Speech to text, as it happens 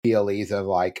feelies of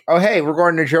like, oh hey, we're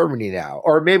going to Germany now,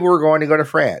 or maybe we're going to go to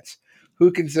France.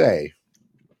 Who can say?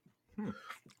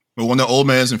 But when the old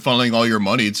man isn't funneling all your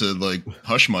money to like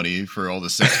hush money for all the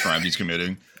sex crimes he's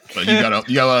committing, like you got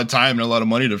a lot of time and a lot of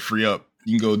money to free up.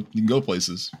 You can go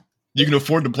places. You can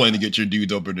afford the plane to get your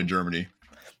dudes over to Germany.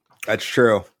 That's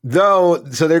true. Though,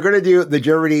 so they're going to do the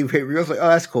Germany pay-per-view. Like, oh,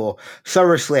 that's cool.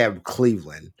 SummerSlam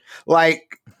Cleveland.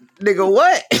 Like, nigga,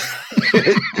 what?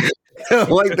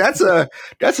 Like, that's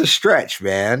a stretch,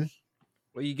 man.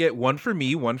 Well, you get one for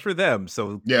me, one for them.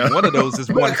 So Yeah. one of those is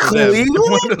one for Cleveland? them.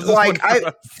 One of those is Like, one for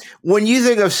us. when you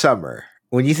think of summer,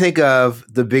 when you think of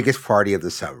the biggest party of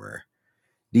the summer,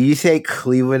 do you say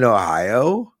Cleveland,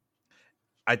 Ohio?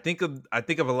 I think of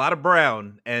a lot of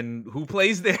Brown and who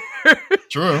plays there.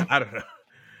 True. I don't know.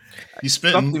 He's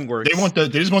spitting. Something works. They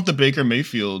just want the Baker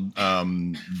Mayfield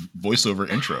voiceover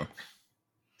intro.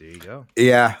 There you go.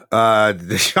 Yeah, the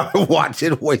Deshaun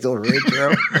Watson voiceover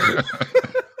intro.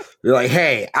 You're like,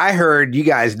 hey, I heard you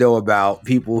guys know about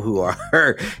people who are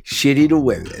shitty to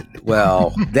women.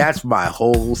 Well, that's my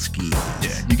whole scheme.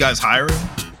 Yeah, you guys hiring?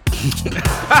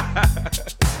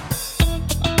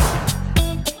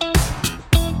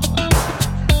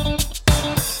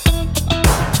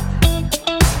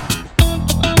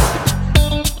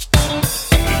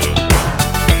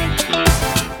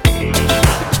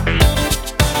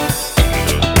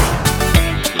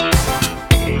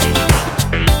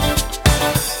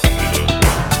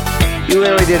 He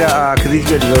really did because he's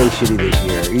been really shitty this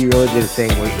year. He really did a thing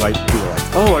with like people are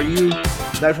like, oh, are you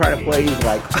not trying to play? He's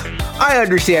like, I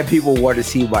understand people want to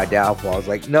see my downfall. I was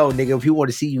like, no, nigga, people want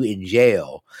to see you in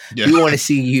jail. Yeah. We want to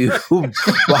see you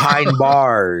behind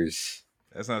bars.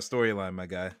 That's not a storyline, my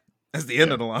guy. That's the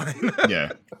end of the line.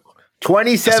 Yeah.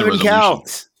 27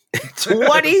 counts.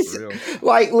 20. For real.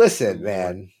 Like, listen,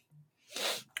 man.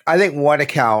 I think one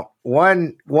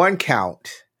count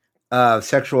of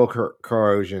sexual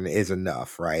corrosion is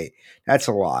enough, right? That's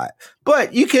a lot.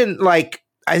 But you can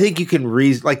I think you can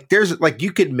reason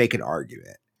you could make an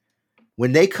argument.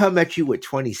 When they come at you with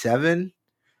 27,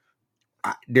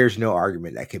 there's no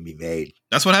argument that can be made.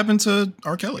 That's what happened to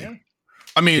R. Kelly. Yeah.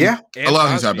 I mean, Yeah. a lot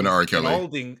of things happened to R. Kelly.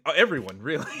 Holding everyone,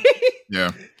 really.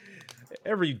 Yeah.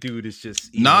 Every dude is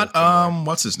just evil Not somewhere.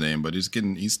 what's his name, but he's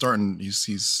cooking. He's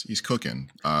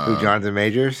cooking. Who, Jonathan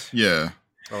Majors? Yeah.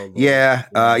 Oh, Lord.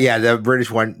 Yeah. The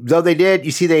British one. Though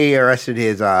they arrested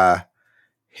his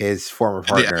former Did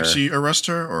partner. they actually arrest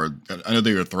her, or I know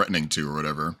they were threatening to, or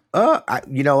whatever.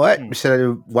 You know what? Instead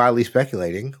of wildly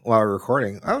speculating while we're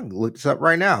recording, I'll look this up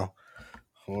right now.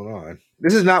 Hold on.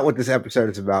 This is not what this episode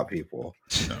is about, people.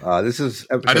 No. This is.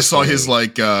 I just saw his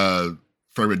 20.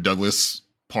 Frederick Douglass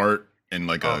part in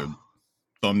a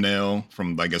thumbnail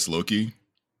from I guess Loki.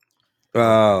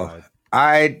 Oh,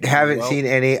 I haven't seen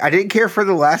any. I didn't care for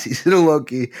the last season of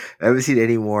Loki. I haven't seen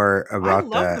any more about I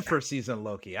loved that. the first season of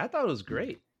Loki. I thought it was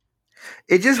great.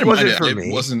 It just wasn't for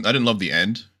me. I didn't love the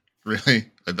end. Really,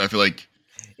 I feel like.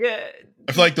 Yeah.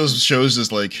 I feel like those shows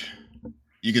just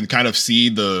you can kind of see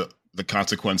the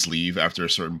consequence leave after a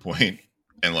certain point,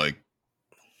 and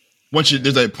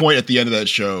there's a point at the end of that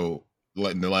show,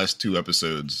 in the last 2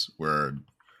 episodes, where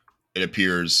it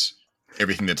appears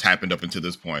everything that's happened up until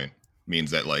this point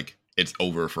means that it's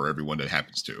over for everyone that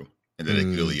happens to, and then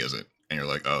it really isn't. And you're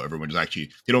like, oh, everyone just actually,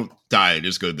 they don't die, they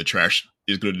just go to the trash.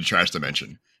 They just go to the trash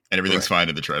dimension, and everything's fine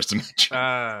in the trash dimension.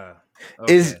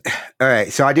 Okay. Is all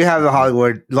right. So I do have the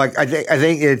Hollywood. I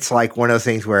think it's one of those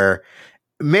things where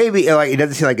maybe it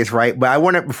doesn't seem like it's right, but I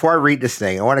want to, before I read this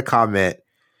thing, I want to comment.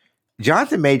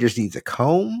 Jonathan Majors needs a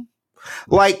comb.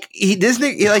 He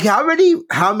doesn't.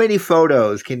 How many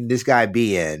photos can this guy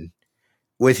be in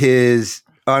with his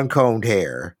uncombed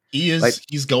hair? He is.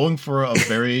 He's going for a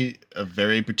very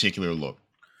particular look.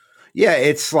 Yeah,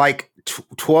 it's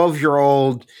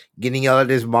 12-year-old getting yelled at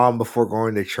his mom before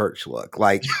going to church look.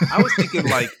 I was thinking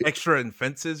extra in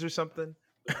Fences or something.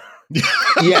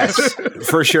 Yes,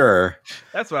 for sure.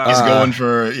 That's what He's I going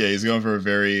for. Yeah, he's going for a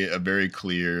very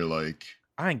clear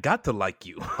I ain't got to like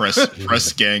you.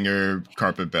 press ganger,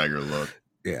 carpetbagger look.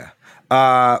 Yeah.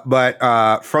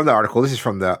 But from the article, this is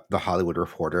from the Hollywood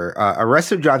Reporter.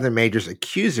 Arrest of Jonathan Majors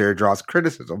accuser draws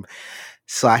criticism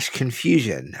 /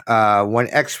 confusion. One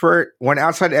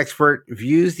outside expert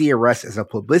views the arrest as a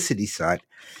publicity stunt.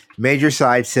 Major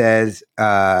side has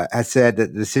said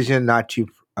that the decision not to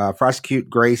prosecute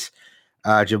Grace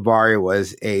Jabari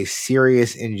was a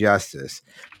serious injustice.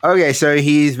 Okay, so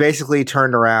he's basically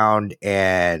turned around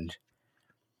and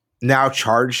now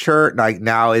charged her.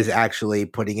 Now is actually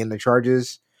putting in the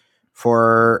charges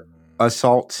for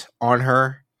assault on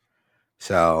her.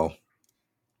 So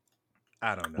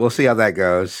I don't know. We'll see how that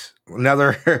goes.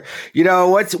 Another,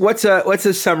 what's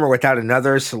a summer without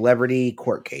another celebrity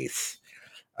court case?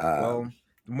 Well,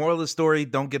 the moral of the story: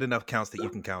 don't get enough counts that you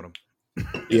can count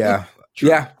them. Yeah, True.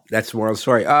 yeah, that's the moral of the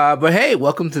story. But hey,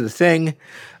 welcome to the thing.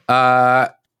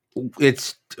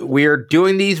 We're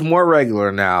doing these more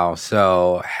regular now.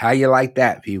 So how you like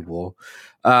that, people?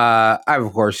 I'm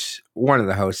of course one of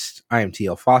the hosts. I am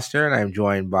TL Foster, and I'm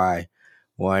joined by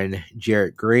one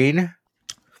Jarrett Green.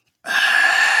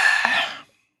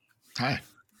 Hi.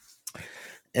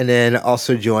 And then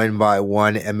also joined by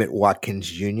one Emmett Watkins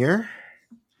Jr.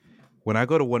 When I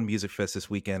go to One Music Fest this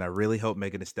weekend, I really hope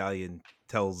Megan Thee Stallion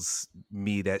tells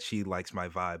me that she likes my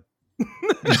vibe.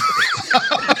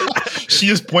 She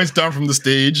just points down from the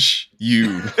stage.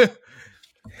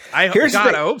 I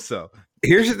hope so.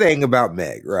 Here's the thing about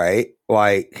Meg, right?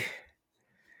 Like,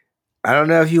 I don't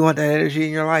know if you want that energy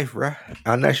in your life, bro.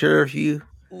 I'm not sure if you.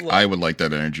 I would like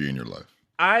that energy in your life.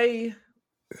 I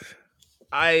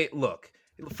look,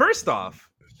 first off,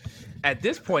 at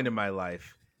this point in my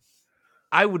life,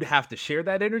 I would have to share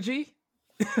that energy.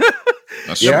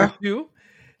 That's Yeah. Two.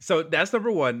 So that's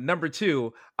number one. Number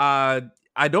two, I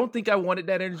don't think I wanted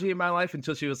that energy in my life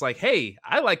until she was like, "Hey,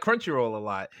 I like Crunchyroll a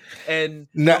lot," and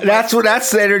No, that's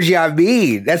the energy I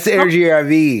mean. That's the energy I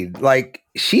mean. Like,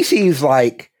 she seems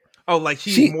like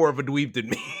she's more of a dweeb than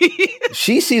me.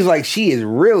 she seems like she is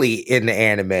really into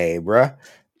anime, bruh.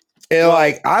 And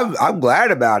like, I'm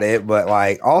glad about it, but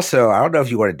like, also, I don't know if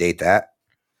you want to date that.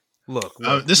 Look,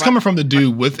 this coming from the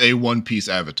dude with a One Piece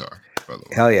avatar, by the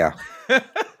way. Hell yeah.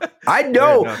 I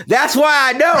know. That's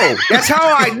why I know. That's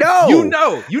how I know. You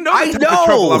know the type of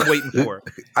trouble I'm waiting for.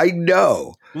 I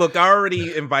know. Look, I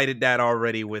already invited that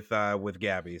already with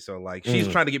Gabby. So like, she's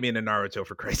trying to get me into Naruto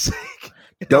for Christ's sake.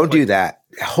 Don't do that.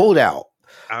 Hold out.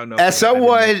 I don't know. As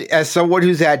someone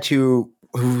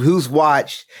who's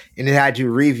watched and had to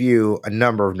review a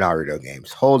number of Naruto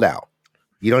games, hold out.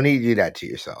 You don't need to do that to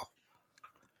yourself.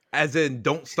 As in,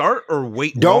 don't start or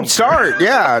wait. Don't longer. start.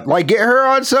 Yeah. Like, get her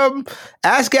on some.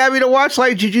 Ask Gabby to watch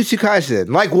like Jujutsu Kaisen.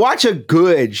 Like, watch a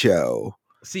good show.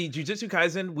 See, Jujutsu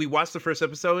Kaisen, we watched the first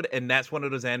episode, and that's one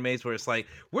of those animes where it's like,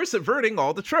 we're subverting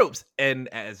all the tropes. And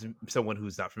as someone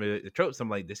who's not familiar with the tropes, I'm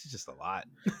like, this is just a lot.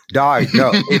 Dog,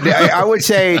 no. I would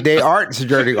say they aren't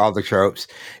subverting all the tropes.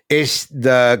 It's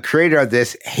the creator of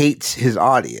this hates his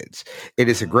audience. It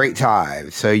is a great time.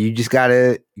 So you just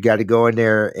gotta go in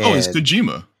there and it's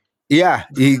Kojima. Yeah,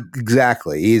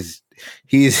 exactly. He's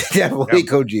definitely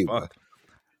Kojima.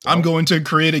 I'm going to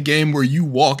create a game where you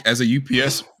walk as a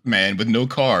UPS man with no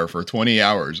car for 20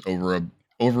 hours over a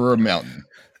mountain,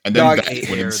 and then back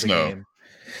when it's snow.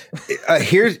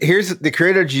 Here's the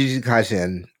creator of Jujutsu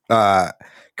Kaisen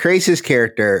creates this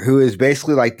character who is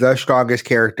basically like the strongest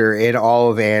character in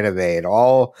all of anime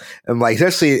and like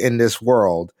especially in this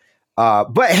world.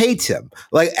 But hates him,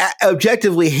 like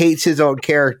objectively hates his own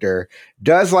character.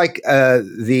 Does like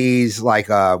these like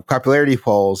popularity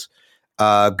polls.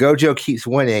 Gojo keeps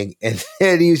winning, and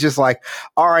then he's just like,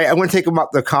 "All right, I'm going to take him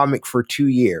out the comic for 2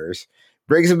 years."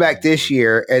 Brings him back this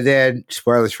year, and then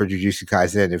spoilers for Jujutsu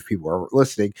Kaisen if people are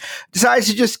listening. Decides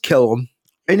to just kill him,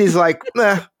 and he's like,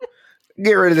 "Nah,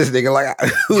 get rid of this nigga. Like,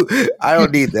 I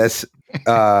don't need this."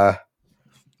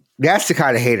 That's the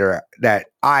kind of hater that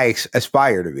I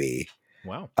aspire to be.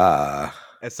 Wow.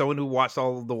 As someone who watched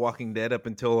all of The Walking Dead up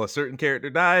until a certain character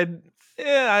died,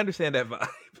 yeah, I understand that vibe.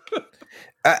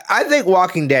 I think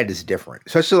Walking Dead is different,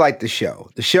 especially like the show.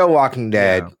 The show Walking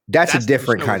Dead, that's a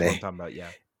different kind of. I'm talking about, yeah.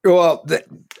 Well,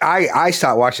 I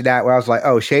stopped watching that when I was like,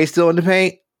 "Oh, Shay's still in the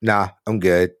paint? Nah, I'm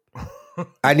good.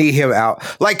 I need him out."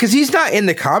 Like, because he's not in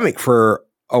the comic for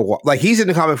a while. Like, he's in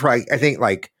the comic for like I think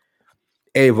like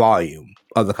a volume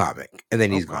of the comic, and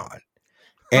then he's gone.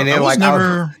 And then like I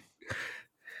was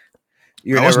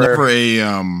never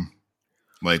a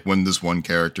like when this one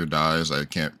character dies, I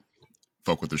can't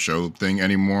fuck with the show thing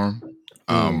anymore.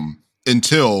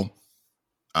 Until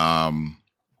Orange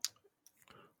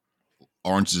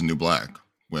is the New Black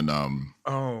when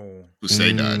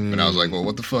Usei died. And I was like, well,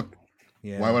 what the fuck?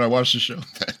 Yeah. Why would I watch the show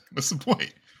then? What's the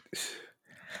point?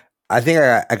 I think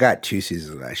I got 2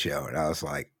 seasons of that show, and I was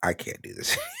like, I can't do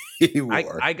this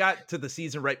anymore. I got to the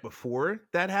season right before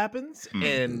that happens,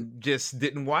 and just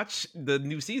didn't watch the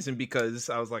new season because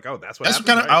I was like, oh, that's what happened.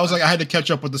 Kind of. I was like, I had to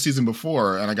catch up with the season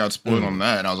before, and I got spoiled on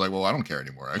that, and I was like, well, I don't care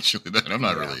anymore. Actually, then I'm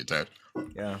not really attached.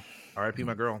 Yeah, R.I.P.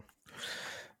 my girl.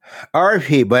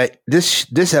 R.I.P. But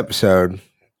this episode,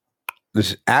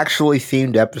 this actually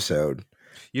themed episode,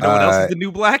 You know what else is the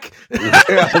new black?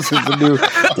 This is the new.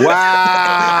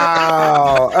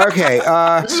 Wow. Okay.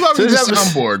 This is why we so need a this episode-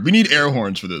 soundboard. We need air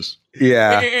horns for this.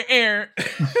 Yeah.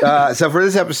 So for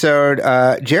this episode,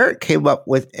 Jarrett came up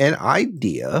with an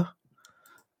idea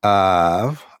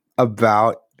about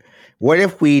what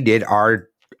if we did our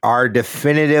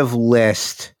definitive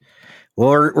list. Well,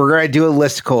 we're going to do a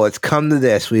listicle. It's come to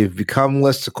this. We've become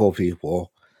listicle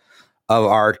people of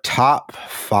our top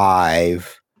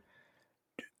 5.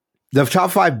 The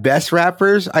top 5 best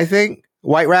rappers, I think.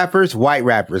 White rappers.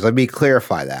 Let me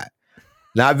clarify that.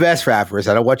 Not best rappers.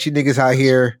 I don't want you niggas out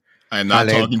here. I am not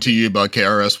talking to you about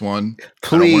KRS-One.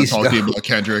 Please I don't want to talk to you about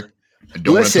Kendrick. I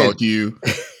don't want to talk to you.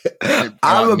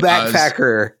 I'm a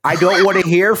backpacker. I don't want to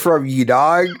hear from you,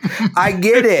 dog. I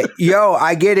get it. Yo,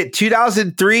 I get it.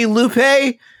 2003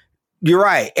 Lupe, you're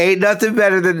right. Ain't nothing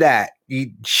better than that.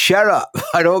 You shut up.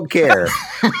 I don't care.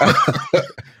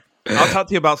 I'll talk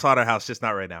to you about Slaughterhouse, just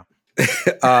not right now.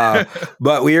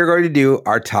 But we are going to do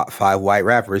our top 5 white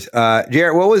rappers.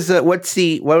 Jarrett, what's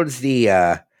the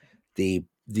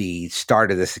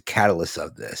start of this, the catalyst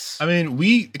of this? I mean,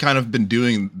 we kind of been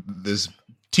doing this,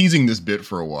 teasing this bit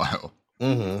for a while.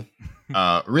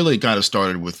 Mm-hmm. Really kind of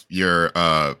started with your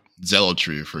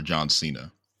zealotry for John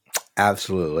Cena.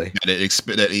 Absolutely.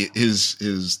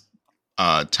 His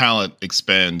talent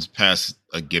expands past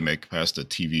a gimmick, past a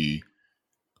TV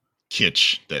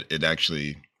kitsch, that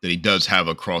he does have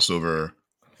a crossover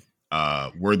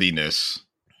worthiness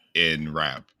in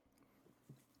rap.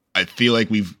 I feel like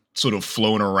we've sort of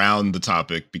flown around the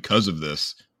topic because of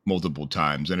this multiple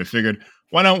times, and I figured,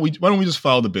 why don't we just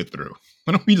follow the bit through?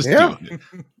 Why don't we just do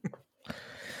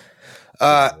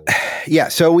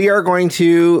it? So we are going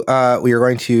to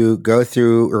go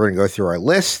through our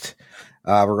list.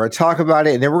 We're going to talk about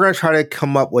it, and then we're going to try to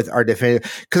come up with our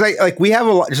definitive, because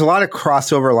there's a lot of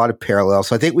crossover, a lot of parallels.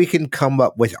 So I think we can come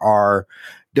up with our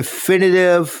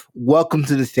definitive welcome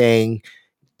to the thing,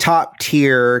 top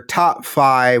tier, top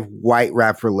 5 white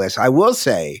rapper list. I will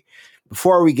say,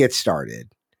 before we get started,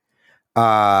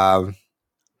 I'm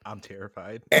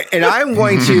terrified, and I'm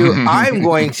going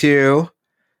to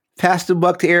pass the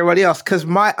buck to everybody else, because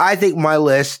I think my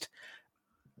list,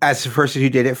 as the person who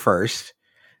did it first,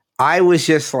 I was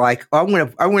just like, I'm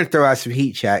gonna throw out some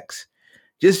heat checks,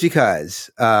 just because.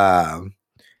 And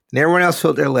everyone else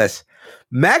filled their list.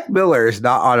 Mac Miller is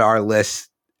not on our list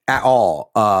at all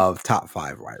of top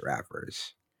 5 white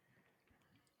rappers.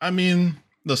 I mean,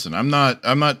 listen, I'm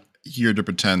not here to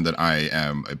pretend that I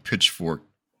am a pitchfork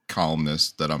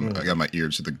columnist, that I got my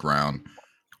ears to the ground,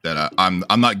 that I'm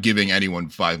not giving anyone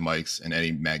 5 mics in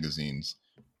any magazines.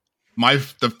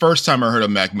 The first time I heard a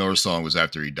Mac Miller song was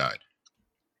after he died.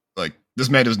 Like, this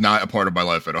man is not a part of my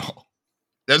life at all.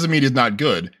 That doesn't mean he's not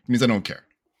good. It means I don't care.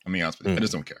 I mean, honestly, I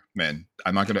just don't care, man.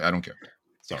 I don't care.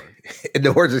 Sorry. In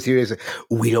the words of serious,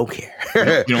 we don't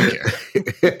care. We don't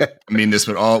care. I mean this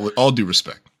with all due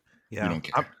respect. Yeah, we don't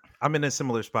care. I'm in a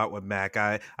similar spot with Mac.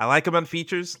 I like him on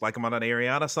features, like him on an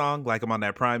Ariana song, like him on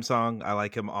that Prime song. I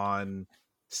like him on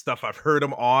stuff I've heard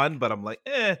him on, but I'm like,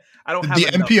 I don't have the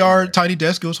NPR Tiny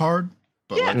Desk goes hard.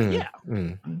 But yeah.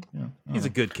 He's a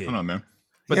good kid. I don't know, man.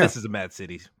 But this is a mad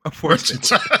city,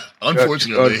 unfortunately.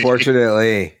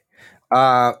 Unfortunately.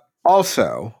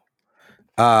 Also,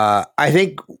 I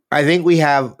think we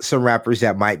have some rappers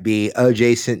that might be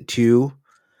adjacent to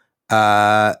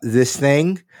this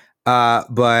thing,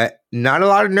 but not a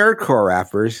lot of nerdcore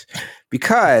rappers,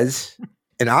 because,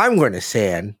 and I'm going to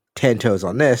stand 10 toes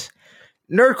on this,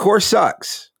 nerdcore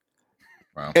sucks.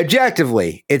 Wow.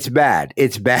 Objectively, it's bad.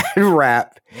 It's bad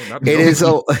rap. It's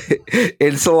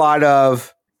a lot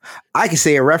of, I can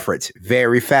say a reference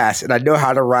very fast, and I know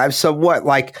how to rhyme somewhat.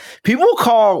 Like, people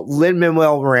call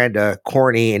Lin-Manuel Miranda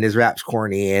corny, and his rap's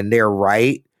corny, and they're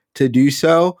right to do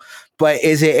so. But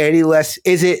is it any less?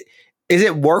 Is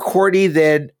it more corny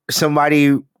than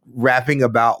somebody rapping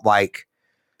about like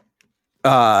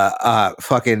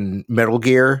fucking Metal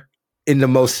Gear in the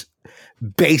most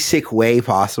basic way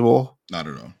possible? Not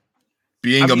at all.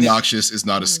 Being obnoxious is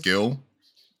not a skill,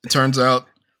 it turns out.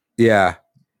 Yeah.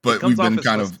 But we've been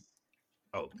kind of.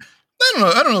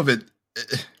 I don't know if it.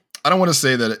 I don't want to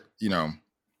say that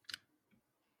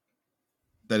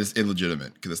that is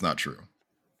illegitimate, because it's not true.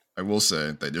 I will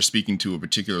say that they're speaking to a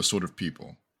particular sort of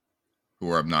people who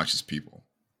are obnoxious people,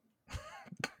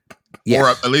 or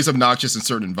at least obnoxious in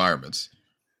certain environments.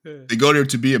 They go there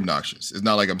to be obnoxious. It's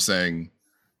not like I'm saying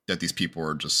that these people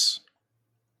are just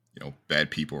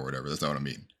bad people or whatever. That's not what I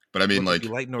mean. But I mean,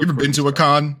 you ever been to a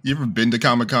con? You ever been to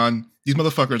Comic-Con? These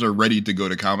motherfuckers are ready to go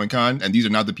to Comic-Con, and these are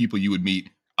not the people you would meet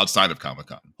outside of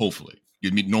Comic-Con. Hopefully.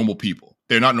 You'd meet normal people.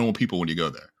 They're not normal people when you go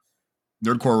there.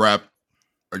 Nerdcore rap,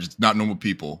 are just not normal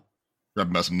people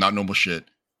rapping about some not normal shit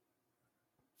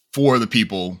for the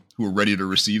people who are ready to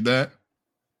receive that.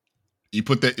 You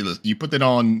put that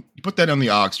on the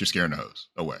ox, you're scaring the hose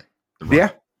away.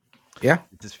 Yeah.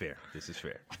 This is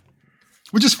fair.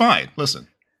 Which is fine. Listen,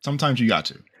 sometimes you got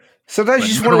to. Sometimes you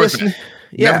just want to listen.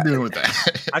 Yeah. Never doing with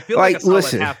that. I feel like a solid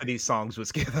half of these songs would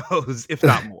scare the hose, if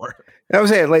not more. I was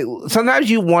saying, like, sometimes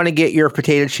you want to get your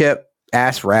potato chip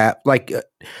ass rap, like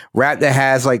rap that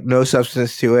has like no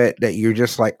substance to it, that you're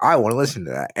just like, I want to listen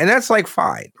to that. And that's like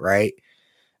fine, right?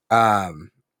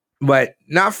 But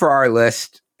not for our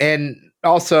list. And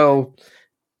also,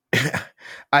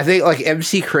 I think like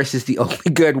MC Chris is the only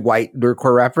good white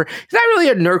nerdcore rapper. He's not really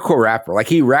a nerdcore rapper. Like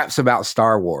he raps about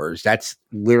Star Wars. That's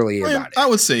literally about it. I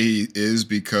would say he is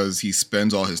because he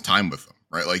spends all his time with them,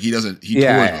 right? Like he tours with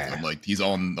them. Like he's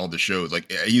on all the shows.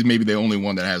 Like he's maybe the only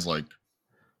one that has like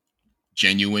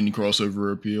genuine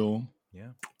crossover appeal. Yeah.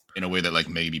 In a way that like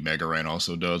maybe Mega Ran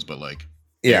also does, but like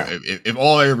if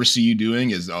all I ever see you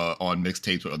doing is on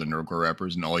mixtapes with other nerdcore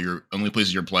rappers, and only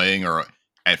places you're playing are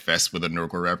at fest with other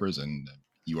nerdcore rappers, and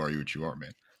you are what you are,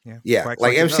 man. Yeah.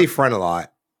 Like MC Front a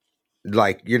lot.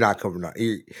 Like you're not coming on.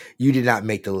 You did not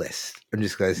make the list. I'm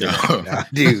just gonna say, no,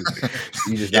 dude.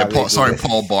 You just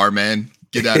Paul Barr, man.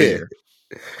 Get out of here.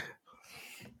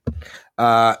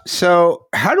 So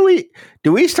how do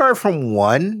we start from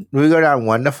 1? Do we go down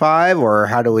 1 to 5, or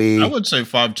how do we? I would say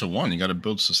 5 to 1. You got to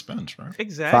build suspense, right?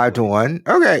 Exactly. 5 to 1.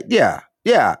 Okay. Yeah.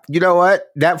 You know what?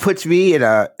 That puts me in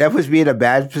a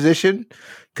bad position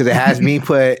because it has me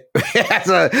put as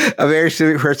a very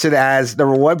specific person as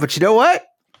number 1. But you know what?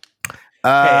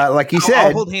 Like you said,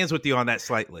 I'll hold hands with you on that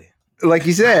slightly. Like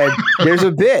you said, there's a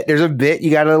bit.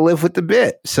 You got to live with the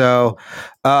bit. So,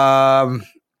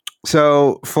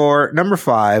 so for number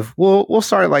 5, we'll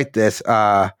start like this.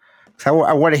 I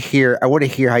want to hear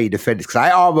how you defend it because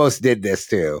I almost did this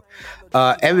too.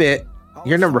 Emmett,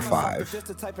 your number 5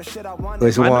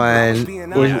 was one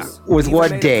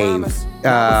Dave,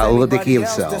 Lil Dicky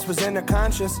himself. This was inner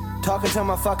conscious. Talking to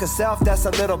my fucking self, that's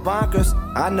a little bonkers.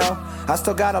 I know, I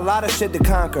still got a lot of shit to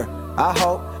conquer. I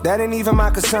hope that ain't even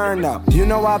my concern though. You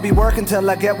know I'll be working till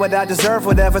I get what I deserve.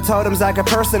 Whatever totems I can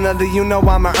personally, you know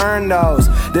I'ma earn those.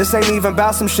 This ain't even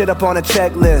about some shit up on a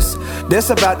checklist. This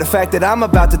about the fact that I'm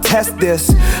about to test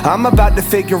this. I'm about to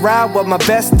figure out what my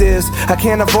best is. I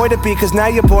can't avoid it because now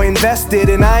your boy invested,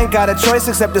 and I ain't got a choice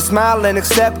except to smile and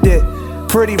accept it.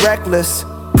 Pretty reckless.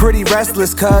 Pretty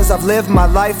restless cause I've lived my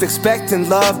life expecting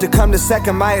love to come the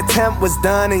second my attempt was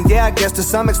done. And yeah, I guess to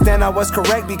some extent I was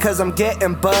correct because I'm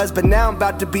getting buzzed. But now I'm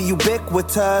about to be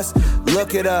ubiquitous.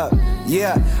 Look it up.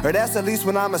 Yeah, or that's at least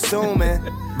what I'm assuming.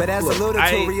 But as alluded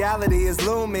to, reality is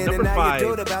looming. And now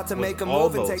your dude about to make a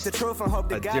move and take the truth and hope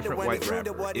to God that when he threw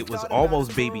to what he It was thought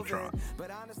almost about Babytron.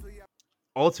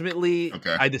 Ultimately,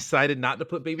 I decided not to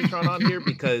put Babytron on here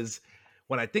because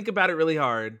when I think about it really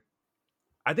hard,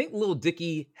 I think Lil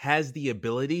Dicky has the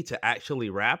ability to actually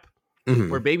rap,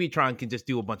 where Babytron can just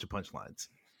do a bunch of punchlines.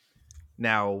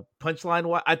 Now,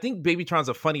 punchline, I think Babytron's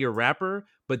a funnier rapper,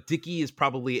 but Dicky is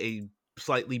probably a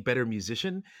slightly better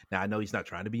musician. Now, I know he's not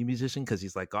trying to be a musician because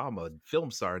he's like, oh, I'm a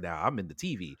film star now. I'm in the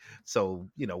TV. So,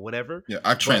 whatever. Yeah,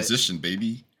 I transitioned,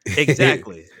 baby.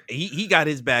 Exactly. he got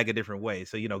his bag a different way.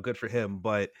 So, good for him.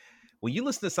 But when you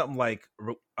listen to something like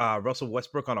Russell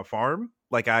Westbrook on a Farm,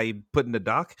 like I put in the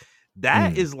doc,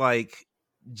 that is like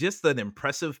just an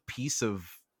impressive piece of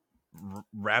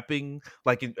rapping,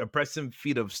 like an impressive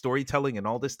feat of storytelling and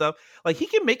all this stuff. Like he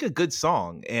can make a good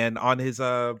song. And on his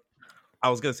I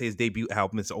was gonna say his debut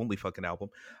album, his only fucking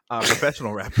album,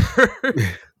 Professional Rapper.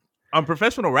 On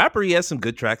Professional Rapper, he has some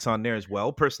good tracks on there as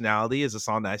well. Personality is a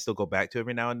song that I still go back to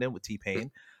every now and then with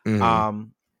T-Pain.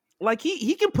 Like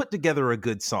he can put together a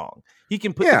good song. He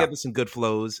can put together some good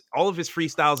flows. All of his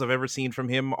freestyles I've ever seen from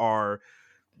him are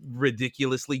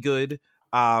ridiculously good.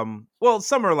 Well,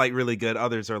 some are like really good,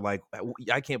 others are like,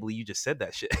 I can't believe you just said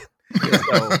that shit.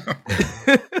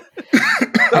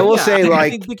 I will say,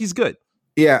 like, I think he's good.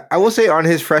 Yeah, I will say on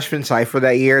his freshman cypher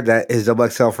that year, that his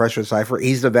XXL freshman cypher,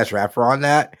 he's the best rapper on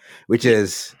that, which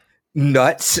is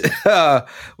nuts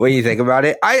when you think about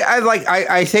it.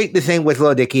 I think the thing with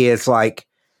Lil Dicky is like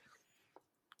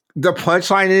the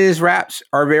punchline in his raps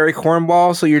are very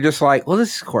cornball, so you're just like, well,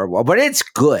 this is cornball, but it's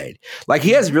good. Like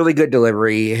he has really good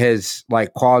delivery. His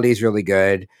like quality is really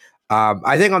good.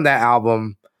 I think on that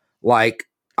album, like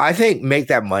I think "Make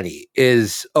That Money"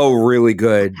 is a really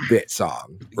good bit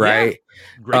song, right? Yeah.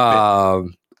 Great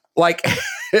bit. Like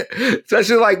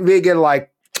especially like being in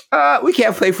like we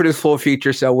can't play for this full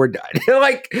feature, so we're done.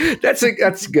 Like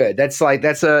that's good. That's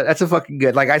a fucking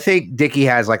good. Like I think Dicky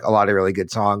has like a lot of really good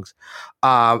songs.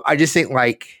 I just think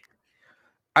like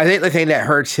I think the thing that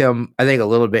hurts him, I think a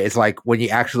little bit, is like when you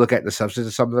actually look at the substance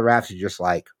of some of the raps, you're just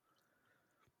like,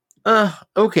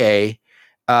 okay.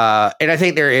 And I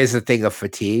think there is a thing of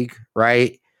fatigue,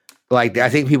 right? Like I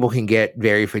think people can get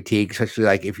very fatigued, especially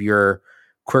like if you're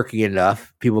quirky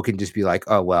enough, people can just be like,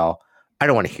 oh well, I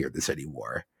don't want to hear this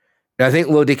anymore. And I think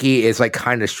Lil Dicky is like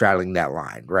kind of straddling that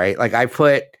line, right? Like I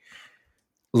put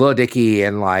Lil Dicky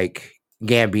and like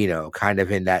Gambino kind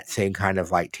of in that same kind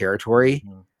of like territory,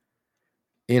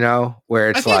 you know, where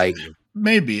it's like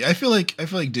maybe I feel like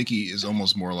Dicky is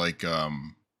almost more like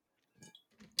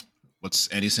what's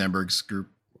Andy Samberg's group?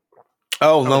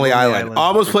 Oh, Lonely Island.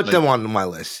 Almost put them on my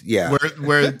list. Yeah,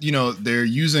 where you know they're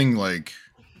using like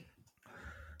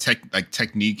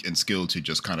technique and skill to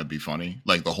just kind of be funny.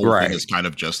 Like the whole thing is kind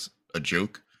of just a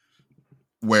joke.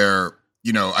 Where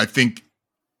you know I think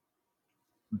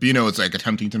Bino is like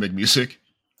attempting to make music.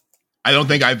 I don't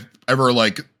think I've ever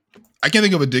like I can't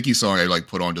think of a Dicky song I like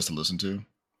put on just to listen to.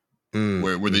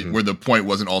 Where the point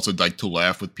wasn't also like to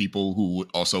laugh with people who would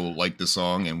also like the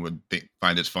song and would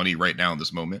find it funny right now in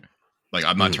this moment. Like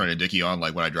I'm not turning Dicky on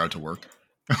like when I drive to work.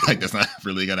 Like that's not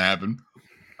really gonna happen.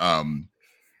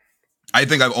 I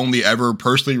think I've only ever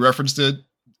personally referenced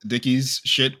Dicky's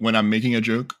shit when I'm making a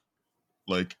joke.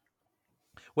 Like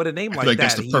with a name like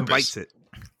that, he invites it.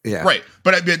 Yeah, right.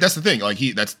 But I mean, that's the thing. Like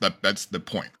that's the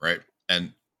point, right?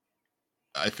 And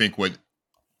I think and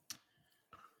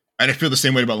I feel the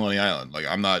same way about Lonely Island. Like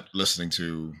I'm not listening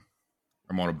to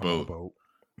I'm on a boat.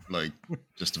 Like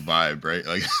just a vibe, right?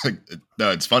 Like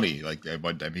no, it's funny. Like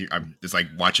I'm it's like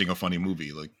watching a funny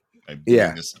movie. Like I'm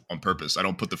doing this on purpose. I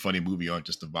don't put the funny movie on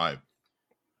just to vibe.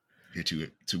 Here to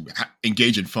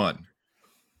engage in fun.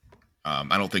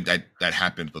 I don't think that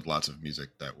happens with lots of music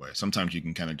that way. Sometimes you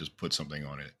can kind of just put something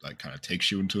on it, like kind of takes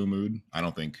you into a mood. I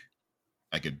don't think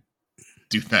I could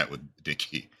do that with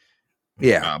Dicky.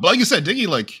 Yeah, but like you said, Dicky,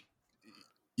 like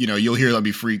you know, you'll hear "Let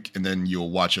Me Freak" and then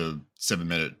you'll watch a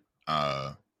 7-minute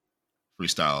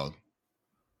freestyle,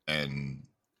 and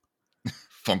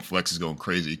Funk Flex is going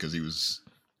crazy because he's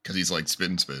like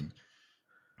spin.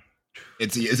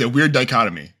 It's a weird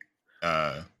dichotomy,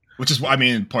 which is I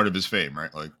mean part of his fame,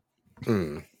 right? Like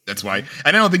that's why.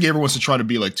 And I don't think he ever wants to try to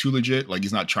be like too legit. Like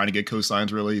he's not trying to get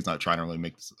cosigns really. He's not trying to really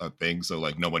make a thing. So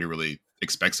like nobody really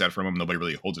expects that from him. Nobody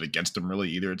really holds it against him really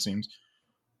either. It seems.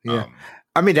 Yeah,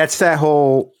 I mean that's that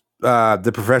whole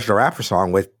the professional rapper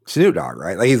song with Snoop Dogg,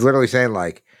 right? Like he's literally saying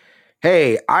like,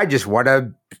 "Hey, I just want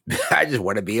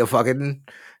to be a fucking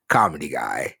comedy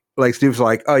guy." Like Snoop's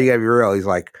like, "Oh, you gotta be real." He's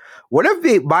like, "What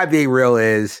if my being real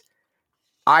is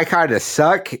I kind of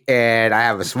suck and I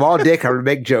have a small dick. I'm gonna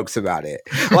make jokes about it."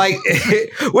 Like,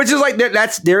 which is like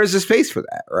there is a space for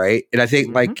that, right? And I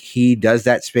think like he does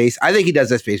that space. I think he does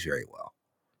that space very well.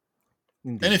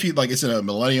 And if you like, it's in a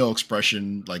millennial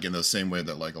expression, like in the same way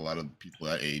that like a lot of people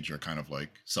that age are kind of like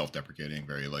self-deprecating,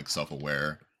 very like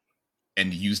self-aware,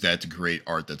 and use that to create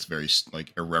art that's very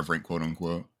like irreverent, quote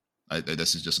unquote.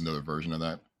 This is just another version of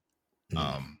that.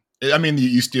 I mean,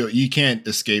 you can't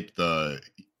escape the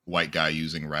white guy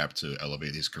using rap to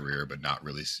elevate his career, but not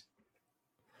really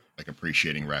like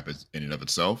appreciating rap in and of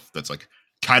itself. That's like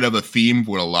kind of a theme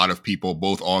with a lot of people,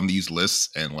 both on these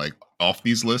lists and like off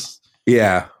these lists.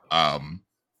 Yeah. And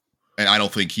I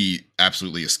don't think he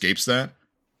absolutely escapes that,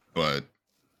 but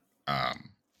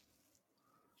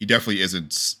he definitely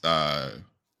isn't.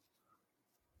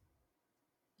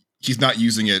 He's not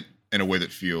using it in a way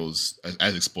that feels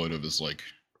as exploitive as like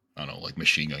I don't know, like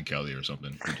Machine Gun Kelly or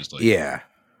something. Who just like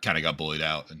kind of got bullied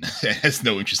out and has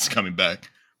no interest in coming back.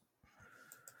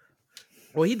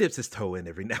 Well, he dips his toe in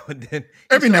every now and then.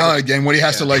 Every now and again, when he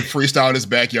has to like freestyle in his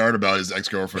backyard about his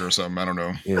ex-girlfriend or something. I don't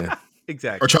know. Yeah.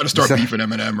 Exactly. Or try to start beefing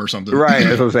Eminem or something. Right.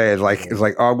 That's what I'm saying. It's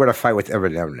like, oh, I'm going to fight with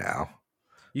Eminem now.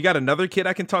 You got another kid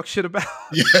I can talk shit about?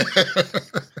 Yeah.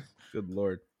 Good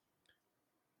Lord.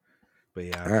 But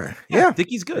yeah. Right. Yeah.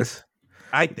 Dickie's good.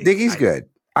 I think Dickie's good.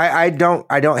 I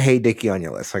don't hate Dicky on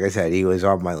your list. Like I said, he was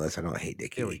on my list. I don't hate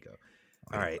Dicky. Here we go.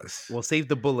 All right. We'll save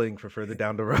the bullying for further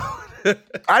down the road.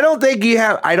 I don't think you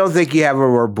have a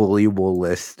more bullyable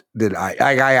list than I have.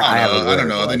 I don't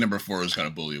know. I think number 4 is kind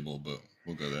of bullyable, but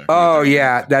we'll go there. Oh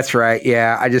yeah, that's right.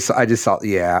 Yeah, I just saw.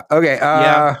 Yeah. Okay.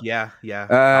 Yeah.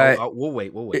 We'll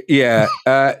wait. Yeah.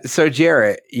 So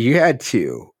Jarrett, you had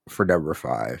 2 for number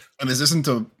 5. And this isn't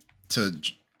to.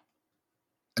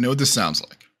 I know what this sounds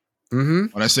like.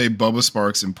 Mm-hmm. When I say Bubba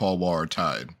Sparks and Paul Wall are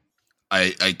tied,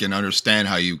 I can understand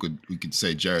how we could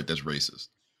say, Jarrett, that's racist.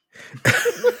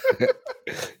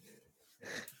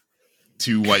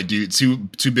 2 white dudes,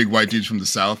 two big white dudes from the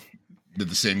South, did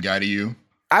the same guy to you.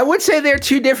 I would say they're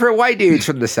two different white dudes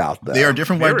from the South, though. They are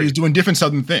different white dudes doing different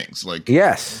Southern things. Like,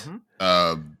 yes.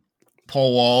 Paul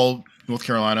Wall, North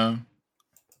Carolina.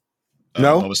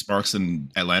 No. Bubba Sparks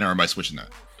in Atlanta, or am I switching that?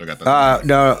 I got that.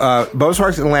 No, Bubba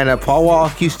Sparks in Atlanta, Paul Wall,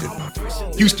 Houston.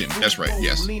 Houston, that's right,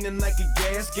 yes. Leaning like a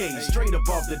gas gauge, straight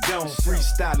above the dome,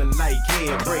 freestyling like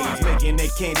hair braids, making that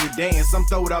candy dance. I'm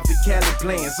throwed off the Cali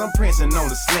plans, I'm prancing on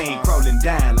the slang, crawling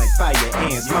down like fire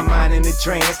ants. My mind in a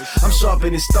trance, I'm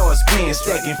sharpening stars pans,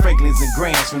 stacking Franklins and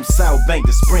Grants from South Bank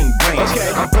to Spring Branch.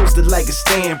 I'm posted like a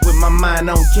stamp with my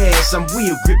mind on cash. I'm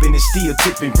wheel gripping and steel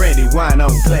tipping brandy wine on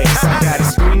glass. I got a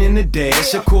screen in the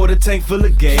dash, a quarter tank full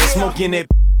of gas, smoking that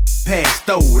pass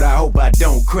throwed, I hope I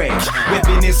don't crash.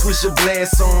 Whipping that swisher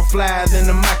blast on fly, then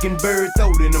a mockingbird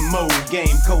throwed in the mold.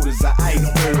 Game cold as an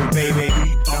iceberg, baby.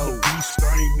 I'm a beast,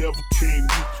 I ain't never came weak.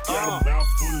 Got a mouth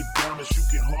full of diamonds, you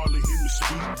can hardly hear me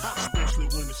speak. Especially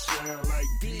when it sound like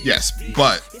this. Yes,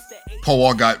 but Paul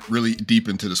Wall got really deep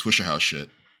into the Swisher House shit.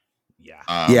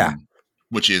 Yeah.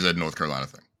 Which is a North Carolina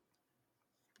thing.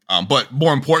 But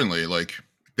more importantly, like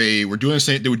they were doing a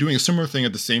similar thing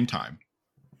at the same time.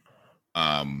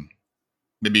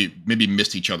 Maybe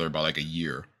missed each other by like a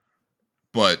year,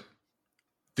 but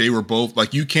they were both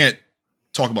like, you can't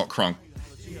talk about Crunk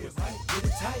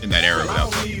in that era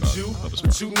without talking about Bubba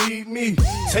Sparks. You need me,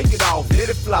 take it off, let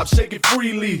it flop, shake it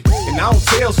freely. And I don't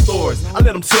tell stories, I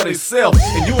let them tell themselves.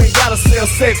 And you ain't gotta sell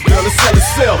sex, girl, it sell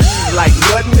itself like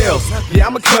nothing else. Yeah,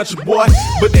 I'm a country boy,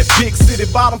 but that big city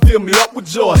bottom fill me up with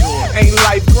joy. Ain't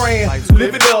life grand,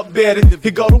 live it up, Betty.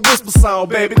 Here go the whisper song,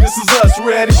 baby, this is us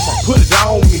ready. Put it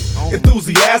on me,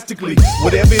 enthusiastically.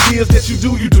 Whatever it is that you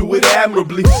do it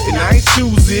admirably. And I ain't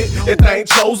choose it, that thing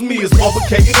chose me. It's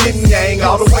motherfucking yin yang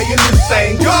all the way in this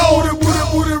thing. Go!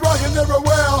 Booty, rockin'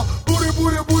 everywhere. Booty,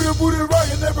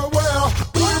 rockin' everywhere.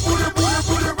 Booty, rockin'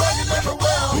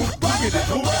 everywhere.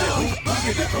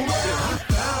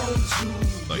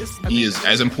 Like, he is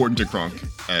as important to Crunk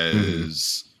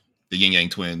as the Yin Yang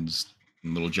Twins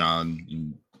and Little John,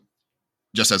 and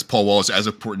just as Paul Wall is as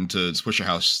important to Swisher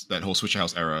House, that whole Swisher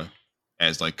House era,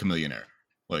 as like Chameleonaire.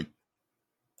 Like,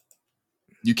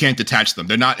 you can't detach them.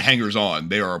 They're not hangers on.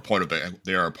 They are a part of that.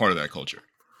 They are a part of that culture.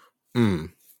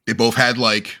 They both had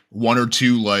like one or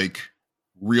two like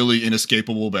really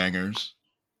inescapable bangers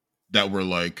that were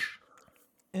like,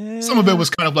 some of it was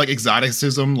kind of like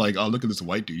exoticism, like, oh, look at this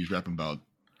white dude, he's rapping about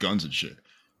guns and shit,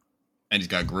 and he's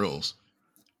got grills.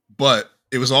 But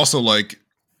it was also like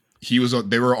they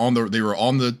were on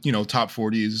the you know, top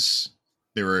 40s.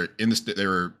 They were they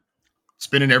were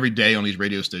spinning every day on these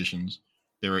radio stations.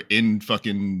 They were in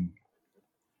fucking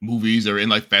movies. They were in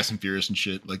like Fast and Furious and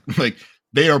shit. Like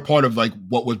they are part of like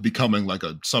what was becoming like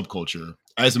a subculture,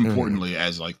 as importantly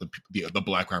as like the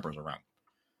black rappers around.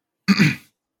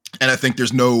 And I think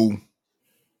there's no,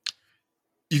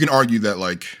 you can argue that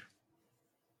like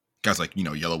guys like, you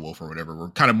know, Yellow Wolf or whatever were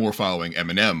kind of more following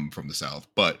Eminem from the South,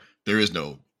 but there is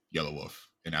no Yellow Wolf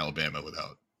in Alabama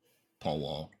without Paul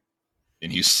Wall in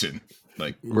Houston.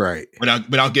 Like, right.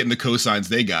 Without getting the cosigns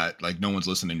they got, like no one's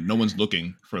listening. No one's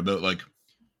looking for the, like,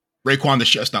 Raekwon the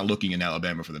Chef's not looking in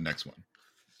Alabama for the next one.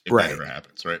 If that ever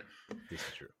happens, right? This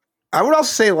is true. I would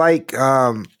also say, like,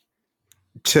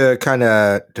 to kind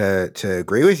of to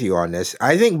agree with you on this,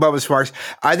 I think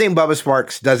Bubba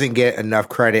Sparks doesn't get enough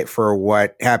credit for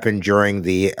what happened during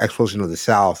the explosion of the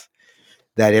South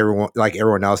that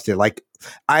everyone else did. Like,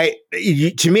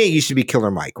 to me, it used to be Killer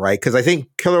Mike, right? Because I think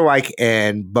Killer Mike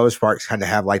and Bubba Sparks kind of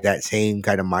have like that same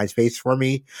kind of mind space for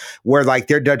me, where like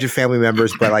they're Dungeon family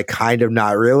members, but like kind of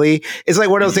not really. It's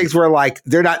like one of those things where like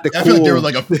they're not the cool. I feel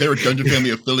like they were Dungeon family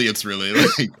affiliates, really.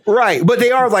 Like, right? But they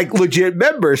are like legit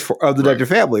members of the Dungeon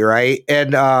family, right?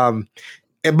 And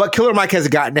but Killer Mike has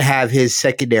gotten to have his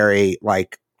secondary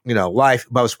like, you know, life.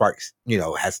 Bubba Sparks, you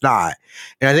know, has not.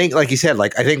 And I think, like you said,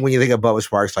 like, I think when you think of Bubba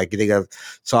Sparks, like you think of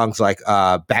songs like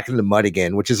Back in the Mud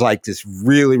Again, which is like this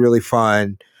really, really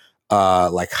fun,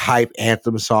 like hype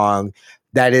anthem song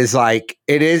that is like,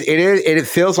 it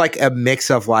feels like a mix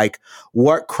of like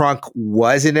what Crunk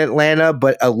was in Atlanta,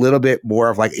 but a little bit more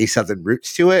of like a Southern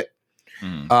roots to it.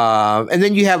 And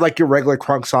then you have like your regular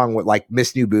Crunk song with like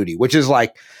Miss New Booty, which is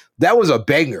like, that was a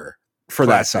banger for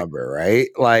that summer, right?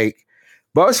 Like,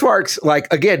 Bubba Sparks, like,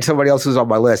 again, somebody else who's on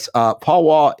my list. Paul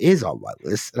Wall is on my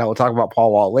list, and I will talk about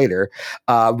Paul Wall later.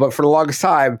 But for the longest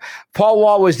time, Paul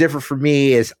Wall was different for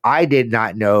me, as I did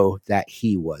not know that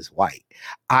he was white.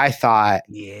 I thought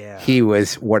he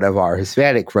was one of our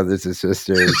Hispanic brothers and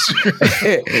sisters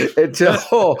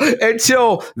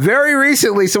until very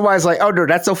recently, somebody's like, "Oh no,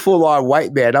 that's a full-on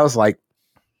white man." I was like,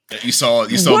 You saw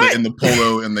that in the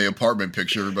polo in the apartment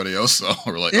picture everybody else saw.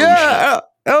 We're like, yeah.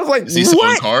 I was like, Is he selling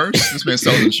what? cars? This man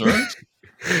selling insurance?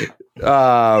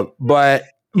 But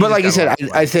like you said, got a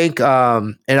lot of I think,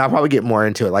 and I'll probably get more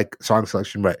into it, like song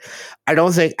selection. But I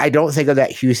don't think of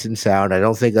that Houston sound. I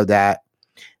don't think of that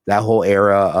whole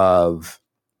era of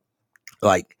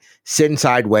like Sitting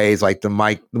Sideways, like the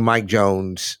Mike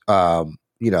Jones, Slim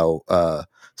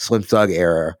Thug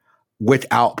era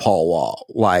without Paul Wall.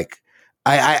 Like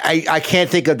I can't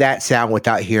think of that sound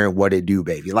without hearing What It Do,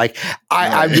 Baby. Like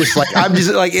I'm just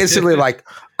like instantly like,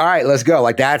 all right, let's go.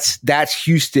 Like that's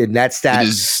Houston. That's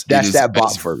that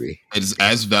bop for me. It is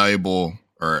as valuable,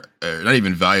 or not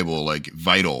even valuable, like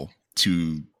vital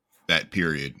to that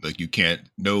period. Like you can't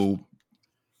know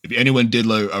if anyone did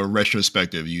a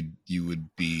retrospective, you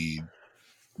would be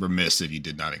remiss if you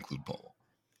did not include Paul.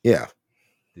 Yeah,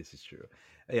 this is true.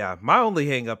 Yeah, my only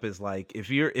hang up is like if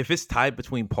it's tied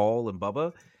between Paul and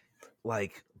Bubba,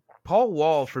 like Paul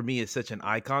Wall for me is such an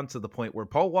icon to the point where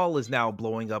Paul Wall is now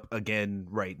blowing up again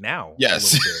right now.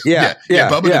 Yes. Yeah.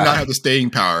 Bubba did not have the staying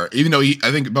power, even though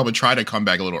I think Bubba tried to come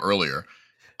back a little earlier.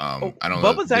 I don't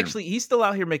know. Bubba's actually he's still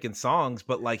out here making songs,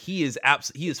 but like he is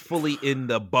fully in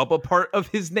the Bubba part of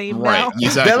his name now. Right,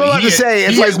 exactly. That's what I'm say.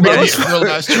 It's he like has made a real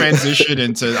nice transition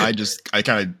into I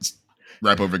kind of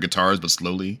rap over guitars, but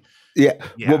slowly. Yeah.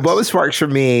 Yes. Well, Bubba Sparks for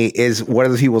me is one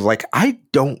of those people like, I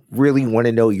don't really want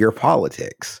to know your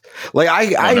politics. Like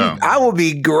I will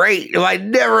be great if I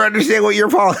never understand what your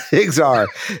politics are.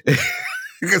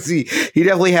 Because he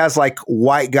definitely has like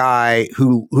white guy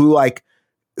who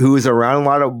is around a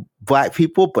lot of black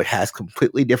people, but has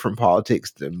completely different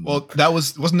politics than. Well,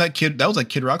 wasn't that Kid? That was like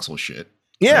Kid Rock's whole shit.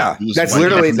 Yeah, Like, that's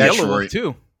literally That's that's Yellow Wolf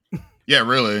too. Yeah,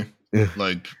 really.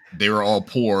 Like they were all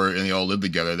poor and they all lived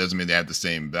together. That doesn't mean they have the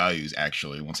same values.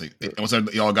 Actually, once they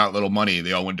all got little money,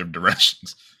 they all went different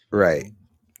directions. right.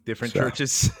 Different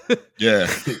churches.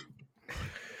 Yeah.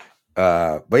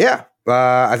 But yeah,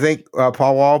 I think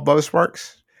Paul Wall, Bubba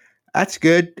Sparks. That's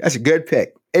good. That's a good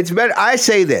pick. It's better. I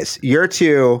say this. Your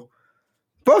two,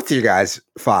 both of you guys,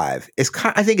 5.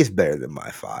 I think it's better than my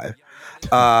 5.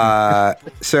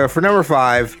 So for number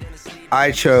 5,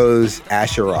 I chose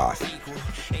Asher Roth.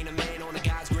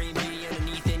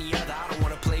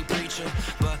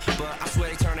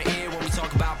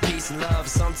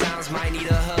 Sometimes might need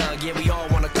a hug. Yeah, we all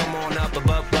want to come on up,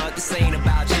 but this ain't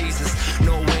about Jesus.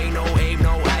 No way, no Abe,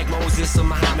 no Ike, Moses, or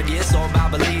Muhammad. Yeah, it's all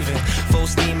about believing. Full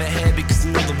steam ahead because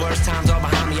you know the worst times are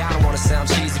behind me. I don't want to sound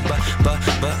cheesy, but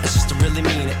it's just to really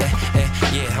mean it.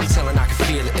 Yeah, I'm telling, I can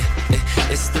feel it.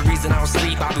 It's the reason I don't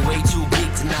sleep. I'll be way too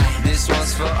geek tonight. This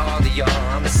one's for all of y'all.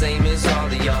 I'm the same as all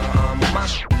of y'all.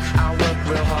 I work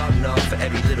real hard enough for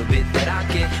every little bit that I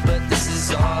get, but this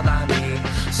is all I need.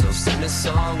 So sing this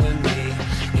song with me.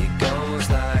 It goes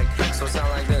like, so it sound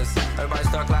like this. Everybody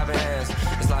start clapping hands.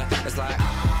 It's like.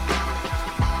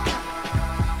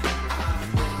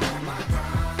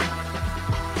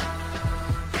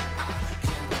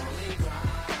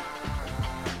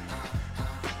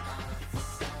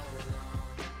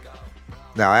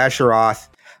 Now, Asher Roth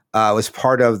was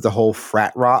part of the whole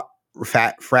frat rap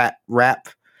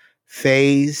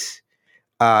phase,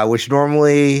 which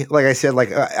normally, like I said,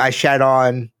 like I shat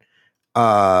on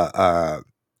a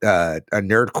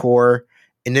nerdcore,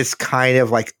 and it's kind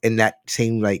of like in that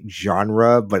same like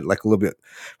genre, but like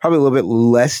probably a little bit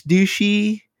less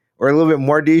douchey or a little bit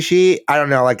more douchey. I don't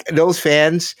know. Like those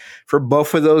fans for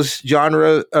both of those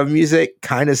genre of music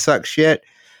kind of suck shit.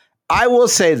 I will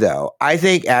say though, I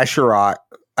think Asher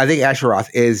Roth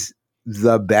is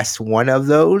the best one of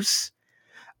those.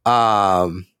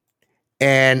 And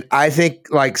I think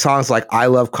like songs like I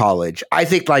Love College, I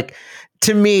think like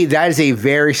to me, that is a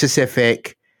very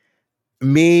specific,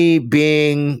 me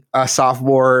being a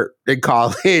sophomore in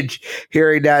college,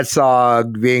 hearing that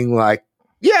song, being like,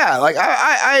 yeah, like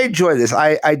I enjoy this.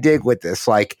 I dig with this.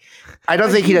 Like, I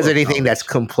don't think he does anything that's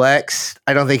complex.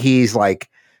 I don't think he's like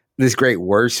this great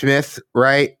wordsmith,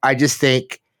 right? I just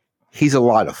think he's a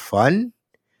lot of fun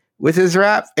with his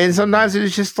rap. And sometimes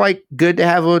it's just like good to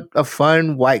have a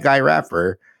fun white guy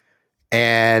rapper.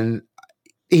 And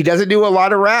he doesn't do a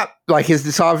lot of rap. Like his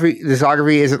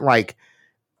discography isn't like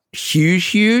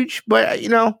huge, but you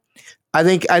know, I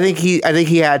think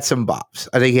he had some bops.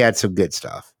 I think he had some good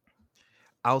stuff.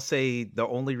 I'll say the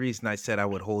only reason I said I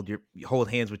would hold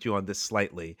hands with you on this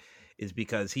slightly is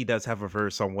because he does have a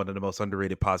verse on one of the most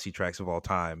underrated Posse tracks of all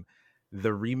time, the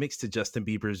remix to Justin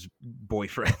Bieber's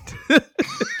Boyfriend.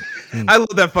 I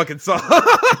love that fucking song.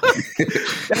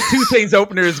 That 2 Chainz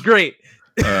opener is great.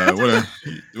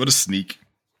 What a sneak.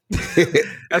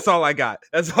 That's all I got.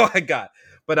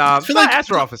 But I feel like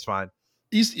Asher Roth is fine.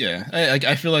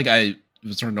 I feel like I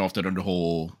was turned off that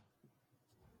whole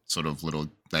sort of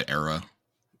that era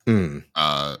Mm.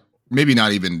 Maybe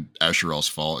not even Asherell's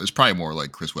fault. It's probably more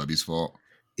like Chris Webby's fault.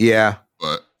 Yeah.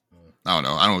 But I don't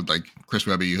know. I don't like Chris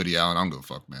Webby, Hoodie Allen. I don't give a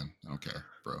fuck, man. I don't care,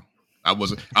 bro. I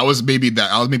was maybe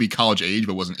college age,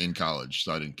 but wasn't in college,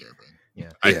 so I didn't care, man.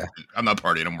 I'm not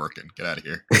partying. I'm working. Get out of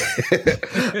here.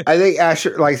 I think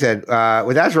Asher, like I said,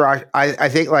 with Asher Roth, I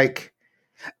think like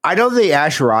I don't think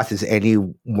Asher Roth is any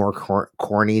more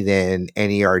corny than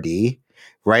NERD,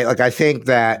 right? Like I think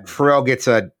that Pharrell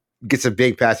gets a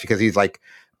big pass because he's like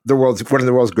one of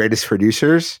the world's greatest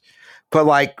producers, but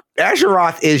like Asher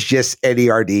Roth is just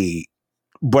NERD,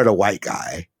 but a white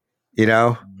guy, you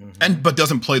know. But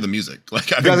doesn't play the music.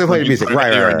 Like I doesn't play the music,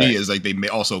 right? NERD is like they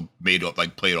also played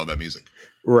all that music,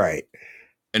 right?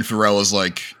 And Pharrell is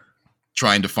like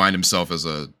trying to find himself as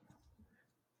a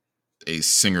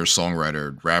singer,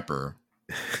 songwriter, rapper.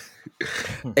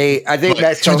 I think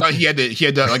that's turns out he had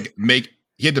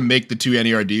to make the 2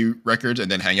 NERD records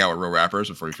and then hang out with real rappers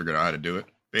before he figured out how to do it.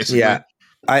 Basically, yeah.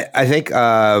 I think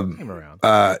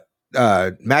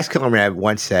Max Kellerman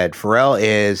once said Pharrell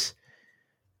is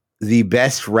the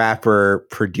best rapper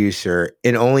producer,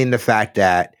 and only in the fact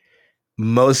that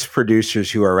most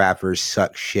producers who are rappers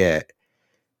suck shit.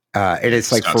 And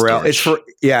it's like Pharrell. It's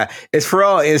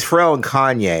Pharrell and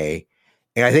Kanye.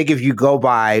 And I think if you go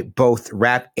by both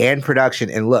rap and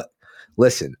production, and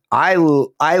listen, I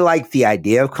like the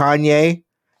idea of Kanye.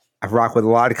 I've rocked with a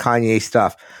lot of Kanye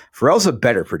stuff. Pharrell's a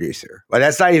better producer. Like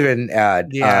that's not even. I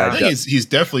think he's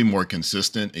definitely more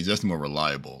consistent. He's definitely more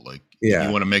reliable. Like, if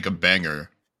you want to make a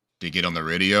banger to get on the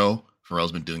radio,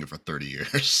 Pharrell's been doing it for 30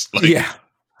 years. Like,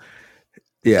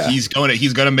 yeah. He's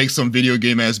gonna make some video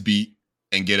game ass beat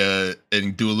and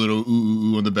do a little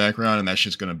ooh in the background, and that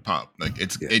shit's gonna pop. Like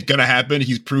it's gonna happen.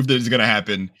 He's proved that it's gonna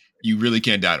happen. You really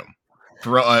can't doubt him.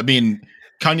 Pharrell, I mean,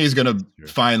 Kanye's gonna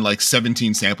find like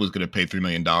 17 samples gonna pay $3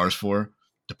 million for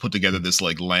to put together this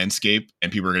like landscape,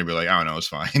 and people are gonna be like, I don't know, it's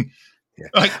fine. Yeah.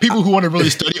 Like people who want to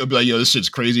really study it will be like, yo, this shit's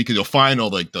crazy, because you'll find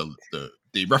all like the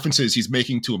references he's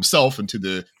making to himself and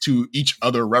to each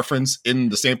other reference in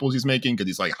the samples he's making, because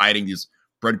he's like hiding these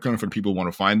breadcrumbs for people who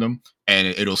want to find them, and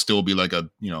it'll still be like a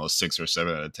 6 or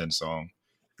 7 out of 10 song.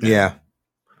 Yeah,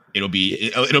 it'll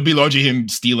be largely him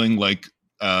stealing like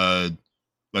a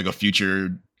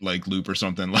Future like loop or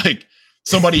something, like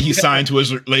somebody he signed to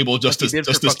his label just to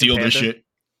steal their shit.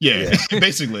 Yeah.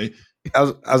 Basically. I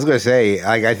was gonna say,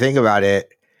 like, I think about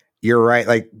it. You're right.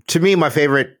 Like, to me, my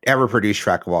favorite ever produced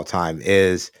track of all time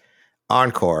is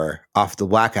Encore off the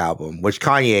Black Album, which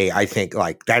Kanye, I think,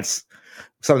 like, that's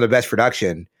some of the best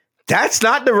production. That's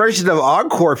not the version of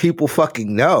Encore people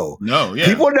fucking know. No, yeah.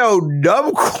 People know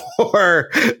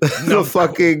Numbcore, the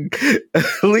fucking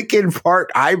Linkin Park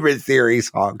Hybrid Theory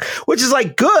song, which is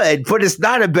like good, but it's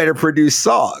not a better produced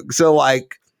song. So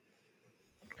like,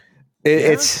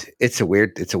 it's a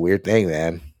weird thing,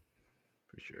 man.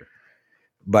 For sure.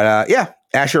 But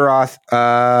Asher Roth.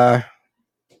 I'm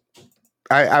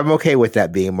okay with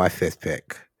that being my 5th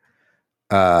pick.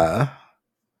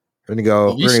 We're gonna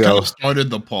go. We kind of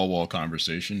started the Paul Wall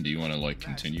conversation. Do you want to like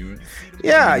continue it?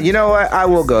 Yeah, you know what? I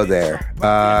will go there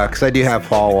because I do have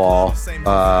Paul Wall.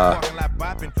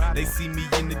 They see me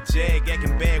in the Jag,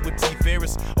 acting bad with T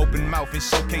Ferris. Open mouth and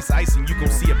showcase ice, and you gon'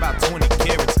 see about 20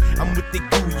 carats. I'm with the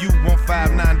goo, you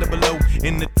 15900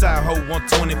 in the Tahoe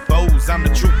 124s. I'm the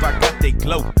truth, I got they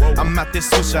glow. I'm out there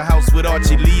Swisher House with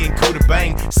Archie Lee and Kuda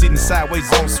Bang, sitting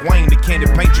sideways on Swain, the candy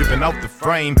paint dripping off the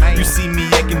frame. You see me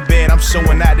acting bad, I'm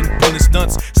showing out in pulling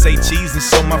stunts. Say cheese and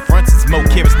show my fronts. It's more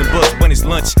carrots than Bugs Bunny's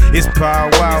lunch. It's Power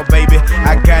Wow, baby.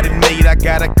 I got it made. I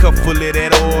got a cup full of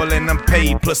that oil and I'm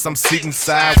paid. Plus I'm sitting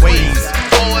sideways.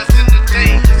 Boys in the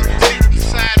days, sitting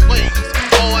sideways.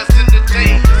 Boys in the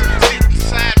days, sitting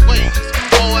sideways.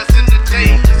 Boys in the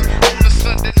days. On a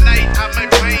Sunday night, I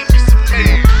might bring me some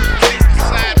cash. Sitting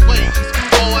sideways.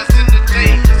 Boys in the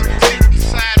days, sitting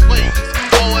sideways.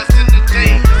 Boys in the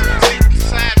days, sitting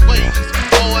sideways.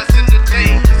 Boys in the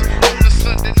days. On a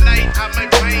Sunday night, I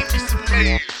might bring me some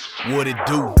cash. What it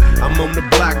do? I'm on the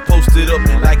block, posted up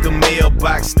like a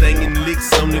mailbox, staying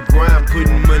licks on the grind,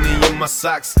 putting money in my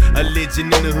socks. A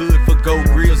legend in the hood for gold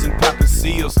grills and popping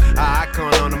seals. An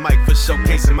icon on the mic for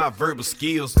showcasing my verbal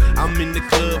skills. I'm in the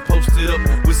club, posted up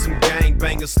with some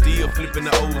gangbangers, still flipping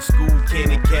the old school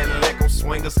candy Cadillac on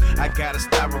swingers. I got a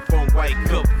styrofoam white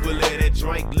cup full of that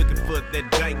drink, looking for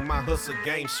that dank. My hustle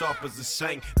game sharp as a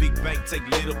shank. Big bank take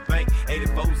little bank,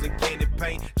 84s and candy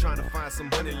paint, trying to find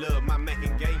some honey love. My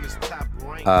Mackin game is top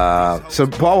rank. So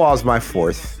Paul Wall is my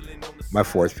fourth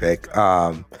pick.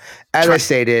 As I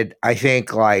stated, I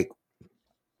think like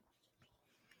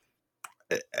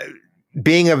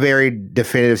being a very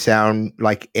definitive sound,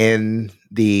 like in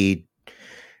the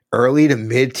early to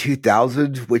mid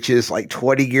 2000s, which is like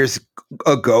 20 years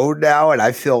ago now, and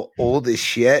I feel old as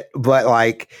shit.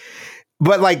 But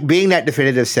being that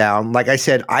definitive sound, like I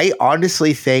said, I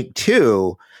honestly think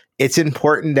too, it's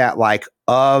important that like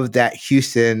of that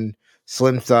Houston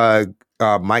Slim Thug,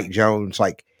 Mike Jones,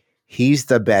 like he's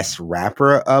the best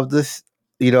rapper of this,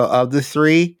 of the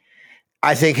three.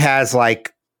 I think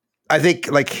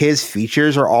his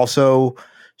features are also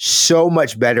so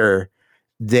much better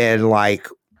than like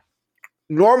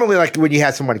normally, like when you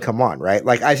have someone come on, right?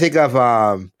 Like I think of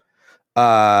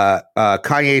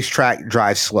Kanye's track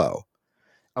 "Drive Slow."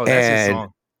 Oh, that's his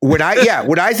song. when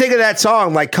I think of that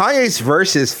song, like Kanye's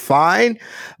verse is fine,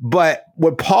 but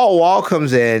when Paul Wall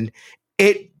comes in,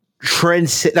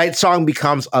 that song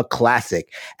becomes a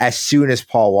classic as soon as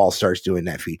Paul Wall starts doing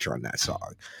that feature on that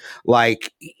song.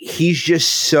 Like he's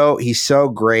so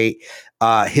great.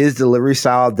 His delivery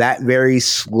style, that very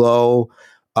slow,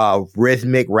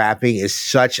 rhythmic rapping is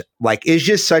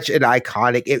just such an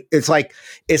iconic. It's like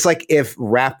if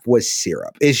rap was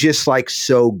syrup. It's just like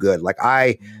so good. Like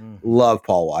I love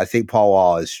Paul Wall. I think Paul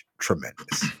Wall is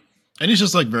tremendous, and he's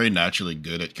just like very naturally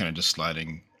good at kind of just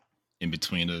sliding in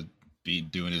between a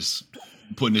beat,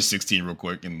 putting his 16 real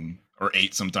quick or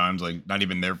 8 sometimes, like not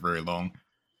even there very long.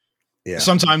 Yeah.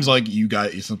 Sometimes like you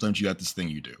got this thing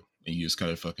you do, and you just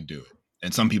kind of fucking do it.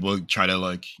 And some people try to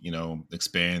like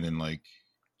expand and like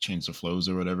change the flows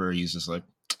or whatever. He's just like,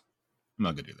 I'm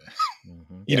not gonna do that.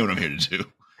 You know what I'm here to do.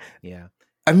 Yeah.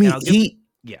 I mean, I'm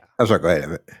sorry. Go ahead,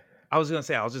 Emmett. I was gonna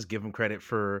say I'll just give him credit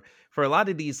for a lot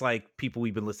of these like people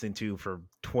we've been listening to for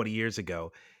 20 years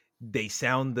ago. They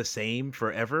sound the same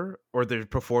forever, or they're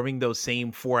performing those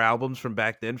same 4 albums from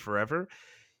back then forever.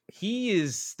 He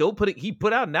is still he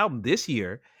put out an album this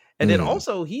year, and then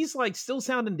also he's like still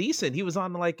sounding decent. He was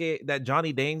on like that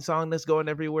Johnny Dane song that's going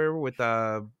everywhere with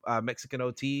Mexican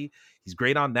OT. He's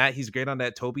great on that. He's great on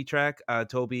that Toby track.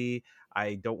 Toby,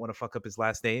 I don't want to fuck up his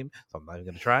last name, so I'm not even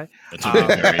going to try. That's a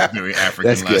very, very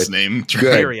African last name.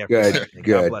 Very African. Good.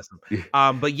 God bless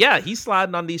him. But yeah, he's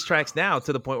sliding on these tracks now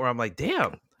to the point where I'm like,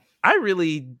 damn, I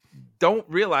really don't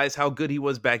realize how good he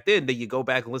was back then. That you go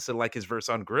back and listen to like his verse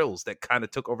on Grills that kind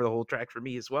of took over the whole track for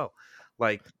me as well.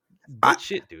 Like,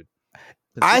 shit, dude.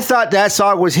 I thought that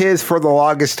song was his for the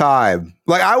longest time.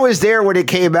 Like I was there when it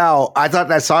came out. I thought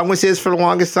that song was his for the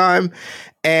longest time,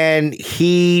 and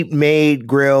he made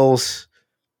Grills.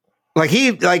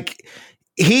 He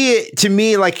to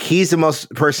me, like he's the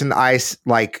most person I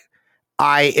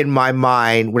in my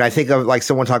mind when I think of like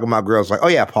someone talking about Grills, like, oh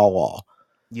yeah, Paul Wall.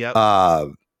 Yeah.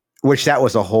 Which that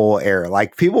was a whole era.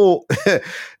 Like people,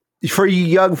 for you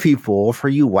young people, for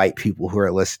you white people who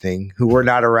are listening, who were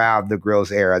not around the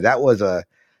Grills era, that was a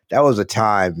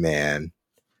time, man.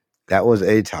 That was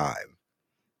a time.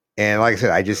 And like I said,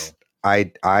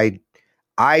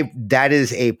 that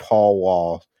is a Paul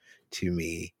Wall to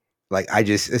me. Like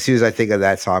as soon as I think of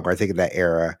that song or I think of that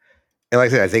era, and like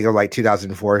I said, I think of like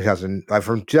 2004,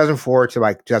 from 2004 to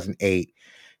like 2008.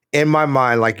 In my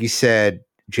mind, like you said,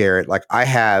 Jared, like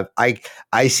I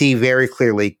see very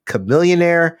clearly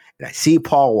Chamillionaire and I see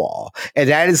Paul Wall, and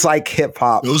that is like hip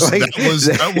hop. That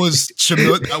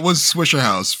was Swisher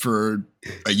House for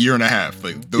a year and a half.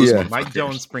 Like those Mike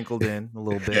Jones sprinkled in a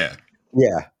little bit.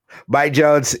 Yeah. Mike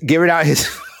Jones giving out his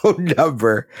phone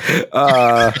number,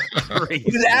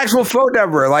 his actual phone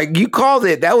number. Like you called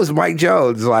it, that was Mike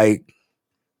Jones. Like,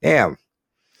 damn.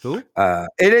 Who? And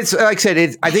it's like I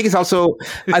said, I think it's also,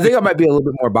 I think I might be a little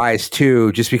bit more biased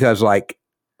too, just because like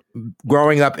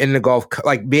growing up in the Gulf,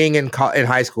 like being in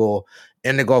high school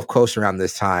in the Gulf Coast around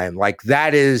this time, like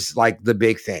that is like the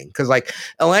big thing. Cause like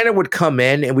Atlanta would come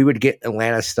in and we would get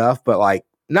Atlanta stuff, but like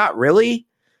not really.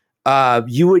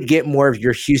 You would get more of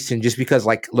your Houston just because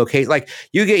like like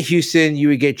you get Houston, you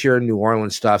would get your New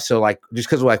Orleans stuff. So like just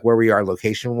because of like where we are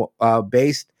location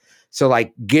based. So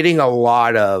like getting a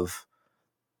lot of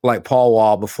like Paul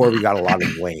Wall before we got a lot of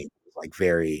Wayne was like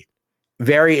very,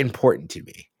 very important to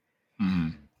me.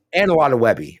 Mm. And a lot of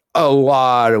Webby.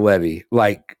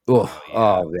 Like,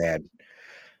 oh man.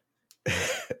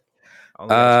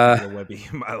 I'll Webby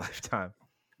in my lifetime.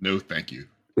 No, thank you.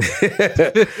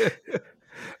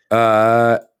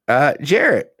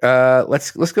 Jarrett,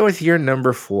 let's go with your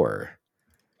number 4.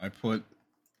 I put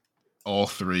all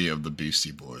 3 of the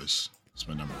Beastie Boys. That's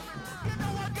my number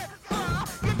 4.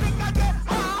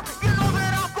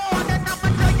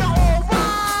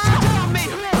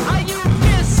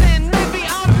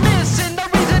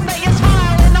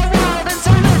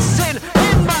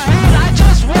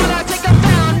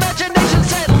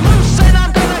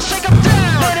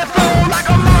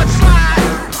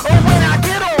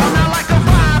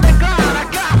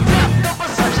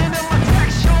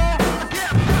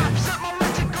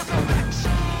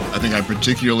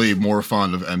 particularly more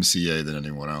fond of MCA than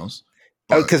anyone else.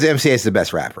 Because MCA is the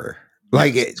best rapper.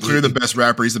 Like it's clearly the best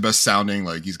rapper. He's the best sounding.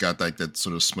 Like he's got like that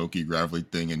sort of smoky, gravelly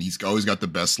thing, and he's always got the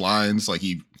best lines. Like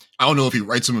I don't know if he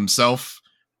writes them himself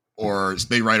or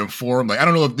they write them for him. Like I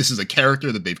don't know if this is a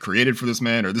character that they've created for this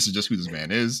man or this is just who this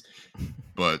man is.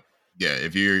 But yeah,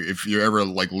 if you're ever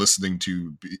like listening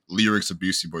to lyrics of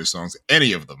Beastie Boys songs,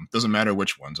 any of them, doesn't matter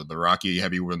which ones, or the rocky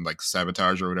heavy one like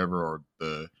Sabotage or whatever, or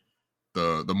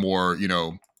the more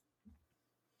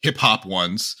hip hop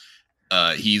ones,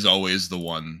 he's always the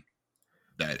one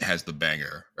that has the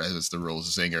banger, as the real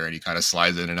singer, and he kind of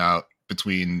slides in and out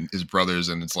between his brothers,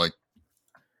 and it's like,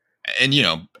 and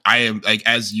I am like,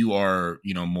 as you are,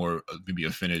 more maybe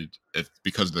offended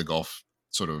because of the Gulf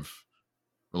sort of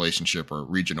relationship or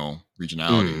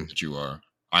regionality that you are.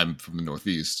 I'm from the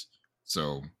Northeast,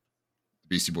 so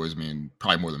Beastie Boys mean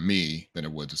probably more than me than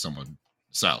it would to someone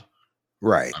south.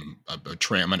 Right.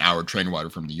 I'm an hour train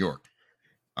ride from New York,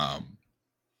 a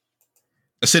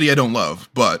city I don't love,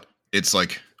 but it's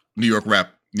like New York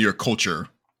rap, New York culture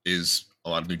is a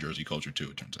lot of New Jersey culture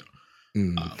too, it turns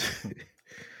out.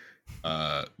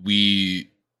 We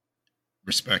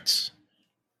respect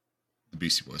the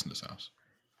Beastie Boys in this house.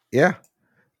 Yeah.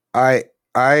 So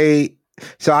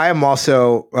I am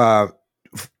also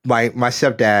my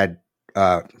stepdad,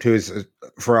 who is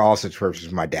for all such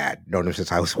purposes my dad, known him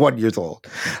since I was 1 year old,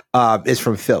 is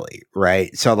from Philly,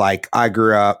 right? So like I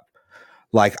grew up,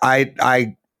 like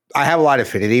I have a lot of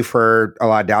affinity for a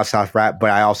lot of down south rap, but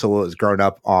I also was growing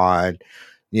up on,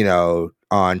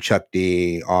 on Chuck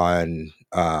D, on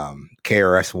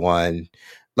KRS-One,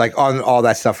 like on all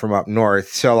that stuff from up north.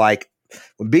 So like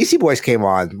when Beastie Boys came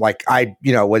on, like I'd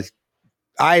always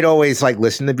like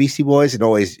listened to Beastie Boys and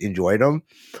always enjoyed them.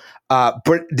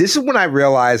 But this is when I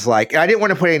realized, like, I didn't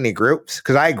want to put any groups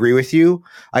because I agree with you.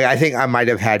 Like, I think I might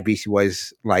have had Beastie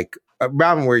Boys like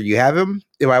around where you have them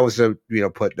if I was to,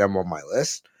 put them on my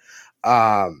list.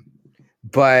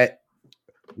 But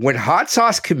when Hot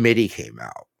Sauce Committee came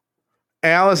out,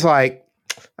 and I was like,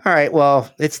 all right,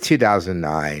 well, it's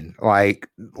 2009. Like,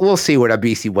 we'll see what a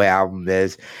Beastie Boy album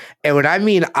is. And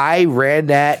I ran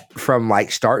that from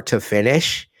like start to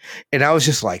finish, and I was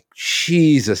just like,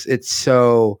 Jesus, it's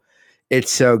so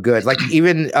good. Like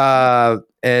even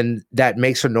and that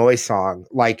Makes a Noise song,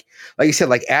 like you said,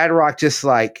 like Ad Rock, just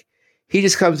like he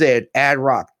just comes in, Ad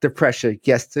Rock, the pressure,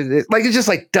 yes, like it's just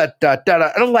like da da da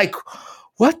da. And I'm like,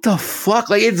 what the fuck?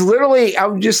 Like it's literally,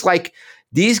 I'm just like,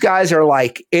 these guys are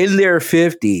like in their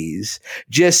 50s,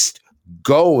 just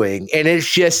going, and it's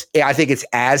just, I think it's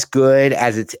as good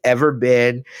as it's ever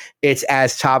been. It's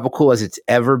as topical as it's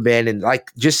ever been, and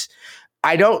like just.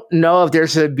 I don't know if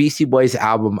there's a Beastie Boys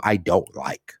album I don't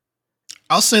like.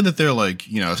 I'll say that they're like,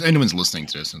 if anyone's listening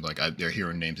to this and like they're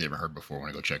hearing names they haven't heard before, when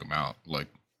I go check them out. Like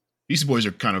Beastie Boys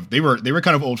are kind of, they were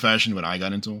kind of old fashioned when I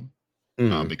got into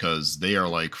them, because they are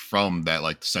like from that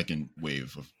like second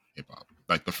wave of hip hop,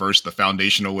 like the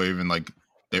foundational wave in like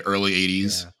the early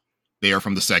 80s. Yeah. They are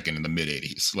from the second in the mid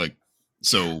 80s. Like,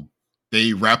 so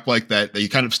they rap like that. They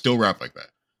kind of still rap like that.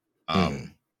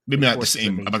 Maybe not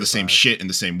about the same shit in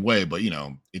the same way, but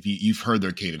if you've heard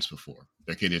their cadence before,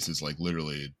 their cadence is like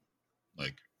literally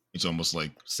like, it's almost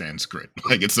like Sanskrit.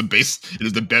 Like it's it is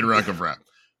the bedrock of rap.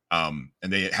 And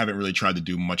they haven't really tried to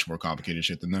do much more complicated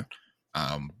shit than that.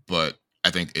 But I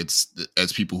think it's,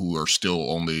 as people who are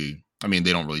still only, I mean,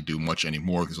 they don't really do much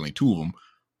anymore because there's only two of them,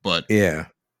 but yeah,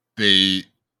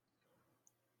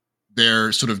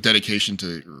 their sort of dedication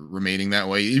to remaining that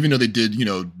way, even though they did,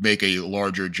 make a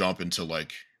larger jump into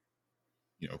like,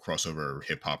 crossover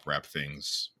hip hop rap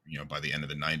things, by the end of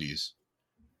the 90s.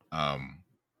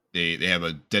 They have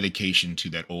a dedication to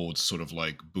that old sort of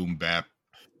like boom bap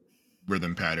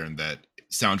rhythm pattern that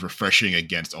sounds refreshing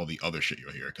against all the other shit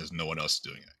you'll hear because no one else is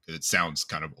doing it. It sounds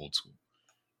kind of old school.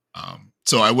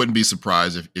 So I wouldn't be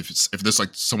surprised if there's like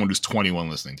someone who's 21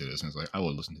 listening to this and it's like, I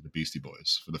will listen to the Beastie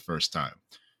Boys for the first time.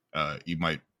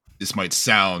 This might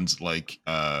sound like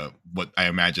what I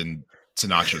imagine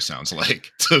Sinatra sounds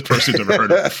like to a person who's never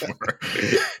heard it before.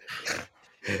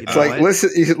 It's like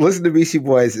listen to Beastie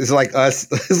Boys. It's like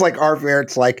us. It's like our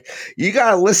parents. Like you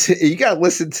gotta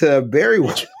listen to Barry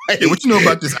White. Hey, what you know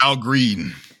about this Al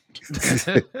Green?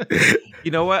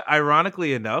 You know what?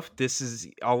 Ironically enough, this is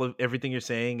everything you're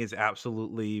saying is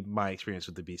absolutely my experience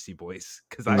with the Beastie Boys.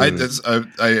 Because I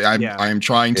am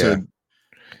trying to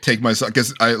take myself,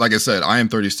 because like I said, I am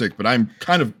 36, but I'm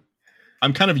kind of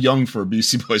young for a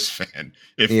Beastie Boys fan,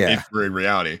 if we're in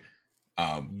reality,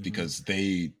 because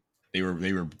they were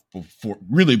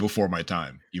before my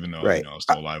time, even though I was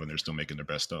still alive and they're still making their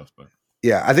best stuff. But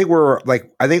Yeah, I think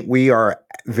we are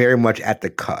very much at the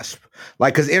cusp.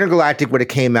 Like, because Intergalactic would have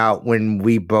came out when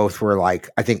we both were like,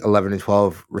 I think 11 and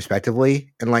 12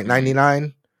 respectively in like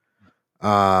 '99.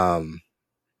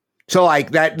 So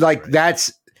like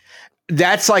that's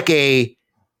like a,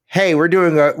 hey, we're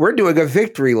doing a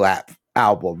victory lap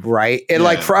album, right? And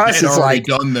like for us, it's like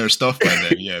done their stuff by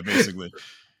then. Yeah, basically.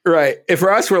 Right. And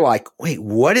for us, we're like, wait,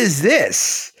 what is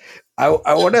this? I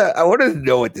wanna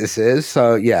know what this is.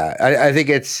 So yeah, I think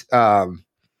it's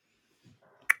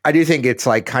I do think it's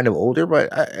like kind of older,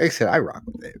 but like I said, I rock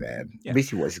with it, man. Yeah.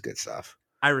 Beastie Boys is good stuff.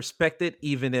 I respect it,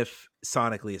 even if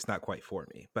sonically it's not quite for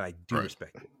me, but I do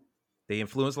respect it. They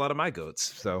influence a lot of my goats,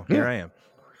 so here I am.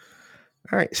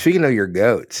 All right. Speaking of your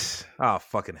goats, oh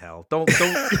fucking hell! Don't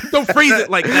phrase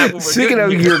it like that. Speaking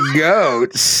of your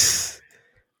goats,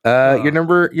 your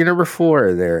number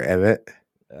 4 there, Emmett.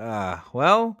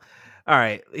 Well, all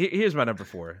right. Here's my number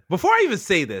 4. Before I even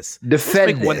say this,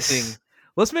 defend this.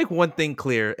 Let's make one thing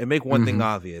clear and make one thing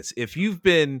obvious. If you've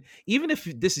been, even if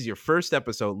this is your first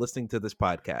episode listening to this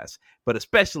podcast, but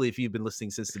especially if you've been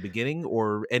listening since the beginning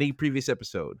or any previous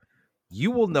episode,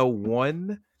 you will know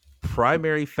one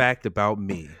primary fact about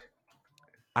me.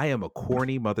 I am a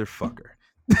corny motherfucker.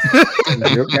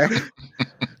 Okay.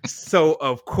 So,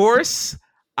 of course,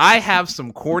 I have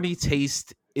some corny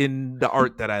taste in the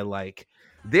art that I like.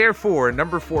 Therefore,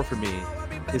 number 4 for me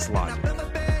is Logic.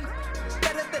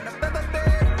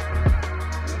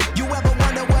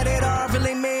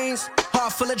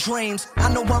 Full of dreams.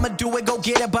 I know I'ma do it, go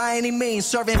get it by any means.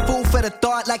 Serving food for the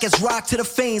thought like it's rock to the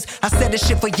fiends. I said this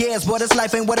shit for years, but this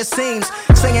life ain't what it seems.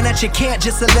 Saying that you can't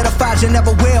just solidifies you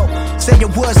never will. Say you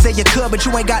would, say you could, but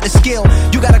you ain't got the skill.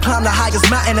 You gotta climb the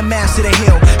highest mountain to master the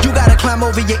hill. You gotta climb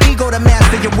over your ego to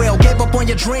master your will. Gave up on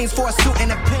your dreams for a suit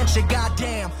and a pinch.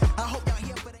 Goddamn. I hope y'all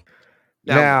here for that.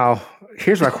 Now,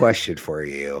 here's my question for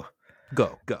you.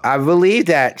 Go. I believe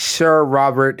that Sir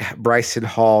Robert Bryson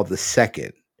Hall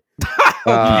II.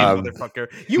 Motherfucker.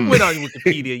 You went on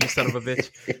Wikipedia, you son of a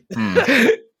bitch.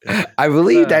 I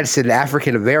believe that's an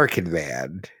African American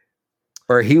man.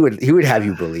 Or he would have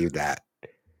you believe that.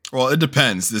 Well, it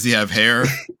depends. Does he have hair?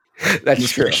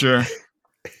 That's true. Sure.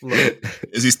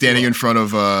 Is he standing in front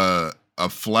of a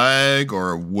flag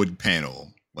or a wood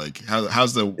panel? Like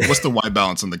what's the white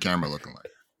balance on the camera looking like?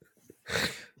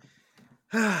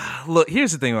 Look,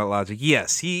 here's the thing about Logic.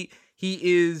 Yes,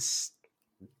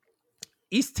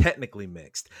 he's technically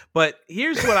mixed, but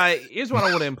here's what I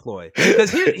want to employ,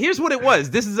 because here's what it was.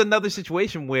 This is another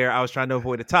situation where I was trying to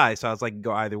avoid a tie, so I was like,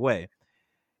 go either way.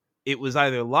 It was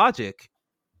either Logic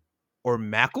or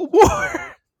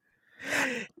Macklemore.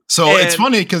 So it's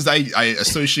funny because I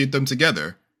associate them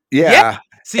together. Yeah.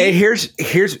 See, and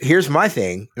here's my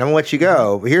thing, and I'm gonna let you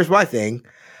go. But here's my thing.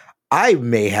 I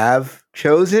may have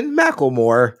chosen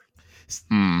Macklemore.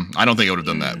 I don't think I would have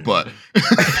done that, but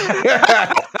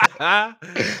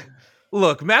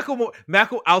look,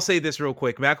 Macklemore. I'll say this real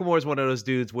quick. Macklemore is one of those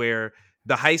dudes where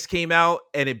the Heist came out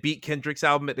and it beat Kendrick's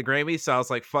album at the Grammys, so I was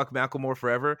like, "Fuck Macklemore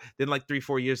forever." Then, like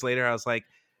 3-4 years later, I was like,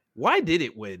 "Why did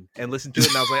it win?" And listened to it,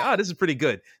 and I was like, "Oh, this is pretty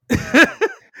good."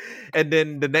 And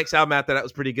then the next album after that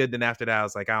was pretty good. Then after that, I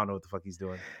was like, "I don't know what the fuck he's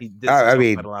doing." He did a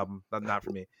metal album, not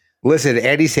for me. Listen,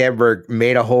 Andy Samberg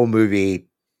made a whole movie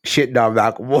shitting on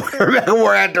Macklemore.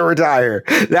 Macklemore had to retire.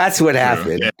 That's what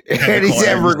happened. Yeah. Andy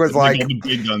Samberg was like, "All the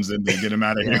big guns in there, get him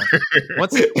out of here."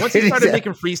 Once he started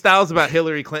making freestyles about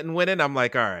Hillary Clinton winning, I'm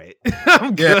like, all right,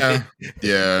 I'm good.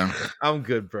 Yeah, I'm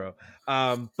good, bro.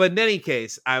 But in any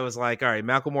case, I was like, all right,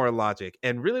 Macklemore or Logic.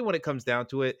 And really, when it comes down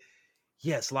to it,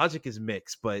 yes, Logic is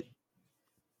mixed, but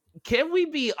can we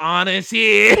be honest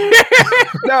here?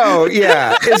 No,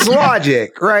 yeah, it's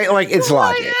Logic, right? Like, it's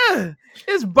Logic. Yeah.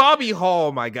 It's Bobby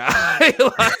Hall, my guy.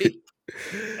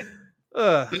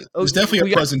 There's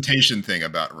definitely a presentation thing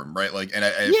about him, right? Like, and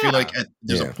I feel like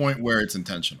there's a point where it's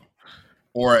intentional,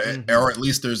 or at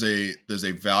least there's a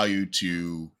value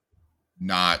to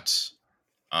not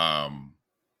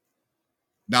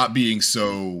being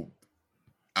so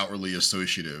outwardly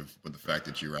associative with the fact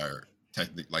that you are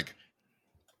technically, like,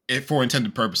 if for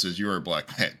intended purposes, you're a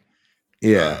black man.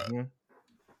 Yeah.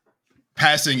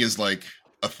 Passing is like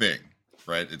a thing,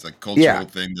 right? It's a cultural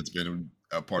thing that's been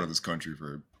a part of this country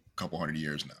for a couple hundred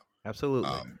years now.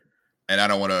 Absolutely. And I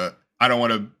don't want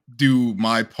to do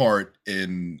my part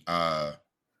in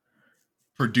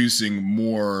producing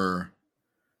more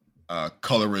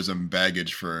colorism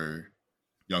baggage for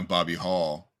young Bobby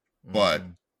Hall. But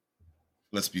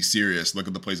let's be serious. Look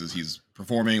at the places he's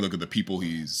performing. Look at the people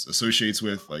he's associates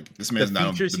with. Like, this man's not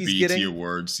on the BET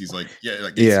Awards. He's like,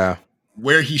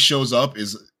 where he shows up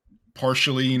is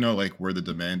partially, like, where the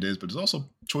demand is, but there's also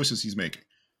choices he's making.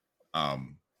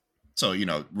 So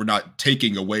we're not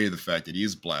taking away the fact that he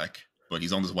is black, but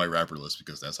he's on this white rapper list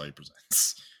because that's how he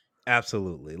presents.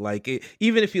 Absolutely. Like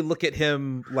even if you look at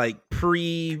him like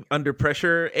pre Under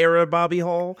Pressure era Bobby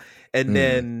Hall, and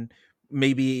then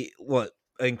maybe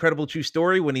Incredible True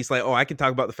Story, when he's like, oh, I can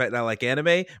talk about the fact that I like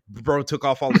anime. Bro took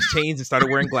off all his chains and started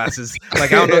wearing glasses.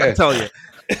 Like, I don't know what to tell you.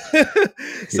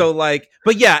 So like,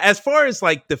 but yeah, as far as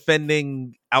like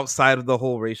defending outside of the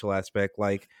whole racial aspect,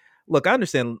 like, look, I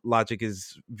understand Logic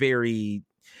is very,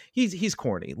 he's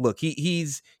corny. Look,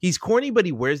 he's corny, but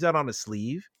he wears that on his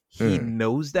sleeve. He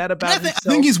knows that about himself. I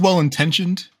think he's well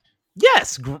intentioned.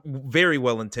 Yes, very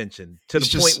well intentioned to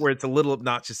the point where it's a little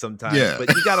obnoxious sometimes. Yeah.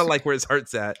 But you gotta like where his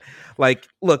heart's at. Like,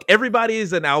 look, Everybody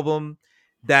is an album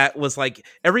that was like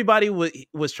everybody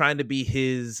was trying to be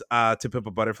his To Pimp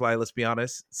a Butterfly. Let's be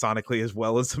honest, sonically as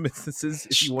well as some instances.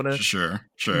 If you want to sure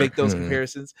make those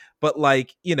comparisons, but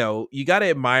like you gotta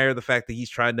admire the fact that he's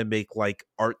trying to make like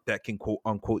art that can quote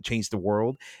unquote change the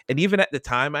world. And even at the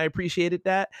time, I appreciated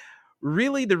that.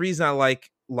 Really, the reason I like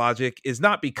Logic is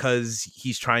not because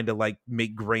he's trying to like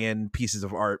make grand pieces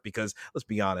of art, because let's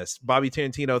be honest, Bobby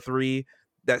Tarantino 3,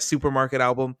 that Supermarket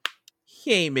album,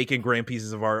 he ain't making grand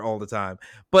pieces of art all the time.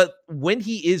 But when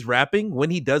he is rapping,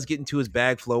 when he does get into his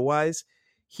bag flow wise,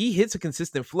 he hits a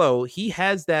consistent flow. He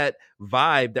has that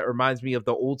vibe that reminds me of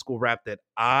the old school rap that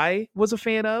I was a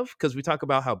fan of, because we talk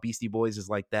about how Beastie Boys is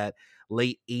like that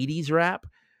late 80s rap.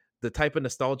 The type of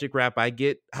nostalgic rap I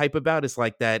get hype about is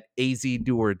like that AZ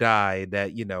Do or Die,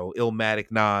 that,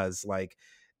 Illmatic Nas, like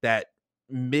that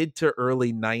mid to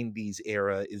early 90s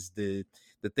era is the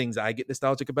things I get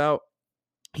nostalgic about.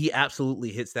 He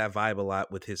absolutely hits that vibe a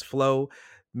lot with his flow.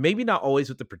 Maybe not always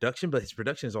with the production, but his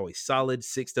production is always solid.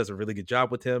 Six does a really good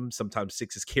job with him. Sometimes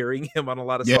Six is carrying him on a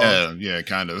lot of songs. Yeah,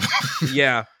 kind of.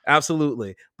 Yeah,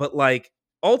 absolutely. But like,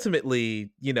 ultimately,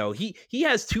 he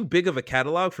has too big of a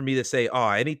catalog for me to say, oh,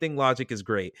 anything Logic is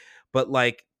great. But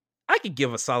like, I could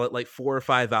give a solid like 4 or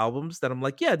 5 albums that I'm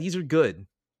like, yeah, these are good.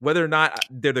 Whether or not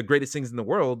they're the greatest things in the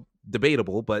world,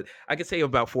 debatable. But I could say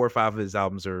about 4 or 5 of his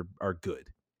albums are good.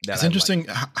 It's interesting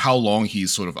how long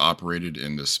he's sort of operated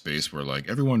in this space where like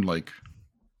everyone like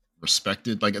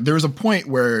respected. Like there was a point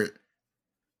where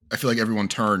I feel like everyone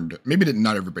turned. Maybe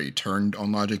not everybody turned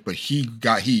on Logic, but he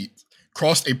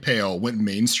crossed a pale, went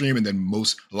mainstream, and then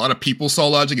a lot of people saw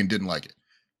Logic and didn't like it.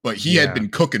 But he had been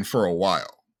cooking for a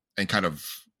while and kind of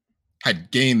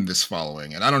had gained this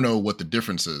following. And I don't know what the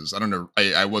difference is. I don't know.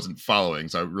 I wasn't following,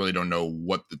 so I really don't know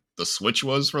what the switch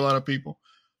was for a lot of people.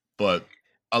 But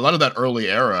a lot of that early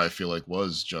era, I feel like,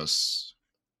 was just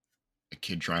a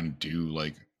kid trying to do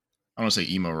like, I don't want to say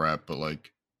emo rap, but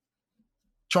like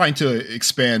trying to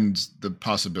expand the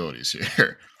possibilities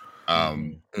here.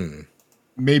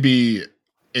 Maybe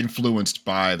influenced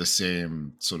by the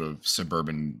same sort of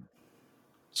suburban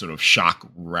sort of shock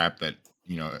rap that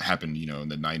happened in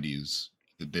the 90s,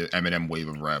 the Eminem wave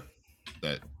of rap.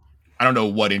 That I don't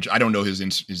know I don't know his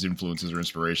influences or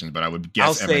inspirations, but I would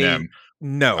guess Eminem.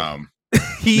 No,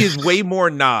 he is way more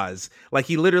Nas. Like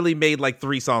he literally made like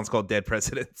 3 songs called Dead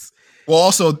Presidents. Well,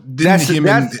 also, him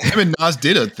and Nas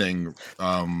did a thing.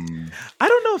 I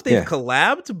don't know if they've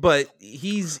collabed, but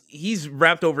he's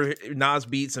rapped over Nas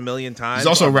beats a million times. He's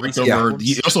also rapped over.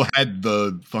 He also had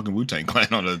the fucking Wu-Tang Clan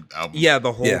on the album. Yeah,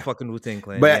 the whole fucking Wu-Tang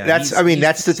Clan. But that's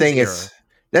the thing is.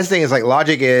 That's the thing is like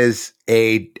Logic is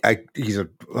he's a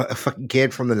fucking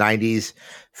kid from the 90s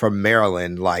from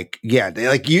Maryland. Like,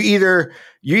 like you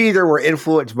either were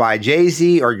influenced by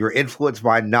Jay-Z or you're influenced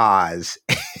by Nas.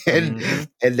 And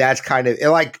that's kind of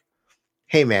like,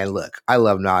 hey man, look, I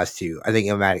love Nas too. I think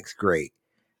Illmatic's great.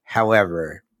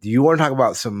 However, do you want to talk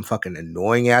about some fucking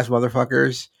annoying ass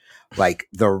motherfuckers? Like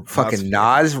the fucking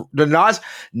Nas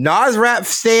rap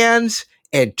stands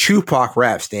and Tupac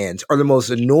rap stands are the most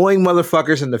annoying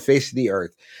motherfuckers on the face of the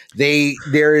earth.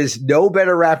 There is no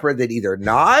better rapper than either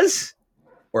Nas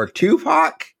or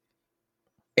Tupac,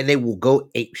 and they will go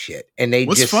ape shit. And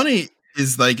what's funny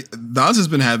is like Nas has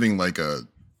been having like a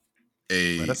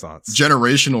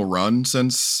generational run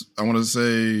since I want to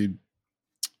say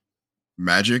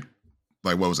Magic.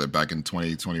 Like what was it back in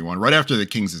 2021? Right after the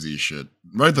King's Disease shit.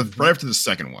 Right after the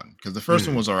second one, because the first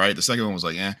one was all right. The second one was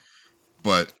like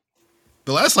but.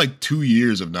 The last like 2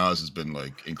 years of Nas has been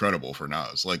like incredible for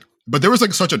Nas. Like, but there was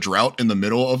like such a drought in the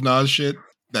middle of Nas shit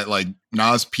that like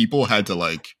Nas people had to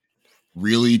like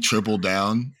really triple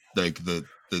down. Like they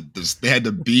had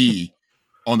to be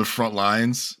on the front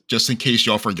lines just in case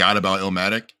y'all forgot about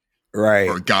Illmatic, right?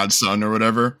 Or Godson or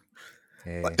whatever.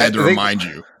 Hey. I had to remind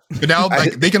you. But now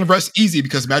like they can rest easy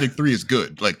because Magic 3 is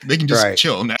good. Like they can just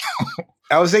chill now.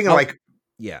 I was thinking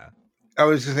yeah. I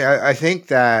was just saying, I think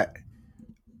that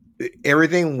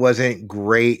everything wasn't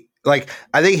great. Like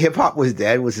I think Hip Hop Was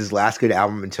Dead was his last good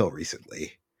album until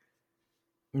recently.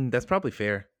 That's probably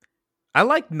fair. I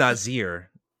like Nazir,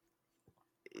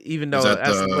 even though Is that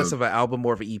that's the- less of an album,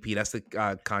 more of an EP. That's the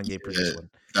Kanye produced one.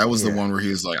 That was the Yeah. one where he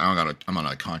was like, I'm on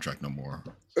a contract no more.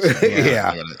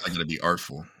 Yeah. I gotta be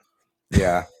artful.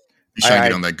 Yeah. He's trying to I-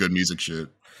 get on that good music shit.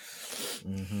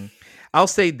 Mm-hmm. I'll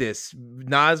say this: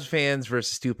 Nas fans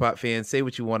versus Tupac fans. Say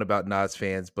what you want about Nas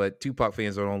fans, but Tupac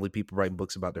fans are the only people writing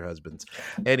books about their husbands.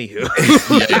 Anywho,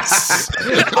 Yes.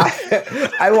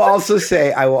 I will also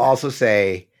say,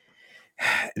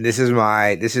 and this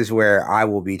is where I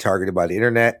will be targeted by the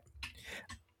internet.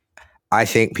 I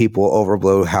think people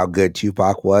overblow how good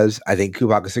Tupac was. I think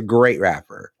Tupac is a great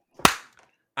rapper.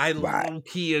 I Right.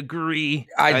 low-key agree.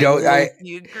 I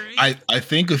low-key agree. I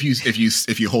think if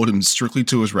you hold him strictly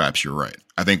to his raps, you're right.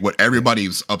 I think what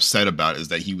everybody's upset about is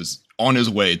that he was on his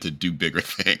way to do bigger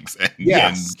things and,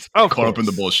 Yes, and of caught up in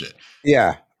the course. bullshit.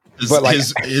 Yeah. His But, like-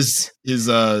 his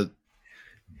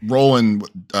role in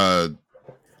Dead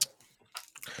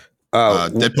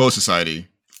Poet Society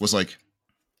was like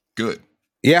good.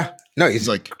 Yeah. No, He's he's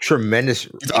like tremendous.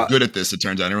 he's like good at this. It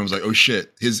turns out everyone was like, oh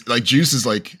shit. His like Juice is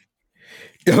like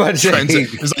I'm about to say,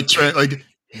 it's like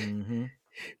Mhm.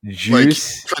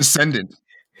 Juice. transcendent.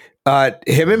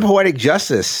 Him and Poetic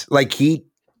Justice, like he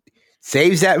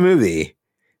saves that movie.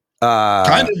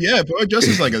 Kind of, yeah. Poetic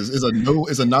Justice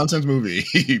is a nonsense movie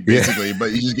basically,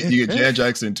 but you get Janet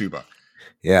Jackson and Tupac.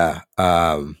 Yeah.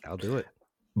 I'll do it.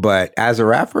 But as a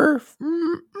rapper,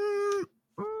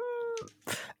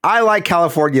 I like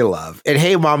California Love. And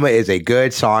Hey Mama is a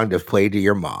good song to play to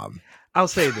your mom. I'll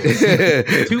say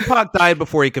this: Tupac died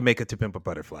before he could make it to Pimp a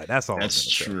Butterfly. That's all.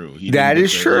 That's I'm gonna say. true. That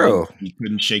is true. He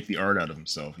couldn't shake the art out of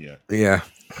himself. Yeah. Yeah.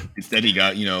 Instead, he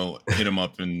got hit him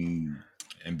up in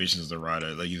Ambitions as a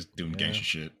Rider. Like he's doing gangster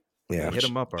shit. Yeah. Hit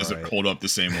him up, all Doesn't right. hold up the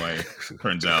same way.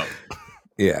 Turns out.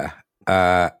 Yeah.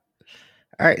 All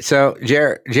right. So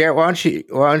Jared, why don't you,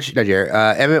 not Jared,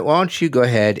 Emmett, why don't you go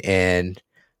ahead and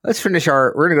we're going to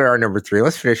go to our number 3.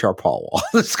 Let's finish our Paul Wall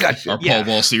discussion. Our Paul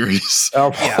Wall series.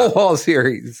 Our Paul Wall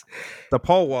series. The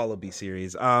Paul Wallaby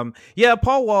series. Yeah,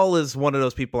 Paul Wall is one of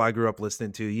those people I grew up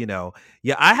listening to,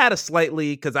 Yeah, I had a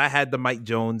slightly, because I had the Mike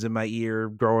Jones in my ear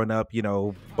growing up,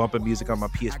 bumping music on my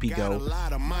PSP I got a Go.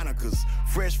 lot of monikers,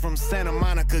 fresh from Santa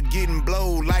Monica, getting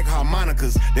blowed like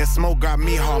harmonicas. That smoke got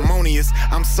me harmonious.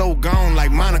 I'm so gone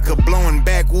like Monica, blowing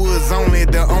backwoods only.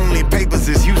 The only papers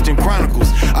is Houston Chronicles.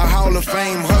 A Hall of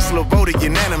Fame hustler voted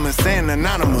unanimous and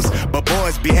anonymous. But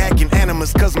boys be acting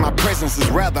animus, cause my presence is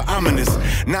rather ominous.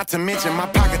 Not to mention my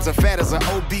pockets are fat as an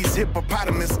obese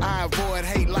hippopotamus. I avoid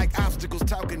hate like obstacles,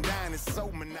 talking down is so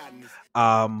monotonous.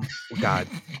 God,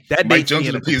 that Mike dates me Jones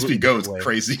in and a the PSP completely Go is different way.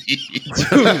 crazy.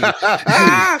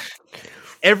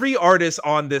 Every artist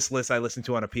on this list I listen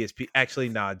to on a PSP. Actually,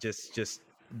 nah, just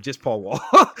Paul Wall.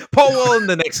 Paul Wall and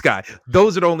the next guy.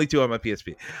 Those are the only two on my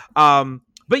PSP.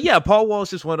 But yeah, Paul Wall is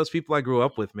just one of those people I grew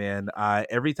up with, man.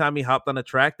 Every time he hopped on a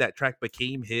track, that track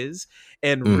became his.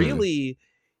 And really,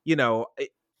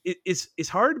 it's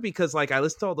hard because like I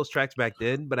listened to all those tracks back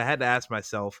then, but I had to ask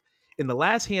myself, in the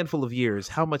last handful of years,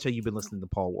 how much have you been listening to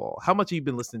Paul Wall? How much have you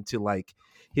been listening to like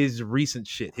his recent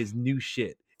shit, his new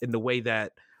shit, in the way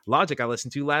that Logic I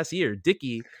listened to last year?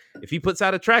 Dickie, if he puts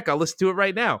out a track, I'll listen to it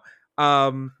right now.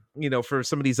 For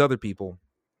some of these other people.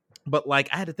 But like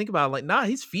I had to think about it, like, nah,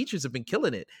 his features have been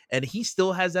killing it. And he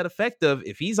still has that effect of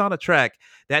if he's on a track,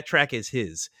 that track is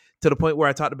his. To the point where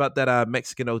I talked about that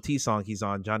Mexican OT song he's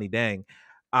on, Johnny Dang.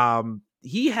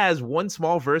 He has one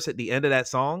small verse at the end of that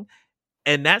song,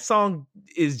 and that song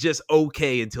is just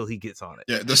okay until he gets on it.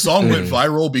 Yeah, the song went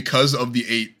viral because of the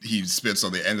 8 he spits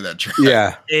on the end of that track.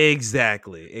 Yeah.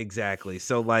 Exactly.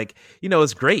 So like,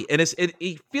 it's great. And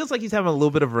it feels like he's having a little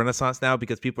bit of a renaissance now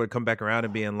because people are coming back around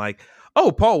and being like,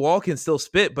 oh, Paul Wall can still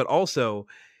spit, but also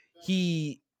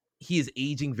he is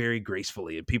aging very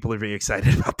gracefully, and people are very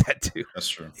excited about that too. That's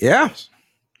true. Yeah.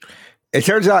 It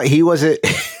turns out he wasn't.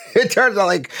 It turns out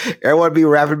like everyone would be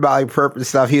rapping about like Perp and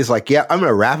stuff. He's like, yeah, I'm going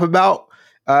to rap about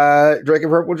drinking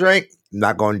purple drink. I'm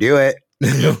not going to do it.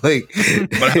 Like,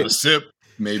 But I have a sip,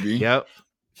 maybe. Yep.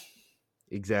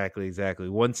 Exactly.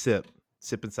 One sip,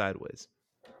 sipping sideways.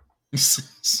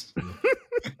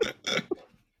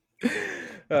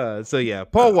 So yeah,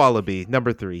 Paul Wallaby,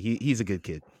 number 3. He's a good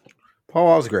kid. Paul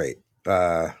Wall's great.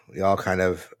 We all kind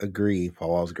of agree. Paul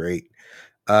Wall's great.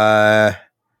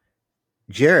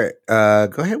 Jarrett, go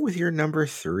ahead with your number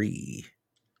 3.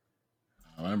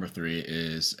 My number 3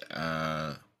 is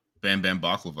Bam Bam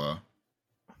Baklava.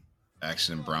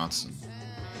 Action Bronson.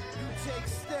 Take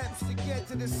steps to get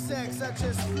to the sex, I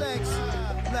just flex.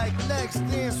 Like Lex,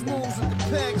 dance moves with the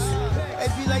pecs.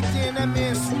 It be like, damn, that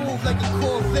man smooth like a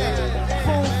Corvette.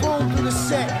 Boom, through the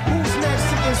set. Who's next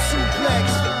to get suplex?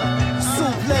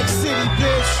 Suplex City,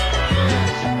 bitch.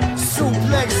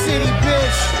 Suplex City,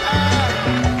 bitch.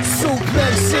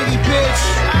 Suplex City, bitch.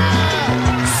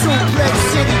 Suplex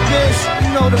City, bitch. You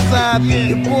know the vibe.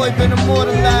 Your boy been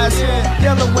immortalized.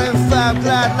 Yellow M5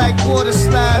 glide like water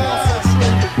slide.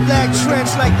 Black trench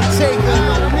like the Taker.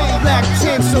 Black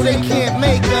tint so they can't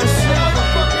make us.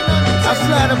 I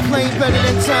fly the plane better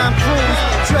than Tom Cruise.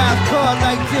 Drive car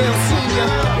like Dale Sr.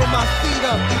 With my feet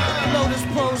up. Lotus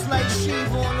pose like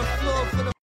Shiva on the floor for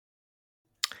the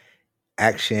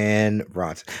Action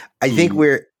Bronson. I think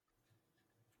we're.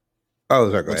 Oh,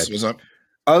 sorry. Go ahead. What's up?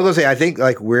 I was gonna say, I think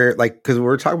like we're like, because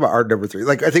we're talking about our number 3.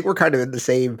 Like, I think we're kind of in the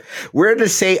same. We're in the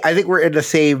same. I think we're in the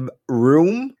same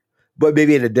room, but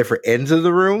maybe in the different ends of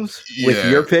the rooms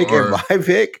with your pick and my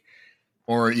pick.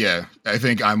 Or yeah, I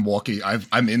think I'm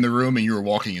in the room and you were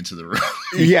walking into the room.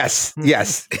 Yes.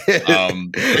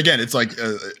 Again, it's like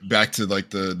back to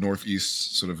like the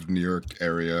Northeast sort of New York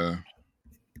area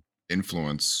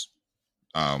influence.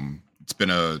 It's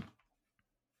been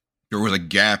there was a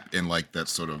gap in like that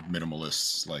sort of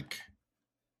minimalist, like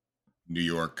New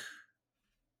York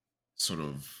sort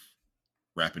of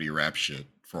rapidy rap shit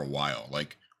for a while.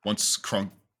 Like once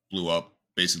Crunk blew up,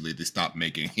 basically they stopped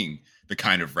making the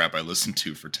kind of rap I listened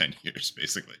to for 10 years,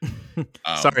 basically.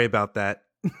 Sorry about that.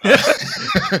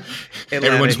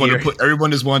 Everyone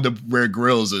just wanted to wear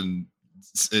grills and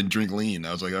drink lean.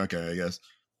 I was like, okay, I guess.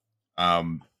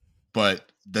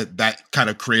 But that kind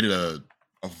of created a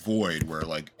void where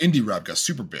like indie rap got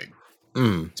super big,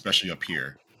 especially up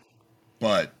here.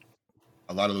 But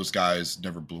a lot of those guys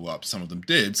never blew up. Some of them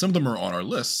did. Some of them are on our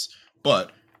lists,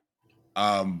 but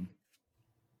that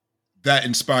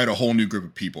inspired a whole new group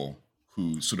of people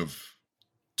who sort of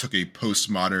took a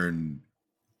postmodern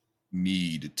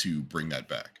need to bring that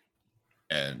back.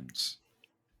 And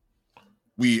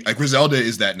like Griselda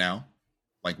is that now,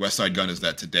 like West Side Gun is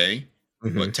that today,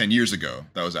 but 10 years ago,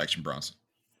 that was Action Bronson.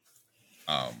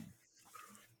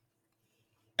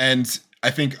 And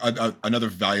I think another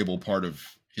valuable part of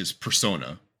his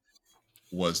persona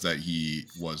was that he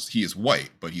is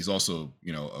white, but he's also,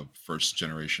 you know, a first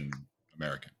generation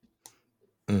American.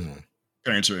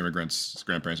 Parents are immigrants, his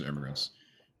grandparents are immigrants.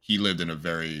 He lived in a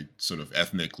very sort of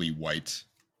ethnically white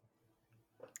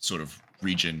sort of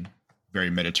region, very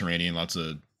Mediterranean, lots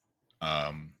of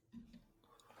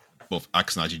both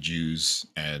Ashkenazi Jews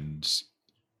and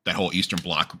that whole Eastern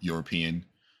Bloc European.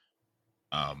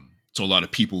 So a lot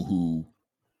of people who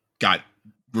got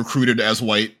recruited as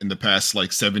white in the past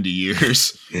like 70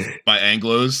 years by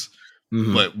Anglos,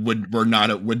 but would not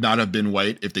have been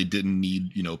white if they didn't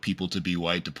need, you know, people to be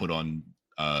white to put on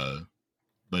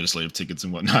legislative tickets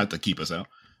and whatnot to keep us out.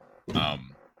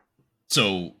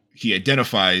 So he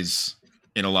identifies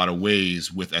in a lot of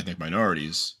ways with ethnic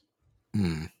minorities.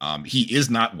 He is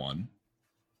not one,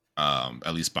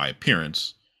 at least by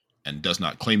appearance, and does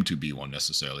not claim to be one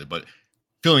necessarily, but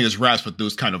filling his raps with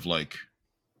those kind of like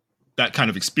that kind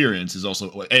of experience is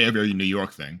also a very New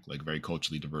York thing, like a very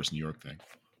culturally diverse New York thing.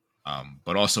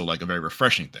 But also like a very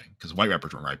refreshing thing because white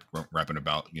rappers weren't rapping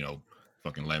about, you know,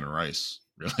 fucking lamb and rice,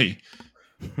 really.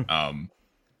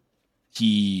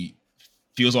 He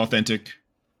feels authentic,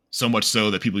 so much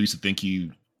so that people used to think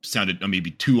he sounded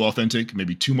maybe too authentic,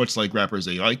 maybe too much like rappers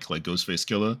they like Ghostface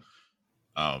Killah.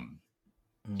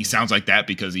 He sounds like that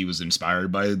because he was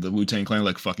inspired by the Wu-Tang Clan,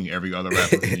 like fucking every other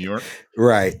rapper in New York.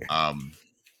 Right.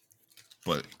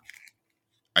 But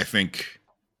I think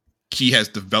he has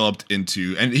developed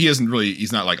into, and he's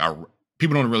not like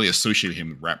people don't really associate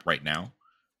him with rap right now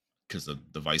because of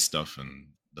the Vice stuff and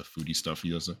the foodie stuff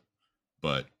he does.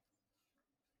 But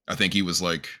I think he was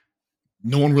like,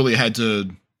 no one really had to,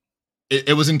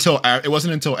 it wasn't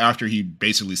until after he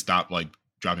basically stopped like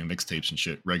dropping mixtapes and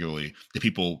shit regularly that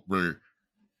people were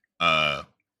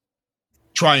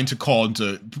trying to call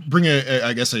to bring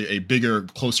a bigger,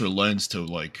 closer lens to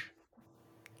like,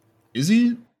 is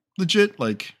he legit?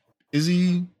 Like, is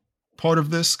he part of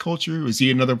this culture? Is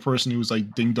he another person who was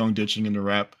like ding dong ditching in the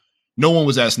rap? No one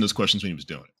was asking those questions when he was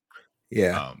doing it.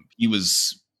 Yeah. He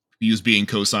was being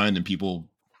co-signed and people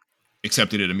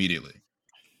accepted it immediately.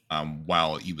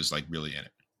 While he was like really in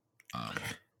it.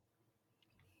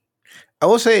 I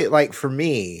will say, like, for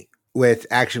me with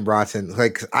Action Bronson,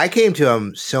 like I came to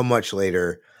him so much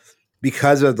later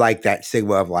because of like that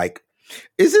stigma of like,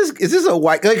 is this a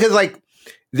white, because like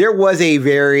there was a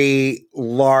very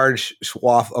large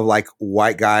swath of like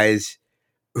white guys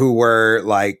who were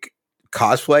like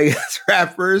cosplay as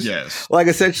rappers. Yes. Like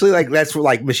essentially, like that's what,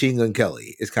 like Machine Gun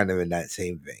Kelly is kind of in that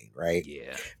same vein, right?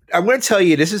 Yeah. I'm going to tell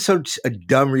you, this is such a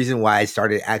dumb reason why I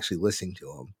started actually listening to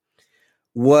him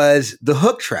was the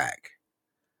hook track.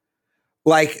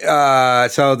 Like,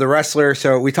 so the wrestler.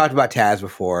 So we talked about Taz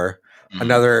before.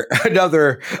 Mhm.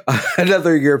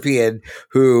 Another European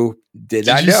who did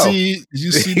not know. Did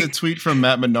you see the tweet from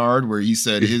Matt Menard where he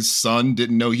said his son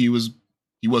didn't know he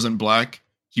wasn't black?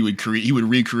 He would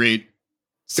recreate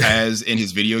Taz in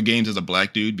his video games as a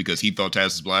black dude because he thought Taz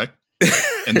was black.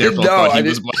 And therefore thought he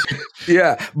was black.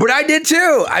 Yeah, but I did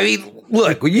too. I mean,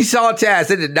 look, when you saw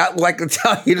Taz, it did not like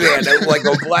Italian man. It was like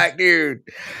a black dude.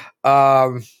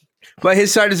 But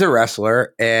his son is a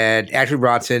wrestler, and Action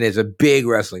Bronson is a big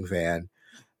wrestling fan.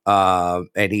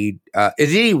 And he did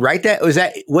he write that? Was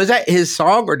that his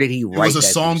song, or did he write? It was a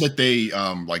that song piece? that they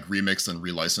like remixed and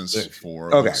relicensed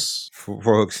for Okay. Hooks. For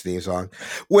Hook's theme song,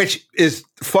 which is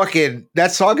fucking.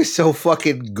 That song is so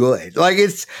fucking good. Like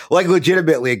it's like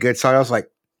legitimately a good song. I was like,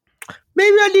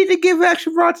 maybe I need to give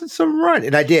Action Bronson some run,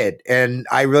 and I did, and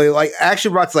I really like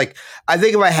Action Bronson. Like I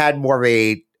think if I had more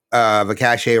of a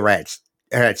cachet rant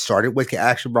had started with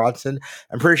Action Bronson,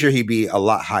 I'm pretty sure he'd be a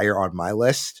lot higher on my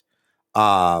list.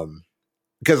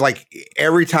 Because like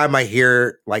every time I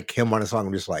hear like him on a song,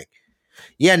 I'm just like,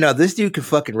 yeah, no, this dude can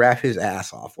fucking rap his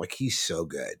ass off. Like he's so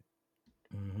good.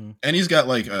 Mm-hmm. And he's got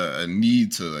like a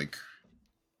need to like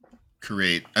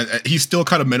create. He's still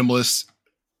kind of minimalist,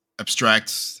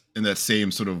 abstract in that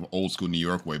same sort of old school New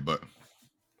York way, but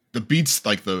the beats,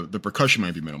 like the percussion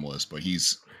might be minimalist, but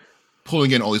he's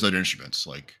pulling in all these other instruments,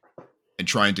 like, and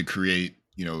trying to create,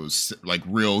 like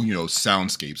real,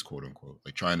 soundscapes, quote unquote,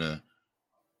 like trying to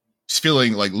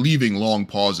feeling like leaving long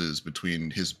pauses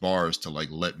between his bars to like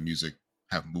let music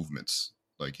have movements.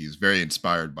 Like he's very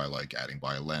inspired by like adding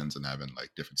violins and having like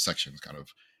different sections kind of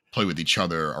play with each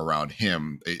other around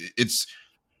him. It's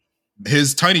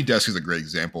his Tiny Desk is a great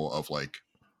example of like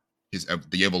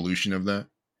the evolution of that,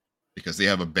 because they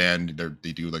have a band,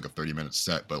 they do like a 30-minute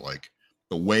set, but like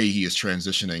the way he is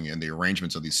transitioning and the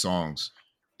arrangements of these songs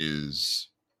is,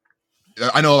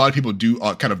 I know a lot of people do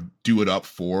kind of do it up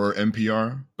for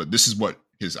NPR, but this is what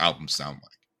his albums sound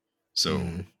like. So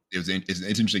it's an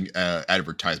interesting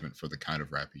advertisement for the kind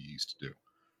of rap he used to do,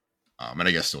 and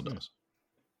I guess still does.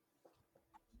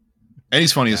 And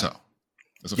he's funny as hell.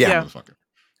 That's a funny motherfucker.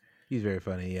 He's very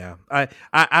funny. Yeah, I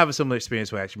have a similar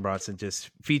experience with Action Bronson. Just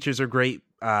features are great.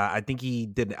 I think he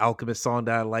did an Alchemist song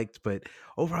that I liked, but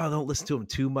overall I don't listen to him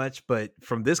too much. But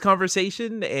from this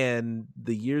conversation and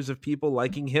the years of people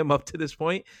liking him up to this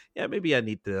point, yeah, maybe I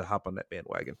need to hop on that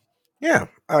bandwagon. Yeah,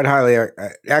 I would highly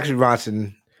Action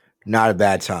Bronson. Not a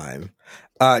bad time.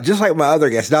 Just like my other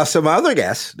guest. Now, so my other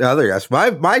guest,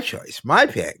 my choice, my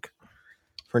pick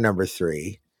for number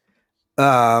 3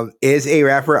 is a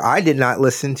rapper I did not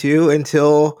listen to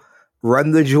until Run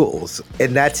the Jewels,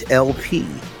 and that's LP.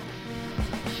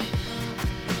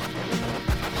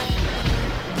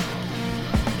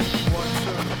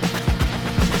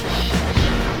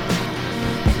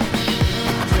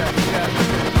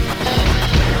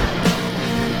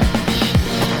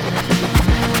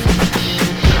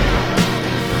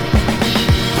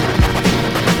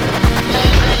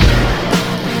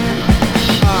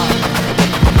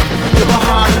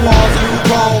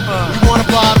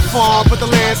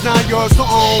 Yours to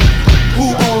own.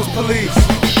 Who owns police?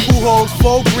 Who holds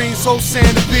full green, so sand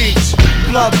the beach?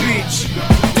 Blood beach.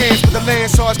 Dance with the land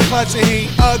stars clutching heat.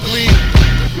 Ugly.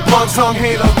 Monks hung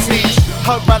halo teach.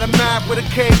 Hugged by the map with a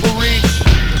cable reach.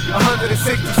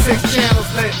 166 channels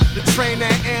lit. The train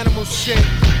that animal shit.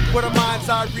 Where the mind's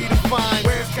eye redefined.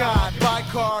 Where's God? Buy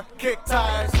car, kick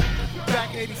tires.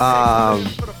 Back in 86.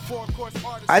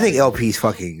 I think LP's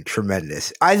fucking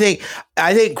tremendous. I think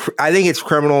it's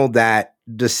criminal that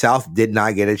the South did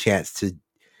not get a chance to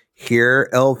hear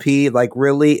LP like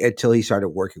really until he started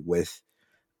working with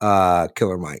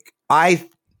Killer Mike. I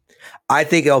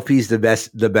think LP's the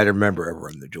better member of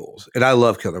Run the Jewels, and I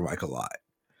love Killer Mike a lot.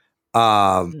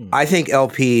 I think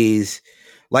LP's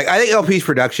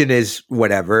production is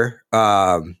whatever.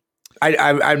 I've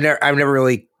never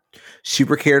really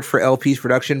super cared for LP's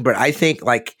production, but I think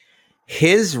like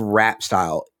his rap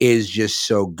style is just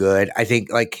so good. I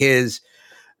think like his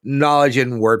knowledge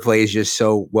and wordplay is just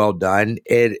so well done.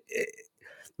 It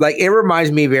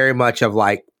reminds me very much of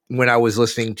like when I was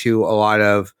listening to a lot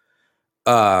of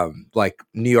like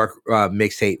New York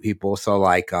mixtape people. So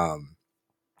like why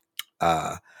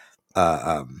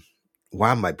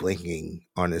am I blinking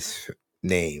on his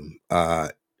name?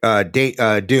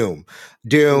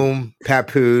 Doom,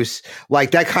 Papoose, like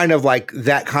that kind of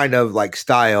like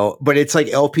style, but it's like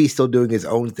LP still doing his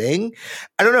own thing.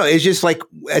 I don't know. It's just like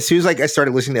as soon as like I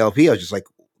started listening to LP, I was just like,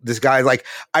 this guy. Like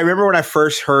I remember when I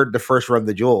first heard the first Run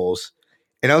the Jewels,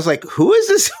 and I was like, who is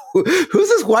this? Who's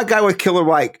this white guy with Killer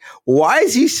Mike? Why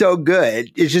is he so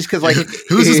good? It's just because like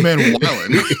who's this man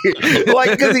wilding?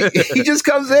 Like because he just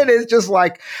comes in and it's just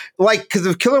like because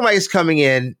if Killer Mike is coming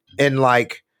in and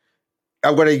like.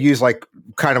 I'm going to use like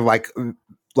kind of like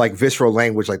visceral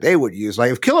language like they would use.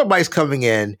 Like if Killer Mike's coming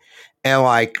in and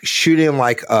like shooting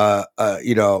like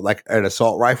like an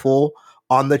assault rifle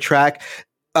on the track,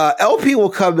 LP will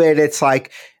come in. It's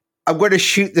like I'm going to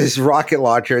shoot this rocket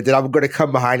launcher, then I'm going to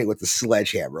come behind it with a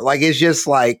sledgehammer. Like it's just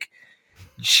like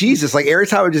Jesus. Like every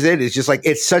time it just in, it's just like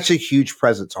it's such a huge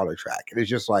presence on the track, and it's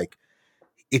just like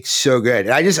it's so good.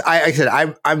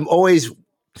 And I'm always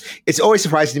it's always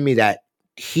surprising to me that.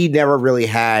 He never really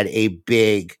had a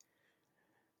big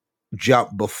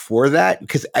jump before that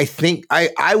because I think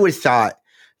I would have thought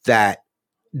that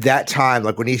time,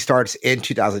 like when he starts in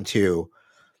 2002,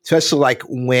 especially like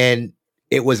when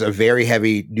it was a very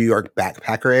heavy New York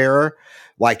backpacker era,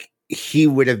 like he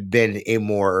would have been a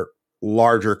more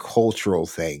larger cultural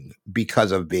thing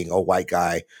because of being a white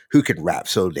guy who could rap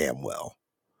so damn well.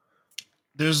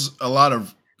 There's a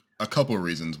couple of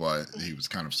reasons why he was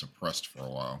kind of suppressed for a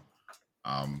while.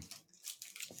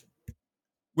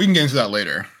 We can get into that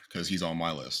later because he's on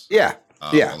my list. Yeah,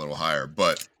 a little higher.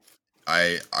 But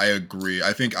I agree.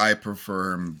 I think I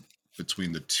prefer him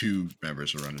between the two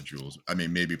members of Run the Jewels. I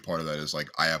mean, maybe part of that is like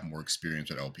I have more experience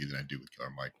with LP than I do with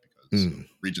Killer Mike because of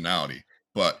regionality.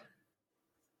 But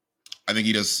I think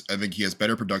he does. I think he has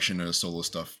better production and solo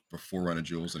stuff before Run the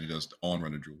Jewels than he does on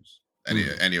Run the Jewels.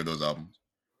 Any of those albums.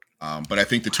 But I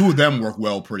think the two of them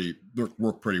work pretty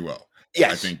well.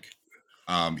 Yes. I think.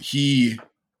 He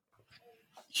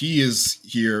is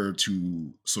here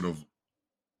to sort of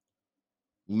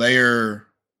layer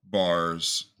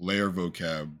bars, layer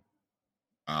vocab,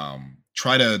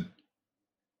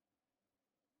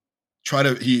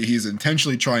 he's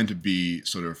intentionally trying to be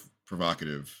sort of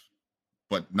provocative,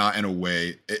 but not in a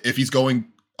way. If he's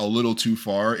going a little too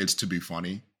far, it's to be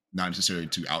funny, not necessarily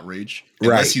to outrage.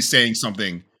 Unless he's saying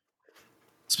something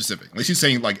specific. Unless he's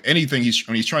saying like anything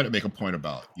when he's trying to make a point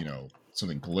about,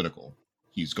 something political,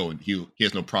 he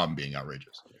has no problem being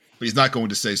outrageous, but he's not going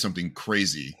to say something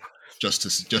crazy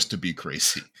just to be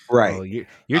crazy. Right. Oh,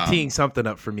 you're teeing something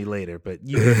up for me later, but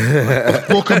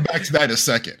we'll come back to that in a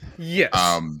second. Yes.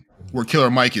 Where Killer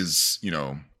Mike is,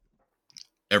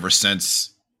 ever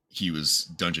since he was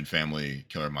Dungeon Family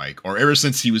Killer Mike, or ever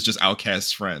since he was just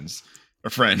Outkast's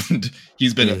friend,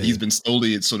 he's been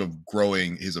slowly sort of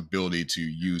growing his ability to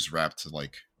use rap to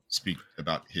like speak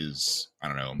about his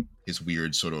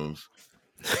weird sort of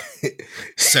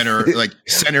center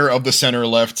of the center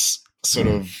left sort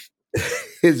of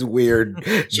his weird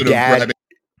sort dad of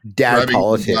grabbing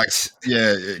politics.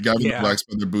 Grabbing blacks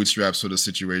by their bootstraps sort of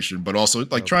situation, but also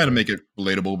like trying to make it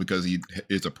relatable because he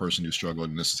is a person who struggled,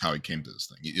 and this is how he came to this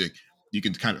thing. You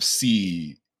can kind of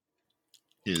see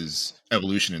his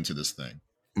evolution into this thing,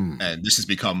 and this has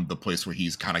become the place where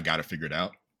he's kind of got it figured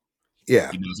out.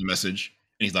 Yeah, he knows the message.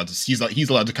 And he's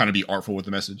allowed to kind of be artful with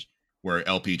the message, where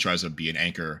LP tries to be an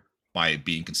anchor by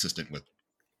being consistent with,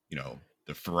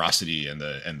 the ferocity and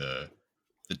the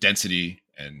density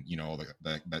and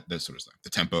that sort of stuff,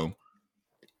 the tempo.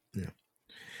 Yeah.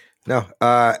 No,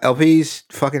 LP's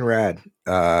fucking rad.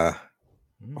 Love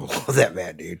that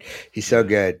man, dude. He's so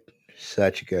good,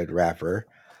 such a good rapper.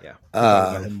 Yeah, we'll talk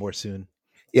about him more soon.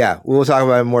 Yeah, we'll talk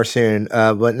about him more soon.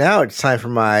 But now it's time for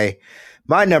my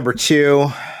number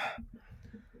 2.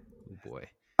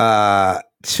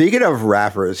 Speaking of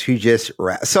rappers who just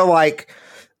rap, so like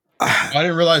I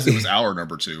didn't realize it was our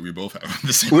number 2. We both have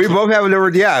the same. We both have a number.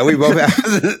 Yeah, we both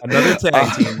have another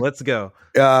tag team. Let's go.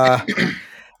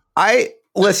 I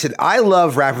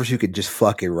love rappers who could just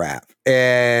fucking rap,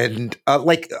 and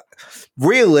like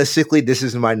realistically, this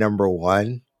is my number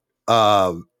 1.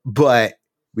 But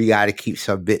we got to keep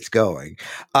some bits going.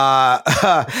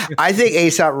 I think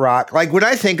A$AP Rock. Like when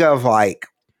I think of like.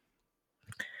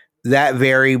 That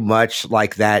very much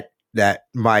like that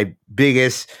my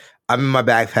biggest, I'm in my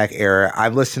backpack era.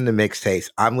 I'm listening to mixtapes.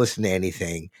 I'm listening to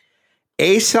anything.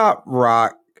 A$AP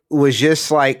Rock was just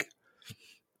like,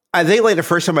 I think like the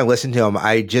first time I listened to him,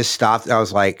 I just stopped. I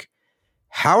was like,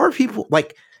 how are people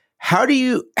how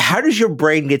does your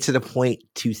brain get to the point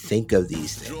to think of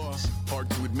these things?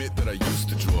 admit that I used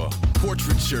to draw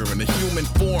portraiture in a human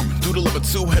form, doodle of a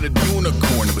two-headed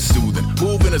unicorn. It was soothing,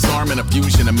 moving his arm in a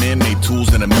fusion of man-made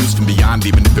tools and amused from beyond.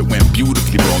 Even if it went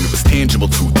beautifully wrong, it was tangible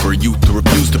truth for a youth who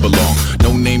refused to belong.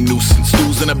 No name nuisance,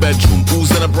 stools in a bedroom,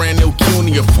 booze in a brand new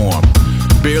cuneiform.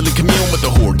 Barely commune with the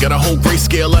horde, got a whole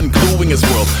grayscale ungluing his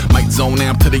world. Might zone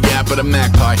amp to the yap of the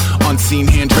magpie, unseen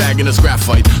hand dragging his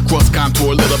graphite. Cross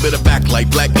contour, little bit of backlight,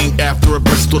 black ink after a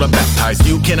Bristol to baptize.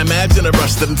 You can imagine a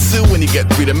rush that ensue when you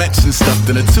get 3 dimensions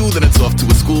stuffed in a 2. Then it's off to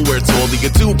a school where it's all you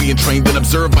can do, being trained and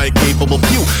observed by a capable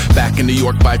few. Back in New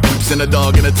York by peeps and a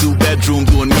dog in a 2-bedroom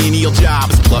doing menial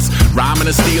jobs. Plus rhyming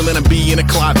and stealing and being a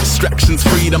clod, distractions,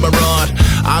 freedom, a rod.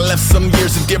 I left some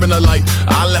years of giving a light,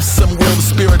 I left some will the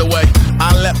spirit away.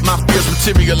 I let my fears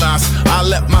materialize, I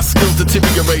let my skills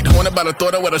deteriorate. Haunted by the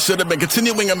thought of what I should have been,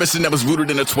 continuing a mission that was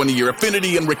rooted in a 20-year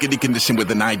affinity and rickety condition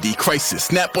with an ID crisis.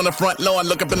 Snap on the front lawn,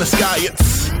 look up in the sky,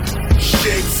 it's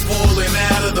shapes falling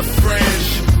out of the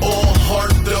fringe. All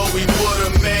heart though we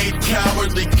would've made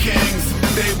cowardly kings.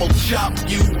 They will chop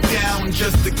you down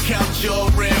just to count your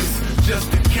rings,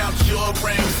 just to count your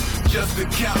rings, just to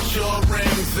count your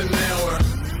rings. And now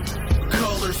we're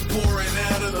colors pouring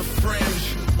out of the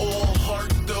fringe. All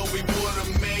heart though we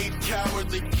would've made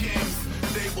cowardly kings.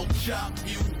 They will chop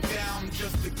you down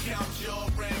just to count your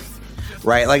rings.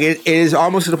 Right, like it is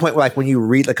almost to the point where, like, when you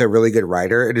read like a really good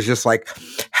writer, it is just like,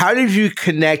 how did you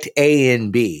connect A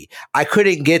and B? I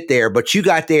couldn't get there, but you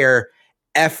got there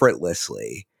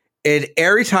effortlessly. And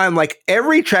every time, like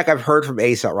every track I've heard from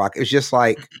A$AP Rock is just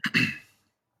like,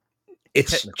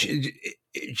 it's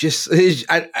just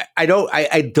I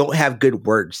don't have good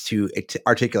words to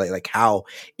articulate like how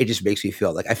it just makes me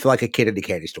feel. Like I feel like a kid in a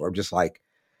candy store. I'm just like,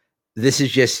 this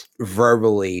is just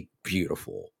verbally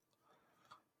beautiful.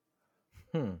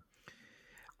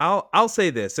 I'll say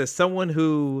this as someone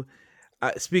who,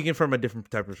 speaking from a different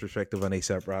type of perspective on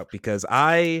A$AP Rock, because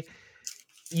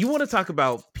you want to talk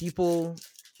about people,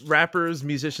 rappers,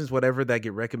 musicians, whatever, that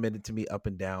get recommended to me up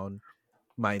and down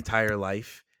my entire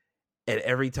life. And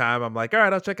every time I'm like, all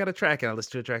right, I'll check out a track, and I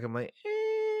listen to a track, I'm like,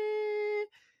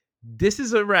 this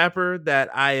is a rapper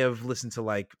that I have listened to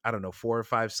like, I don't know, 4 or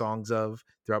 5 songs of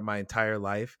throughout my entire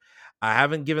life. I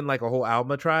haven't given like a whole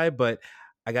album a try, but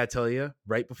I gotta tell you,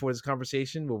 right before this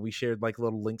conversation where we shared like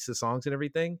little links to songs and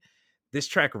everything, this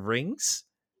track rings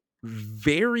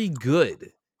very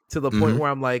good to the point where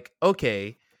I'm like,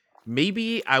 okay,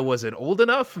 maybe I wasn't old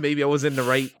enough. Maybe I was in the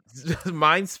right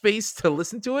mind space to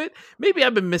listen to it. Maybe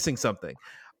I've been missing something.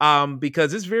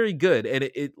 Because it's very good. And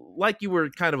it like you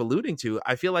were kind of alluding to,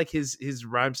 I feel like his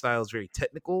rhyme style is very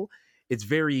technical. It's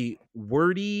very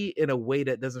wordy in a way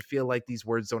that doesn't feel like these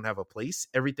words don't have a place.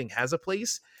 Everything has a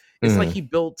place. It's like he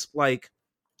built like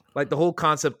the whole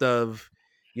concept of,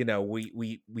 you know,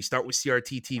 we start with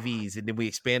CRT TVs and then we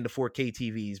expand to 4K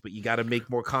TVs, but you got to make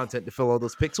more content to fill all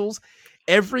those pixels.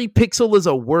 Every pixel is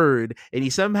a word, and he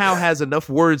somehow has enough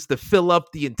words to fill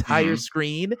up the entire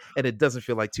screen, and it doesn't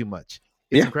feel like too much.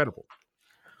 It's incredible.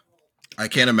 I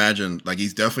can't imagine, like,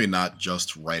 he's definitely not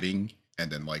just writing and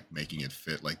then like making it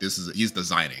fit. Like he's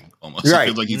designing almost. Right.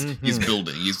 It feels like he's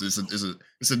building.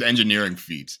 It's an engineering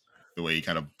feat, the way he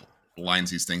kind of lines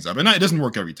these things up. And it doesn't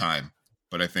work every time,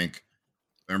 but I think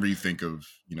whenever you think of,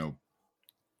 you know,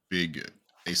 big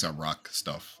A$AP Rock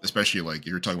stuff, especially like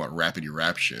you're talking about rapidy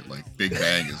rap shit, like Big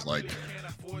Bang is like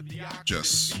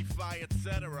just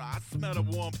I smell the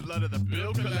warm blood of the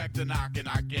bill collector knocking.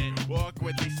 I get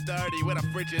awkwardly sturdy with a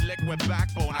frigid liquid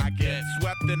backbone. I get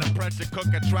swept in a pressure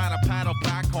cooker trying to paddle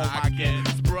back home. I get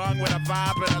sprung with a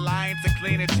vibrant alliance of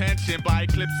clean attention by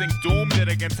eclipsing doom that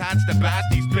against attached to bash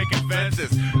these picket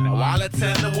fences. Now I'll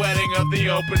attend the wedding of the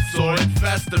open sword and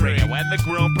festering, and when the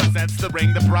groom presents the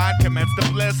ring, the bride commenced the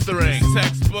blistering.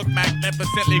 Textbook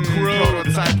magnificently crude,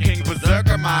 prototype king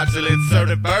berserker module,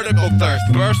 inserted vertical thirst,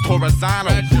 burst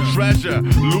horizontal treasure,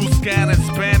 loose cannon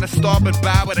span a starboard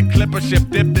bow with a clipper ship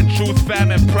dipped in truth,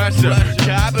 famine, pressure.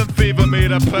 Cabin fever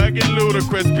made a pegging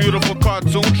ludicrous, beautiful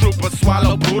cartoon trooper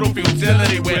swallow brutal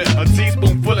futility with a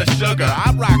teaspoonful of sugar.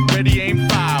 I rock ready, aim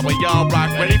fire, while y'all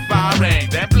rock ready, firing.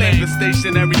 Then blame the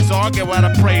stationary target while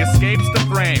the prey escapes the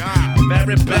frame.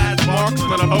 Merit badge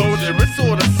marksman, I'm Oger, it's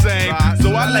all the same.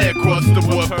 So I lay across the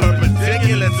wood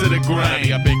perpendicular to the grain. Gotta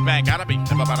be a big bang, gotta be.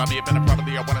 Never about me, been a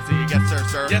property, I wanna see you, yes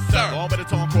sir. Yes sir. All with a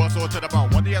tone cross or to the bone.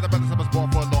 One of the other brothers I was born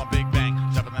for a long big bang.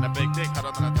 Sharper than a big dick,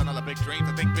 hotter than a tunnel of big dreams.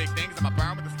 I think big things. I'm a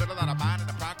burn with the still on a mind and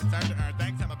a prime concern to earn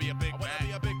thanks. I'ma be a big bang. I wanna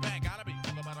be a big bang, gotta be.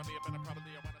 Never about me, been a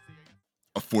property, I wanna see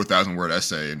you. A 4,000 word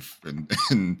essay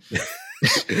in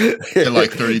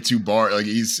like 32 bar. Like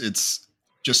it's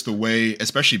just the way,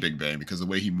 especially Big Bang, because the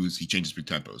way he moves, he changes big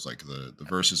tempos. Like the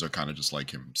verses are kind of just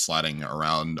like him sliding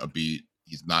around a beat.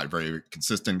 he's not very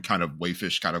consistent, kind of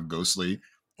wayfish, kind of ghostly.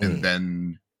 And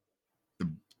then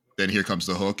here comes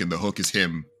the hook, and the hook is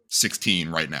him 16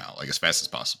 right now, like as fast as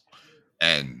possible.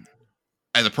 And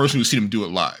as a person who's seen him do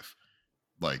it live,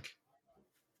 like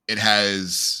it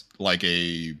has like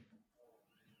an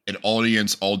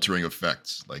audience altering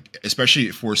effect, like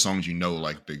especially for songs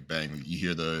like Big Bang. You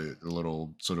hear the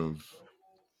little sort of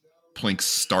plinks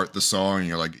start the song, and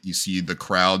you're like, you see the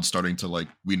crowd starting to like,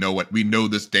 we know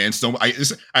this dance. So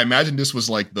I imagine this was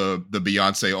like the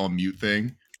Beyonce on mute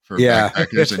thing for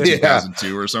Backpackers in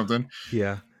 2002 or something.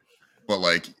 Yeah, but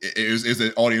like it was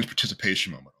an audience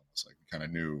participation moment. Almost like we kind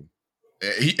of knew.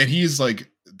 He's like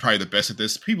probably the best at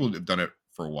this. People have done it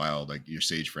for a while. Like your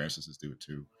Sage Francis do it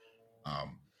too.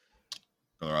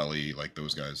 Brother Ali, like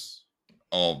those guys,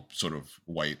 all sort of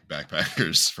white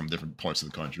backpackers from different parts of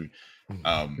the country,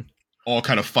 all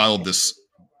kind of followed this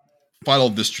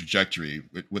trajectory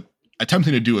with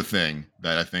attempting to do a thing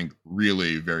that I think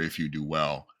really very few do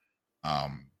well.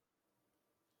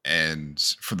 And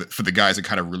for the guys that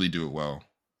kind of really do it well,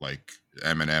 like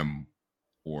Eminem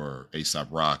or A$AP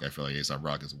Rock, I feel like A$AP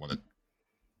Rock is the one that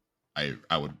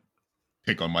I would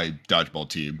pick on my dodgeball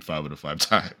team 5 out of 5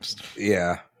 times.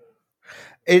 Yeah.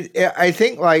 I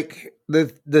think like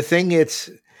the thing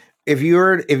it's, if you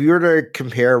were to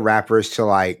compare rappers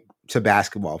to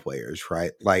basketball players,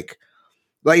 right? Like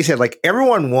you said, like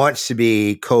everyone wants to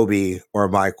be Kobe or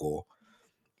Michael,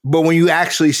 but when you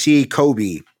actually see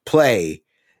Kobe play,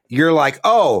 you're like,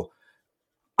 oh,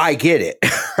 I get it,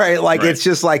 right? Like it's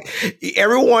just like I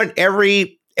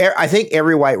think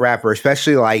every white rapper,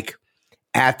 especially like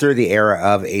after the era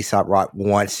of A$AP Rock,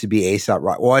 wants to be A$AP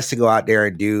Rock, wants to go out there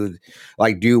and do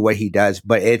what he does.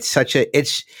 But it's such an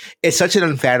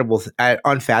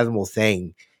unfathomable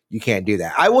thing. You can't do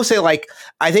that. I will say, like,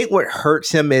 I think what hurts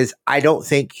him is I don't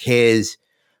think his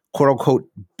quote unquote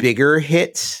bigger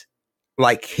hits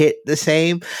like hit the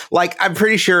same. Like, I'm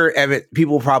pretty sure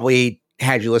people probably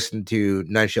had you listen to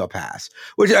None Shall Pass,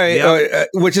 which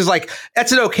is like,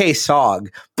 that's an okay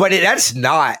song, but that's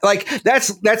not like,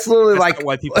 that's literally like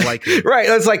why people like it. Right.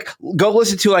 It's like, go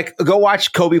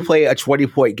watch Kobe play a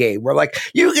 20-point game where like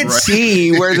you can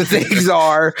see where the things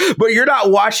are, but you're not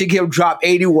watching him drop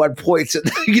 81 points. Like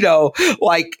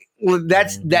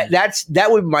that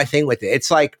would be my thing with it. It's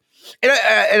like,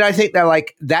 and I think that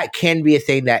like, that can be a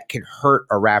thing that can hurt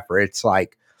a rapper. It's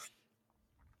like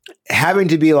having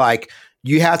to be like,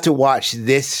 you have to watch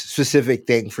this specific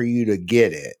thing for you to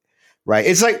get it, right?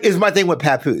 It's my thing with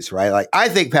Papoose, right? Like, I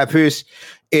think Papoose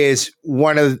is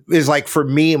like, for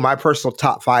me, my personal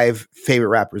top 5 favorite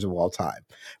rappers of all time,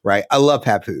 right? I love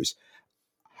Papoose.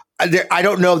 I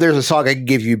don't know if there's a song I can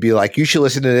give you, be like, you should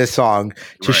listen to this song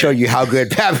to show you how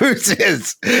good Papoose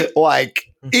is. Like,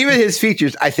 even his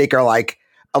features, I think, are like,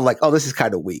 I'm like, oh, this is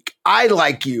kind of weak. I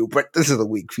like you, but this is a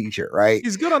weak feature, right?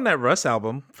 He's good on that Russ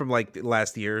album from like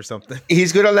last year or something.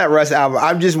 He's good on that Russ album.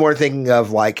 I'm just more thinking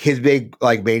of like his big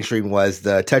like mainstream was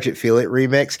the Touch It Feel It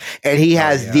remix, and he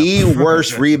has the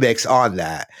worst remix on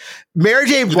that. Mary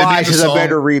J. Blige has a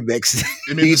better remix.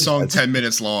 They made the song 10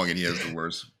 minutes long, and he has the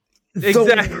worst.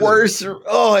 Exactly. The worst.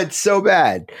 Oh, it's so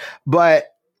bad. But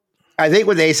I think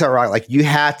with A$AP Rock, like you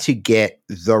have to get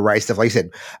the right stuff. Like I said,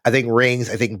 I think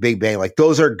Rings, I think Big Bang, like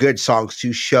those are good songs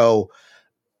to show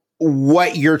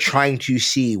what you're trying to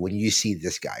see when you see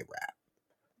this guy rap.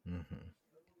 Mm-hmm.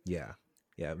 Yeah.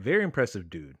 Very impressive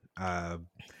dude. I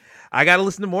got to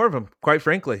listen to more of him, quite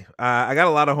frankly. I got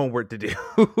a lot of homework to do.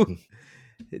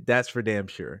 That's for damn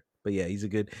sure. But yeah, he's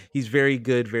very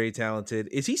good, very talented.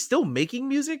 Is he still making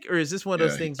music, or is this one of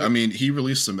those things? I mean, he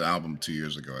released some album 2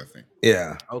 years ago, I think.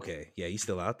 Yeah. Okay. Yeah, he's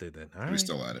still out there then. All right. He's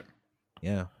still at it.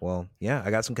 Yeah. Well, yeah,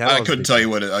 I got some catalogs. I couldn't tell you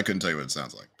what it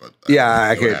sounds like, but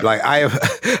I could. Like I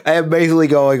am basically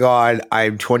going on.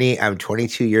 I'm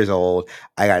 22 years old.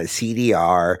 I got a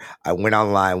CDR. I went on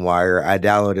LimeWire. I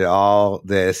downloaded all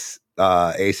this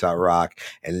A$AP Rock,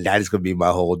 and that is going to be my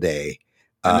whole day.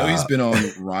 I know he's been on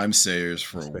Rhymesayers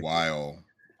for a while.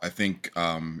 I think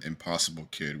Impossible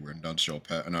Kid, where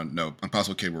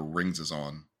Impossible Kid, where Rings is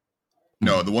on.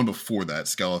 No, the one before that,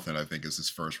 Skeleton, I think is his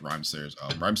first Rhymesayers.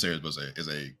 Rhymesayers is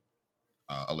a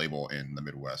label in the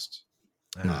Midwest,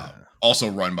 also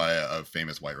run by a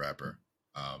famous white rapper,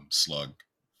 Slug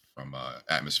from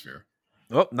Atmosphere.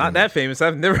 Oh, not that famous.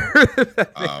 I've never heard of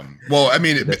that. Well, I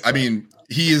mean,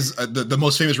 he is the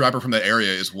most famous rapper from that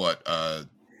area is what.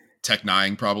 Tech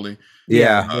Nine, probably.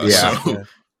 Yeah.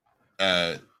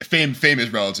 Fame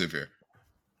is relative here.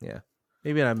 Yeah,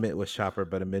 maybe not a Midwest chopper,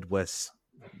 but a Midwest,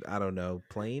 I don't know,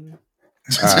 plane.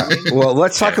 Well,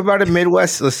 let's talk about a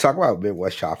Midwest. Let's talk about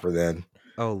Midwest chopper then.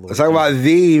 Oh Lord. Let's talk about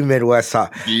the Midwest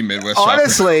Chopper. The Midwest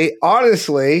Chopper.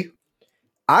 Honestly,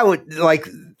 I would like.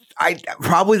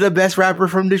 Probably the best rapper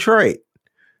from Detroit.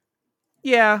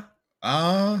 Yeah.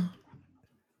 Yeah,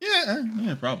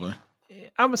 probably.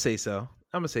 I'm gonna say so.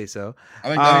 I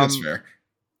think that's fair.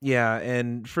 Yeah,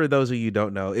 and for those of you who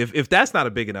don't know, if that's not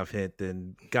a big enough hint,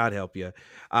 then God help you.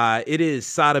 It is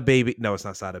Sada Baby. No, it's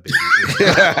not Sada Baby.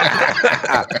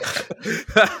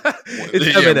 It's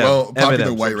Eminem. Popular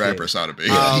Eminem, white some rapper shit. Sada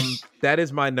Baby. That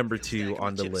is my number 2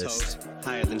 on the list.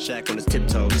 Higher than Shaq on his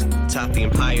tiptoes. Top the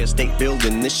Empire State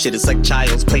Building. This shit is like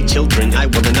child's play children. I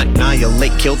will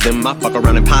annihilate, kill them. I fuck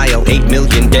around and pile 8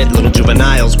 million dead little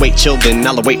juveniles. Wait, children,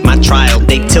 I'll await my trial.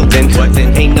 They tilting. What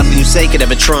then? Ain't nothing you say could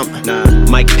ever trump. Nah,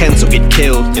 Mike Pence will get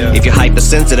killed. Yeah. If you're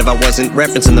hypersensitive, I wasn't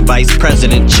referencing the vice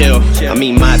president. Chill. I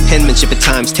mean, my penmanship at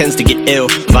times tends to get ill.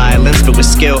 Violence, but with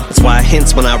skill. That's why I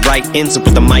hints when I write insert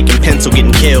with a mic and pencil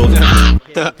getting killed.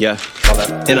 Yeah.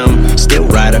 And I'm still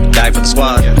ride or die for the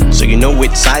squad. So you know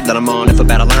which side that I'm on if a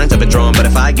battle line's ever drawn. But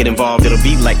if I get involved, it'll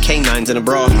be like canines in a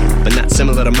brawl. But not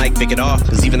similar to Mike Vick at all.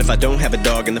 Cause even if I don't have a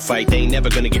dog in the fight, they ain't never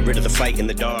gonna get rid of the fight in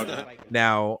the dog.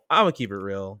 Now, I'm gonna keep it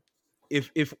real.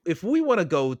 If we want to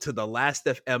go to the last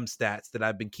FM stats that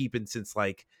I've been keeping since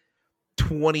like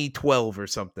 2012 or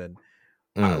something,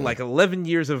 like 11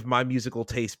 years of my musical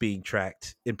taste being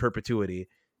tracked in perpetuity,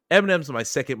 Eminem's my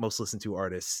second most listened to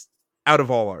artist out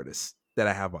of all artists that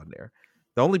I have on there.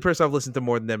 The only person I've listened to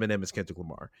more than Eminem is Kendrick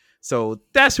Lamar. So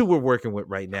that's who we're working with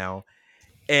right now.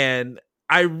 And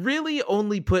I really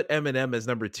only put Eminem as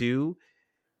number 2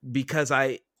 because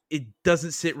it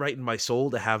doesn't sit right in my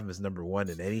soul to have him as number 1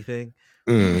 in anything.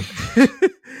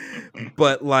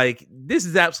 But like, this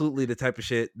is absolutely the type of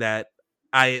shit that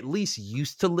I at least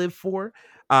used to live for.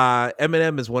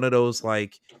 Eminem is one of those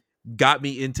like got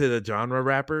me into the genre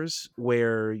rappers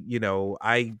where, you know,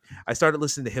 I started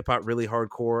listening to hip hop really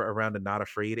hardcore around the Not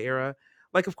Afraid era.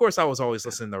 Like, of course, I was always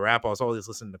listening to rap. I was always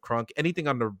listening to crunk. Anything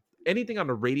on the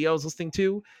radio I was listening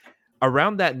to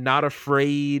around that Not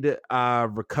Afraid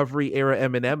recovery era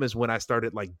Eminem is when I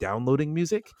started like downloading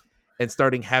music and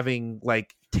starting having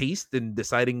like taste and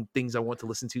deciding things I want to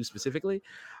listen to specifically.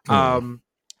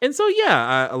 And so,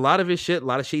 yeah, a lot of his shit, a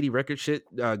lot of shady record shit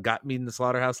got me in the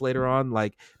Slaughterhouse later on.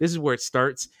 Like, this is where it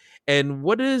starts. And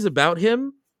what it is about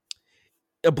him,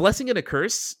 a blessing and a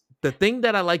curse. The thing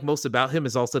that I like most about him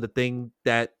is also the thing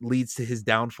that leads to his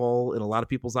downfall in a lot of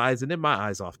people's eyes and in my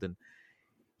eyes often.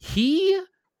 He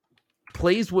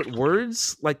plays with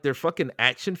words like they're fucking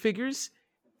action figures,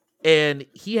 and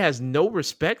he has no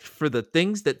respect for the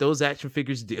things that those action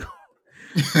figures do.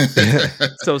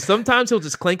 So sometimes he'll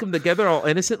just clank them together all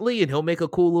innocently and he'll make a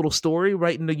cool little story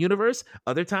right in the universe.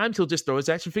 Other times he'll just throw his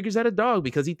action figures at a dog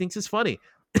because he thinks it's funny.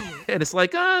 And it's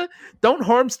like, don't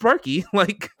harm Sparky.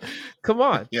 Like, come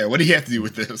on. Yeah, what do you have to do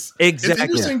with this? Exactly. It's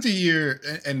interesting to hear,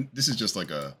 and this is just like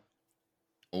a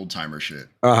old timer shit.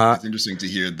 It's interesting to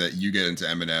hear that you get into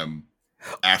Eminem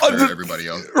after everybody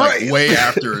else. Like, way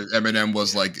after Eminem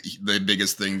was like the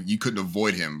biggest thing. You couldn't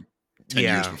avoid him 10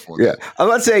 years before that. I'm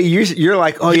not saying you're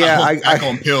like, oh yeah, I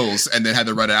call him pills, and then had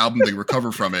to write an album to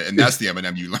recover from it, and that's the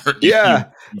Eminem you learned. You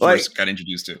like, first got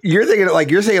introduced to. You're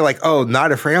saying like, oh,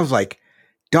 Not Afraid. I was like,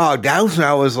 dog, that was when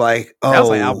I was like, oh, that was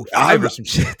like album 5 or some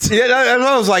shit. Yeah,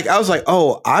 I was like,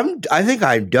 oh, I think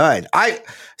I'm done. I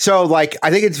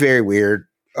think it's very weird.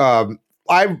 Eminem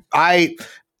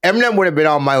would have been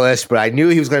on my list, but I knew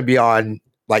he was going to be on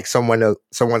like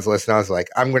someone's list, and I was like,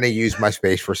 I'm going to use my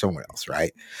space for someone else,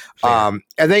 right? I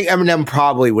think Eminem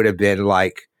probably would have been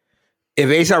like, if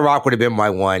A$AP Rock would have been my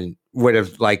 1, would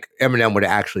have like Eminem would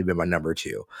have actually been my number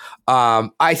 2.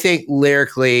 I think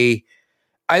lyrically,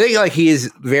 like he is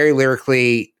very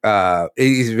lyrically,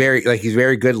 he's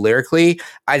very good lyrically.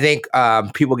 I think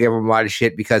people give him a lot of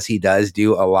shit because he does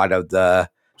do a lot of the,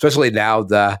 especially now,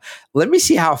 let me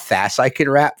see how fast I can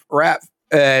rap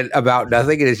and about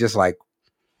nothing. And it's just like,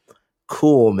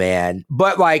 cool, man.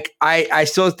 But like, I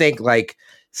still think like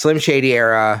Slim Shady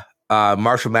era,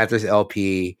 Marshall Mathers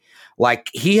LP, like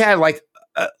he had like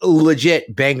a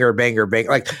legit banger,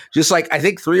 like just like I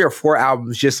think 3 or 4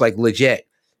 albums, just like legit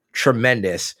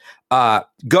tremendous.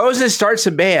 Goes and starts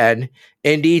a band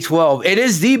in D12. It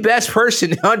is the best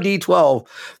person on D12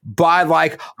 by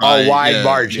like a wide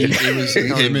margin. It was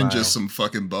him and just some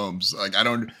fucking bums. Like I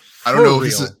don't know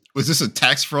if was this a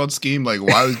tax fraud scheme? Like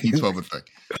why was D12 a thing?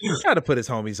 Tried to put his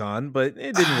homies on, but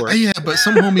it didn't work. Yeah, but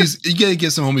some homies, you gotta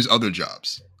get some homies other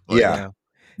jobs. Like,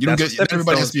 you don't get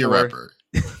everybody has to be a rapper.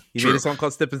 You made a song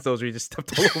called Stepping Stones where you just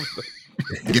stepped all over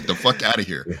them. Get the fuck out of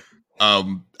here.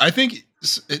 I think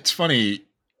it's funny.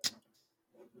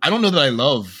 I don't know that I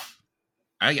love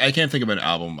I can't think of an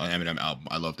Eminem album.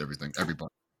 I loved everything, everybody.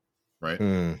 Right.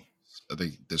 I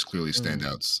think there's clearly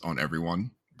standouts on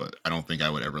everyone, but I don't think I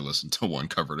would ever listen to one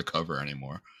cover to cover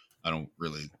anymore. I don't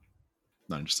really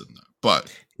not interested in that.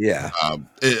 But Yeah.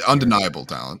 Undeniable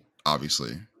talent,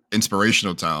 obviously.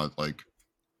 Inspirational talent. Like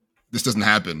this doesn't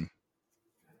happen.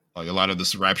 Like a lot of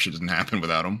this rap shit doesn't happen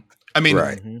without him. I mean,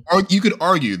 Right. or you could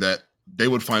argue that they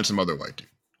would find some other white dude.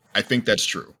 I think that's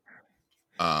true.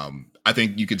 I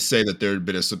think you could say that there had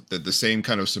been that the same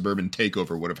kind of suburban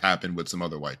takeover would have happened with some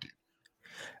other white dude.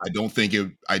 I don't think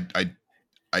it.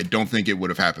 I don't think it would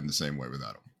have happened the same way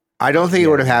without him. I don't think it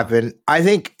would have happened. I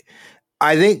think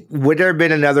would there have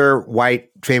been another white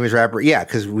famous rapper? Yeah,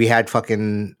 because we had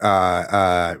fucking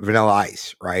Vanilla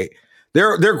Ice, right?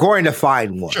 They're going to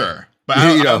find one. Sure, but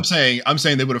I'm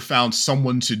saying they would have found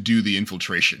someone to do the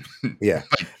infiltration. Yeah,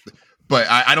 but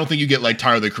I don't think you get like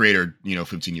Tyler the Creator,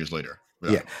 15 years later.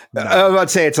 Yeah, I was about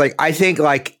to say it's like I think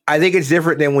it's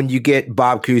different than when you get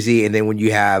Bob Cousy and then when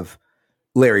you have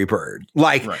Larry Bird.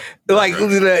 Like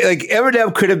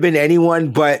Eminem could have been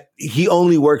anyone, but he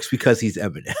only works because he's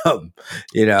Eminem.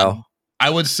 I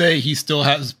would say he still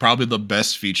has probably the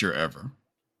best feature ever.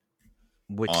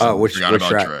 Which forgot about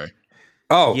track? Dre.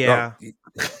 Oh yeah. No.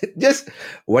 Just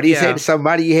what do you say to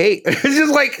somebody you hate?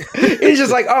 it's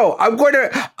just like, oh, I'm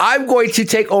going to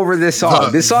take over this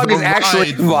song. This song is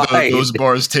actually mine. Those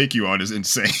bars take you on is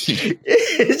insane.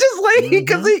 It's just like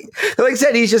because he, like I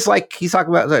said, he's just like he's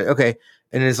talking about okay,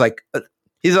 and it's like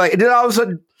he's like, and then all of a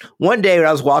sudden one day when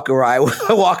I was walking around,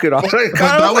 walking off,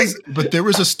 but there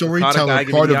was a storyteller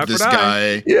part of this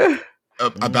guy,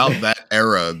 about that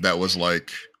era that was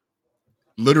like.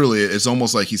 Literally, it's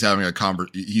almost like he's having a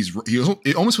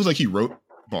it almost feels like he wrote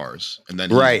bars and then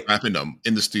he's rapping them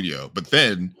in the studio. But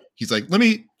then he's like,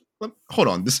 hold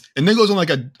on this, and then goes on he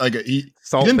then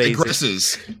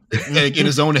digresses like in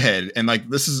his own head, and like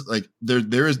this is like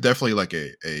there is definitely like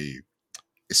a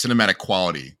cinematic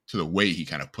quality to the way he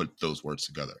kind of put those words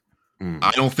together.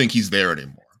 I don't think he's there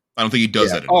anymore. I don't think he does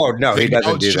that anymore. Oh no, he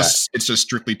doesn't do that. It's just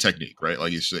strictly technique, right?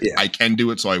 Like he's I can do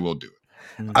it, so I will do it.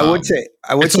 I would say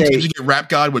you get Rap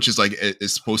God, which is like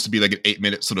is supposed to be like an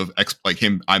 8-minute sort of like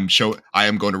him. I am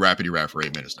going to rapidy rap for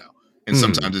 8 minutes now, and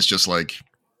sometimes it's just like,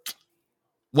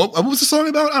 what was the song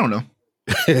about? I don't know.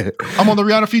 I'm on the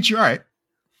Rihanna feature. All right.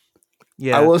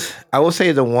 Yeah, I will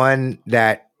say the one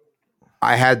that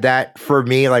I had that for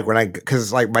me, like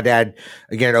because like my dad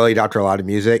again early adopter a lot of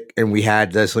music, and we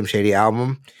had the Slim Shady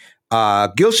album,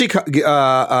 Guilty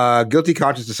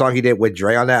Conscious, the song he did with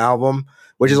Dre on that album.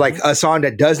 Which is like a song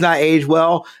that does not age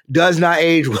well. Does not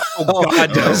age well. Oh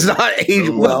God, does not age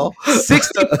well.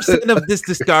 60% of this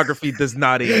discography does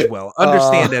not age well.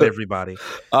 Understand that, everybody.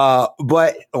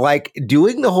 But like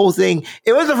doing the whole thing,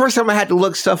 it was the first time I had to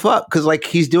look stuff up because like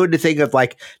he's doing the thing of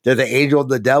like they're the angel and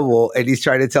the devil, and he's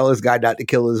trying to tell this guy not to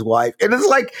kill his wife, and it's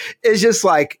like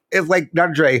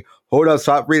not Dre. Hold on,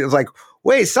 stop reading. It's like.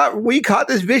 Wait, stop! We caught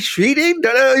this bitch cheating.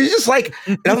 No, it's just like,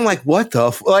 and I'm like, what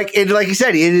the and like you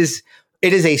said, it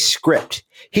is a script.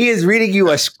 He is reading you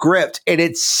a script, and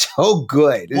it's so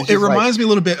good. It reminds me a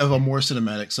little bit of a more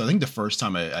cinematic. So I think the first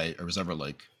time I was ever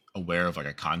like aware of like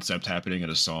a concept happening in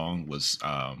a song was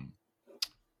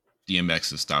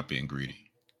DMX's "Stop Being Greedy,"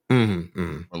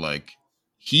 or like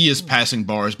he is passing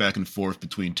bars back and forth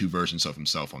between two versions of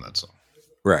himself on that song,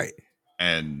 right?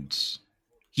 And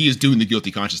he is doing the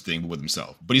guilty conscious thing with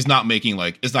himself, but he's not making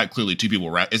like it's not clearly two people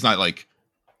rap. It's not like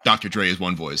Dr. Dre is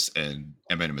one voice and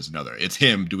Eminem is another. It's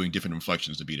him doing different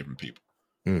inflections to be different people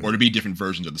or to be different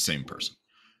versions of the same person.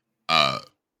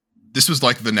 This was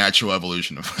like the natural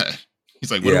evolution of that.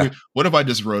 He's like, what if I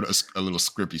just wrote a little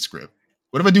scripty script?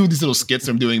 What if I do these little skits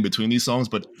I'm doing between these songs?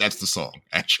 But that's the song,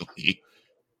 actually.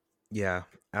 Yeah,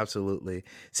 absolutely.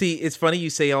 See, it's funny you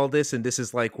say all this, and this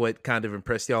is like what kind of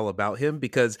impressed y'all about him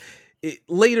because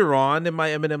later on in my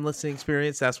Eminem listening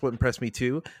experience, that's what impressed me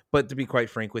too. But to be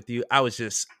quite frank with you, I was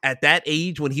just at that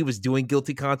age when he was doing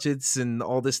Guilty Conscience and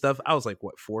all this stuff. I was like,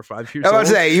 what, 4 or 5 years old? I was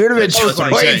saying you would have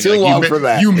been way too long for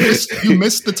that. You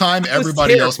missed the time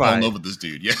everybody else fell in love with this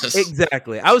dude. Yes,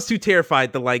 exactly. I was too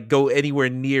terrified to like go anywhere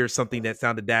near something that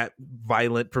sounded that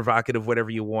violent, provocative, whatever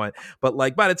you want. But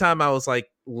like by the time I was like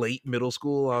late middle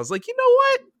school, I was like, you know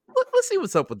what? Let's see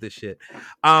what's up with this shit.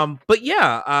 But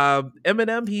yeah,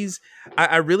 Eminem,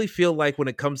 I really feel like when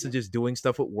it comes to just doing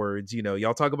stuff with words,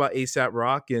 y'all talk about A$AP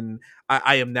Rock, and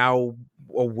I am now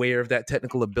aware of that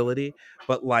technical ability.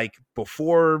 But like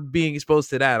before being exposed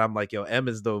to that, I'm like, yo, M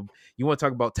is you want to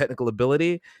talk about technical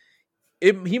ability?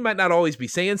 he might not always be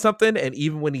saying something, and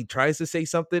even when he tries to say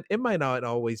something, it might not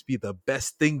always be the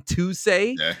best thing to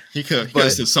say. Yeah, he could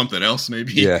have said something else,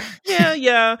 maybe.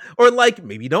 Yeah. Or like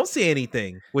maybe don't say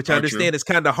anything, which I understand true. is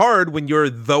kind of hard when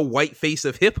you're the white face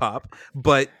of hip hop.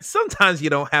 But sometimes you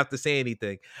don't have to say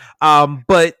anything.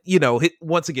 But you know,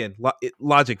 once again,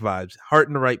 Logic vibes, heart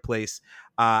in the right place.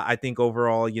 I think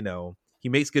overall, you know, he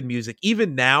makes good music.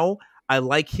 Even now, I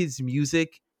like his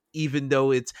music. Even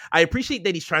though I appreciate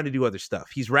that he's trying to do other stuff.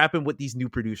 He's rapping with these new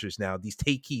producers now, these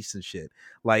Tay Keiths and shit.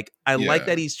 Like, I like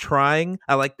that he's trying.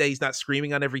 I like that he's not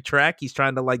screaming on every track. He's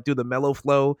trying to like do the mellow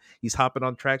flow. He's hopping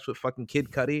on tracks with fucking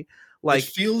Kid Cudi. Like, it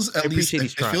feels it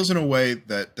feels in a way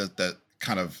that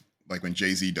kind of like when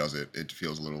Jay-Z does it, it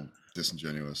feels a little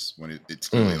disingenuous when it's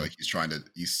clearly like he's trying to.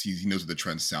 He knows what the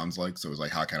trend sounds like, so it's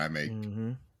like, how can I make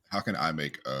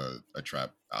a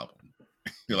trap album?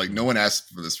 You're like, no one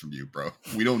asked for this from you, bro.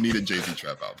 We don't need a Jay-Z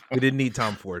trap album. We didn't need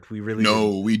Tom Ford. We really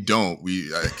didn't. We don't. You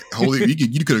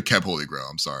could have kept Holy Grail.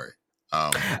 I'm sorry.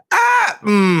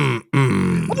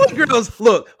 Holy Grail's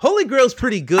Holy Grail's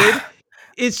pretty good.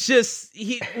 It's just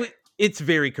it's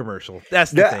very commercial.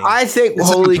 That's the thing. I think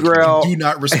Holy Grail. Do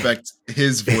not respect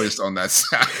his voice on that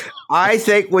sound. I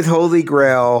think with Holy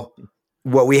Grail,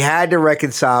 what we had to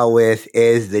reconcile with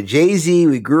is the Jay-Z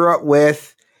we grew up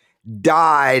with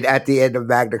died at the end of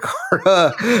Magna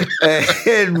Carta,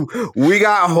 and we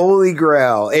got Holy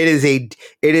Grail. It is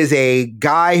a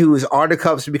guy who is on the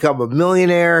cusp to become a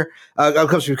millionaire,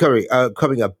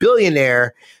 becoming a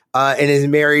billionaire, and is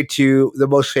married to the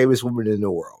most famous woman in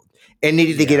the world, and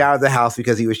needed to get out of the house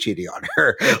because he was cheating on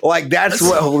her. Like that's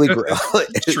what Holy Grail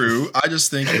is. True. I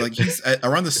just think like he's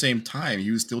around the same time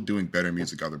he was still doing better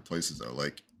music other places though.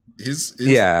 Like his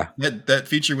that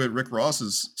feature with Rick Ross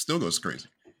still goes crazy.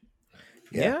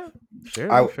 Yeah,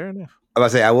 fair enough.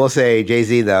 I will say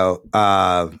Jay-Z though,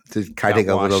 to kind of take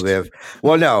a little bit of,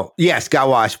 got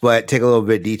washed, but take a little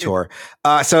bit detour.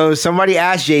 So somebody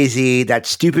asked Jay-Z that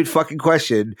stupid fucking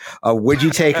question: would you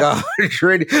take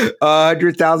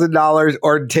 $100,000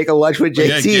 or take a lunch with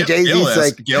Jay-Z? Yeah, Jay-Z's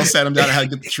like, Gail sat him down and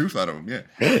had to get the truth out of him. Yeah,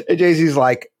 and Jay-Z's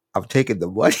like, I'm taking the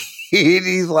money. And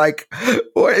he's like,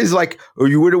 what? He's like, oh,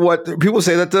 you wouldn't want. People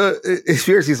say that the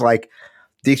experience. He's like,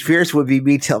 the experience would be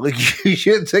me telling you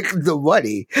should take the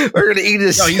money. We're gonna eat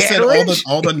a sandwich. He said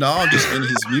all the knowledge is in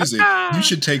his music. You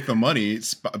should take the money,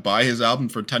 buy his album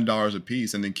for $10 a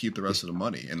piece, and then keep the rest of the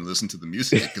money and listen to the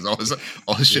music because all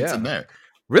his shit's in there.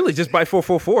 Really, just buy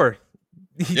 444.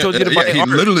 He told you to buy. He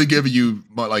literally gave you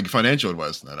like financial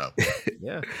advice on that album.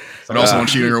 Yeah, and also don't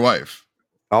cheat on your wife.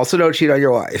 Also, don't cheat on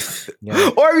your wife.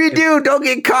 Yeah. Or if you do, don't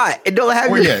get caught and don't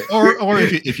have. Or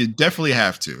if you definitely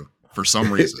have to for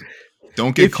some reason.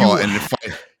 Don't get caught and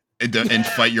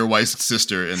fight your wife's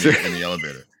sister in the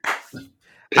elevator.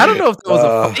 I don't know if that was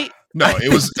a fight. No,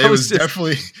 it was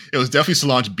definitely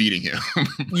Solange beating him.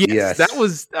 Yes, that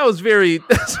was that's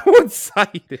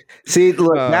one-sided. See,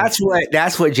 look, that's what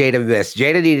Jada missed.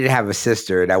 Jada needed to have a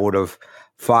sister that would have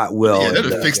fought Will. Yeah, that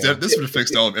would have fixed that. This would have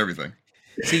fixed all of everything.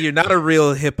 See, you're not a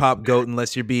real hip hop goat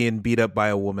unless you're being beat up by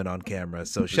a woman on camera.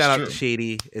 So shout out to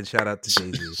Shady and shout out to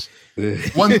Jay-Z.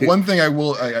 One thing I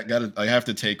have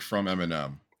to take from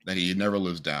Eminem that he never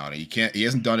lives down. He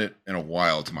hasn't done it in a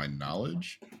while to my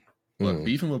knowledge. But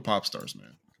beefing with pop stars,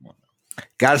 man. Come on.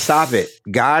 Gotta stop it.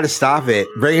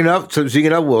 Bring it up.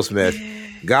 Speaking of Will Smith,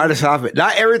 gotta stop it.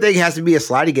 Not everything has to be a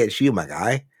slide against you, my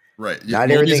guy. Right. Not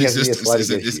Moby's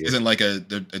existence isn't like a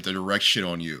direct shit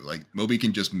on you. Like Moby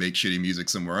can just make shitty music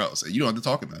somewhere else. You don't have to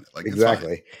talk about it. Like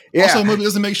exactly. Yeah. Also, Moby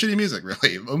doesn't make shitty music,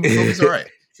 really. Moby's all right.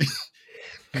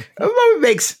 Moby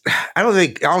makes. I don't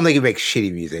think he makes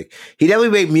shitty music. He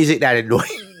definitely makes music that annoys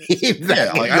me.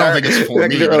 Yeah, like I don't think it's for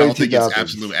me, but I don't think it's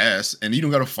absolute ass. And you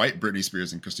don't got to fight Britney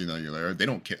Spears and Christina Aguilera. They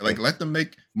don't care. Like let them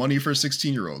make money for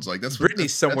 16-year-olds. Like that's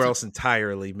Britney's somewhere else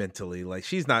entirely mentally. Like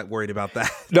she's not worried about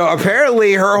that. No,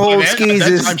 apparently her whole skis at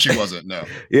that is. Time she wasn't. No.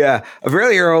 Yeah,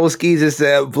 apparently her whole skis is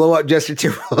to blow up Justin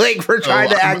Timberlake for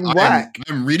trying to act black.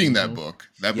 I'm reading that book.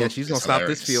 That book. She's gonna stop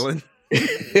this feeling.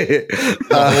 A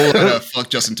whole lot of fuck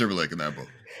Justin Timberlake in that book.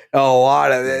 A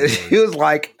lot of it. He was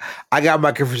like, I got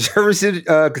my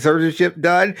conservatorship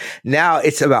done. Now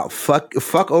it's about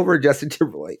fuck over Justin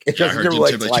Timberlake. And Justin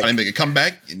Timberlake's like, trying to make a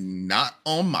comeback, not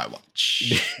on my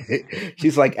watch.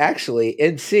 She's like, actually,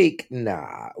 NSYNC,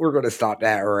 nah, we're going to stop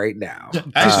that right now.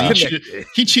 Actually,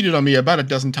 he cheated on me about a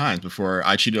dozen times before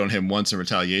I cheated on him once in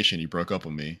retaliation. He broke up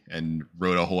with me and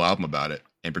wrote a whole album about it.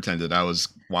 And pretended I was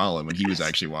wilding when he was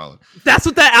actually wilding. That's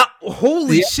what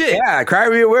holy shit. Yeah, Cry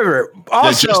Me a River.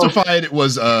 Also, Justified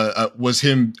was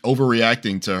him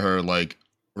overreacting to her like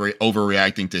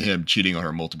overreacting to him cheating on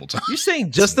her multiple times. You're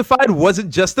saying Justified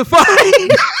wasn't justified?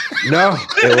 No,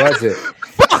 it wasn't.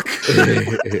 Fuck.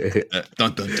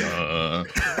 Dun, dun, dun.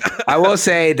 I will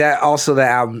say that also the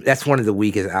album, that's one of the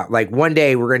weakest albums. Like one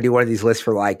day we're gonna do one of these lists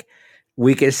for like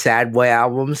weakest sad boy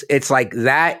albums. It's like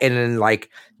that, and then like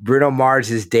Bruno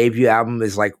Mars's debut album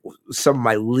is like some of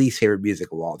my least favorite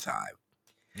music of all time.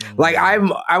 Like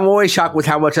I'm always shocked with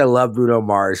how much I love Bruno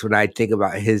Mars when I think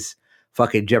about his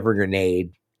fucking Jumping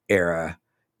Grenade era.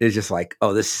 It's just like,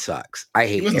 oh, this sucks. I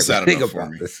hate everything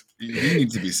about this. He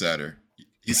needs to be sadder.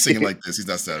 He's singing like this. He's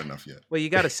not sad enough yet. Well, you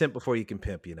got to simp before you can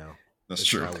pimp, you know. That's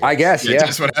true. I guess, yeah.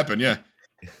 That's what happened, yeah.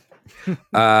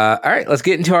 All right, let's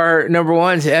get into our number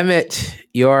ones. Emmett,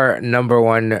 your number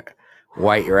one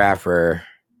white rapper.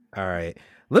 All right.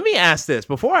 Let me ask this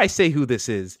before I say who this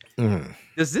is.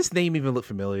 Does this name even look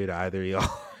familiar to either of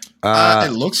y'all?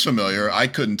 It looks familiar. I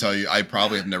couldn't tell you. I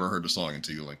probably have never heard the song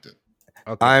until you linked it.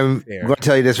 Okay, I'm fair. going to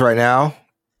tell you this right now.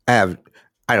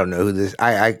 I don't know who this.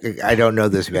 I don't know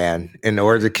this man. In the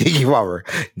words of Kiki Palmer,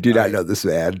 do not know this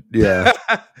man. Yeah.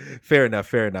 Fair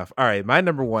enough. All right, my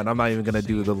number one. I'm not even gonna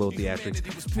do the little theatrics.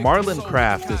 Marlon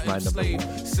Craft is my number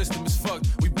one. System is fucked.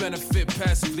 We benefit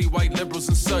passively. White liberals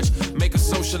and such make a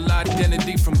social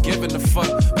identity from giving a fuck.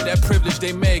 But that privilege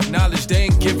they may acknowledge, they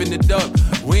ain't giving it up.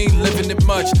 We ain't living it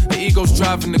much. The ego's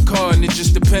driving the car, and it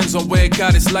just depends on where it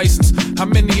got its license. How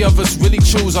many of us really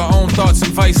choose our own thoughts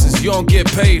and vices? You don't get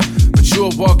paid, but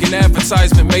you're a walking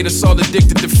advertisement. Made us all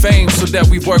addicted to fame so that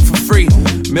we work for free.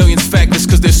 Millions factless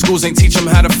cause their schools ain't teach them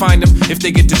how to find them. If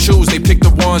they get to choose, they pick the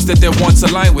ones that their wants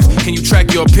align with. Can you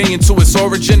track your opinion to its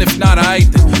origin? If not, I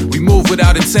then we move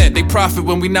without intent. They profit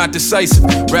when we not decisive.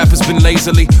 Rappers been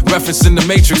lazily referencing the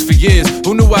Matrix for years.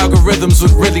 Who knew algorithms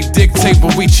would really dictate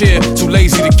what we cheer? Too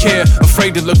lazy to care,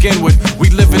 afraid to look inward. We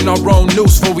live in our own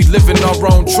noose for we live in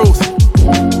our own truth.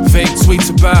 Fake tweets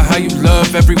about how you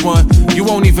love everyone. You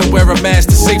won't even wear a mask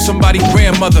to save somebody's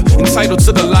grandmother. Entitled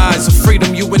to the lies of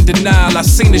freedom, you in denial. I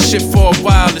seen this shit for a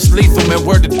while, it's lethal, man,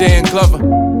 word to Dan Glover.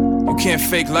 You can't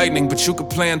fake lightning, but you can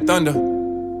plan thunder.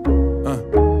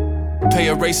 Pay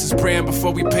a racist brand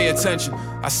before we pay attention.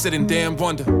 I sit in damn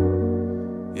wonder.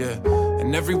 Yeah.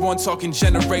 And everyone talking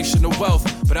generational wealth,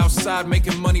 but outside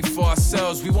making money for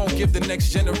ourselves. We won't give the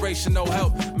next generation no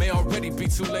help. May already be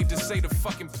too late to save the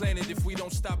fucking planet. If we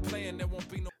don't stop playing, there won't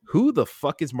be no. Who the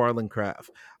fuck is Marlon Craft?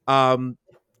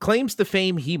 Claims the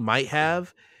fame he might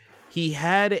have. He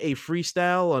had a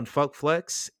freestyle on Fuck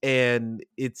Flex, and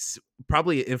it's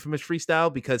probably an infamous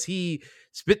freestyle because he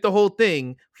spit the whole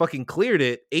thing, fucking cleared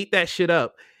it, ate that shit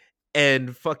up,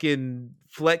 and fucking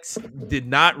Flex did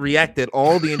not react at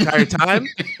all the entire time.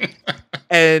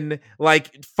 And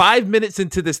like 5 minutes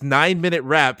into this 9-minute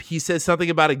rap, he says something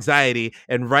about anxiety,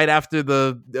 and right after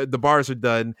the bars are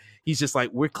done, he's just like,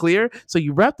 "We're clear." So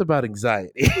you rapped about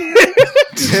anxiety.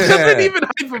 Doesn't even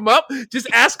hype him up. Just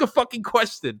ask a fucking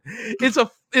question.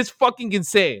 It's fucking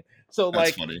insane. So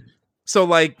That's funny. So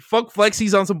like fuck Flex,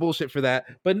 he's on some bullshit for that.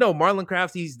 But no, Marlon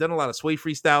Craft, he's done a lot of Sway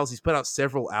freestyles. He's put out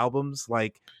several albums.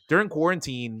 Like during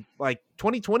quarantine, like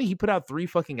 2020, he put out 3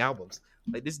 fucking albums.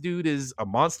 Like this dude is a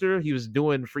monster. He was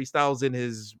doing freestyles in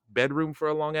his bedroom for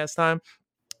a long ass time.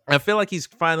 I feel like he's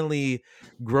finally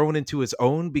grown into his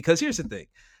own, because here's the thing.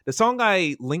 The song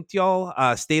I linked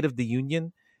y'all, State of the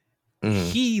Union,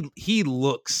 he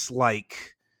looks like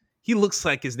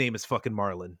his name is fucking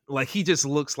Marlon. Like he just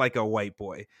looks like a white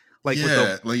boy. Like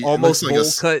with the almost bowl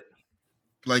cut.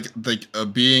 Like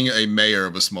being a mayor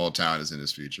of a small town is in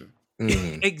his future.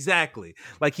 Exactly.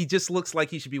 Like he just looks like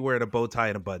he should be wearing a bow tie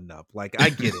and a button up. Like I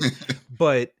get it.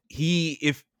 But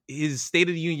if his State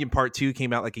of the Union Part 2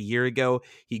 came out like a year ago,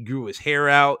 he grew his hair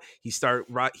out.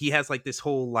 He has like this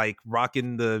whole like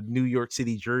rocking the New York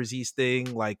City jerseys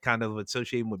thing, like kind of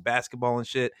associated with basketball and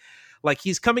shit. Like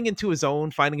he's coming into his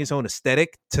own, finding his own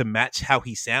aesthetic to match how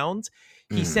he sounds.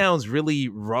 He sounds really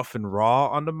rough and raw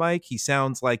on the mic. He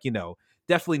sounds like,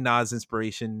 definitely Nas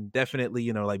inspiration,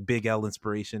 definitely, like Big L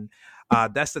inspiration.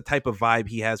 That's the type of vibe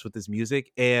he has with his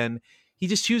music. And he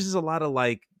just chooses a lot of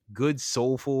like good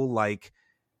soulful, like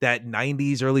that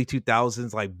 90s, early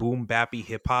 2000s, like boom bappy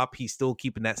hip hop. He's still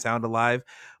keeping that sound alive.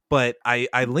 But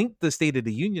I linked the State of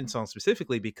the Union song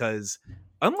specifically because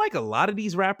unlike a lot of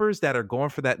these rappers that are going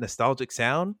for that nostalgic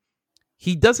sound,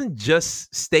 he doesn't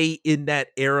just stay in that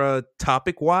era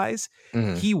topic wise.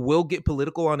 He will get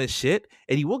political on his shit,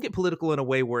 and he will get political in a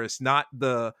way where it's not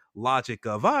the logic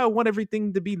of, I want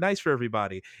everything to be nice for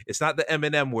everybody. It's not the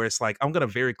Eminem where it's like, I'm going to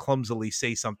very clumsily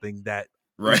say something that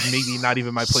is maybe not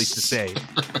even my place to say.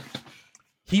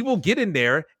 He will get in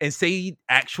there and say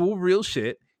actual real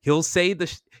shit. He'll say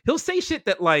shit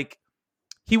that like,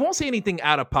 he won't say anything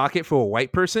out of pocket for a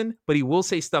white person, but he will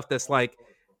say stuff that's like,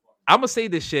 I'm gonna say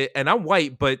this shit and I'm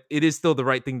white, but it is still the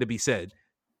right thing to be said.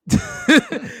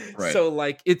 Right. So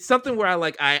like it's something where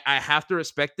I have to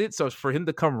respect it. So for him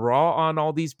to come raw on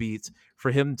all these beats,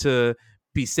 for him to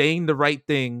be saying the right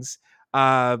things,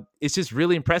 it's just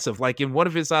really impressive. Like in one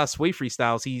of his Sway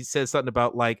freestyles, he says something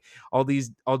about like all these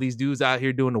dudes out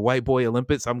here doing the white boy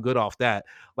Olympics. I'm good off that.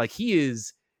 Like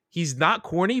he's not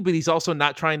corny, but he's also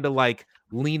not trying to like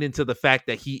lean into the fact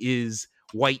that he is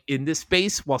white in this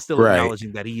space while still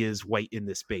acknowledging that he is white in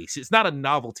this space. It's not a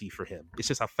novelty for him. It's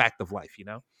just a fact of life, you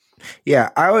know?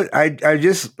 Yeah, I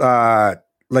just like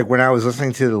when I was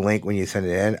listening to the link when you sent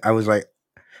it in, I was like,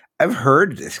 I've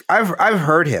heard this. I've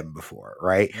heard him before,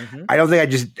 right? Mm-hmm. I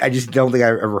just don't think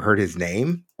I've ever heard his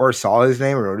name or saw his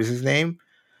name or noticed his name.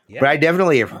 Yeah. But I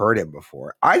definitely have heard him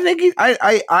before. I think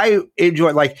I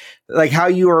enjoy like how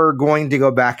you are going to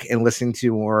go back and listen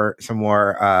to some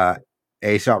more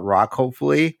A$AP Rock.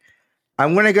 Hopefully,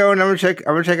 I'm gonna go and I'm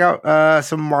gonna check out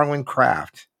some Marlon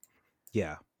Craft.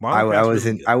 Yeah, I was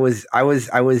enthused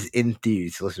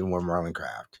to listen to more Marlon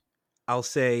Craft. I'll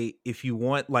say if you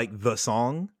want like the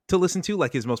song to listen to,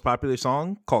 like his most popular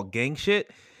song called Gang Shit,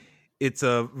 it's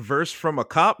a verse from a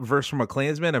cop, verse from a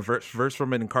Klansman, a verse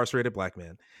from an incarcerated black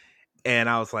man. And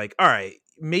I was like, all right,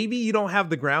 maybe you don't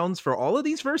have the grounds for all of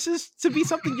these verses to be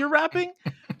something you're rapping.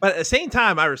 But at the same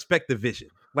time, I respect the vision.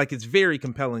 Like it's very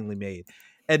compellingly made.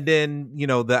 And then, you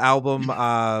know, the album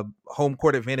Home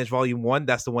Court Advantage Volume 1,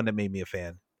 that's the one that made me a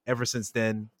fan. Ever since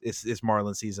then, it's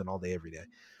Marlon season all day, every day.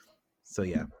 So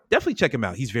yeah, definitely check him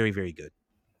out. He's very, very good.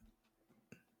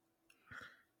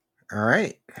 All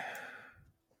right.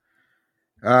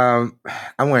 I'm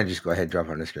going to just go ahead and drop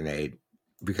on this grenade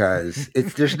because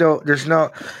there's not going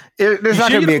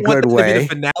to be a good way. To be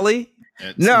the finale?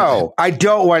 No, I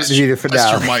don't want it to be the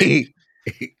finale.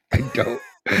 I don't.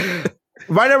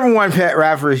 My number one pet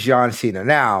rapper is John Cena.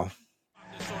 Now,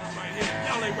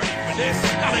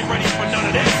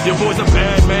 your boy's a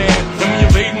bad man, and we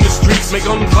invading the streets, make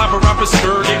them clap a rapper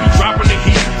skirt, they be dropping the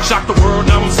heat, shock the world,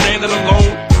 now I'm standing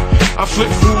alone. I flip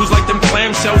fools like them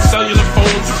clamshell cellular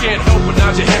phones, you can't help but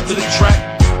nod your head to the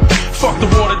track. Fuck the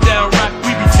water down rap, we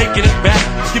be taking it back,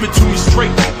 give it to me straight,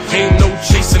 ain't no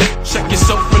chasing it, check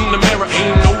yourself in the mirror,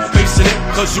 ain't no facing it,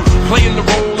 cause you playing the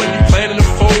role and you planning to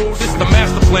fold, this the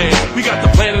master plan, we got the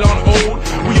planet on hold,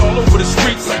 we all over the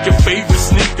streets like your favorite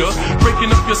sneaker, breaking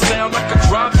up your sound like a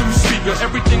drive-through speaker,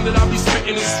 everything that I be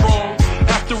spitting is strong,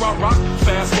 after I rock,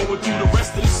 fast forward through the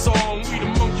rest of the song, we the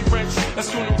monkey wrench, that's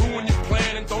gonna ruin your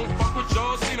plan, and don't fuck with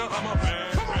John Cena, I'm a bad.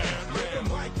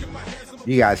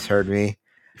 You guys heard me.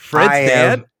 Fred's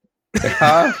dad?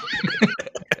 Huh?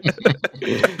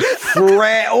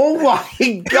 Fred, oh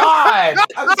my God.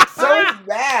 I'm so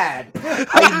mad.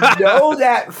 I know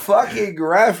that fucking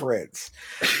reference.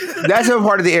 That's a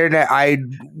part of the internet I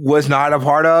was not a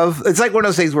part of. It's like one of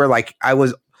those things where like I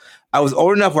was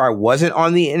old enough where I wasn't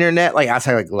on the internet, like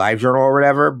outside like LiveJournal or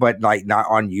whatever, but like not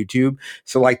on YouTube.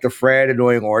 So like the Fred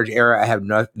Annoying Orange era, I have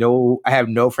no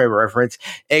frame of reference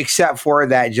except for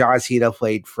that John Cena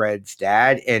played Fred's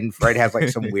dad, and Fred has like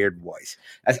some weird voice.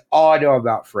 That's all I know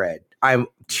about Fred. I'm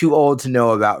too old to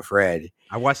know about Fred.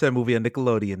 I watched that movie on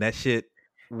Nickelodeon. That shit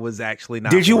was actually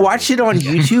not. Did you watch it on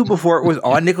YouTube before it was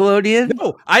on Nickelodeon?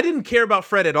 No, I didn't care about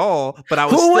Fred at all, but I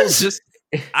was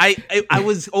I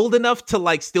was old enough to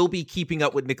like still be keeping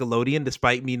up with Nickelodeon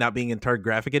despite me not being in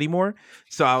Target anymore.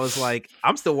 So I was like,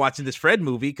 I'm still watching this Fred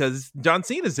movie because John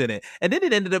Cena's in it. And then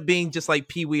it ended up being just like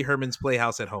Pee Wee Herman's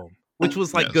Playhouse at Home, which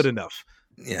was like good enough.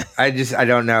 Yeah, I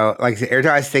don't know. Like every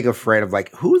time I think of Fred, I'm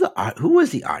like, who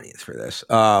was the audience for this?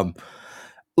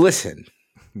 Listen,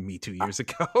 me 2 years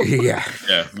ago. Yeah,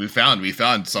 we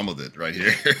found some of it right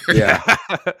here. Yeah,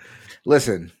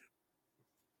 listen.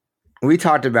 We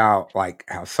talked about like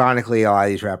how sonically a lot of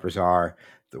these rappers are,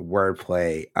 the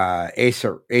wordplay,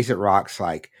 A$AP Rock's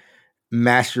like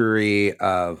mastery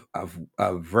of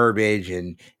verbiage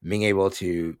and being able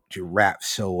to rap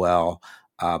so well.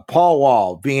 Paul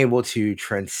Wall being able to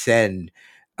transcend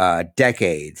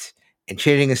decades and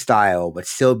changing his style, but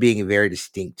still being a very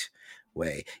distinct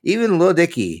way. Even Lil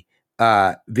Dicky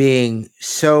being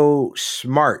so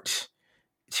smart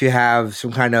to have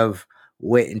some kind of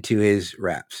wit into his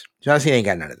raps. John Cena ain't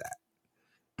got none of that.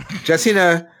 John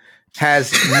Cena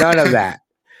has none of that.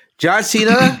 John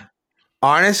Cena,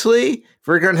 honestly, if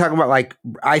we're going to talk about like,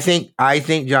 I think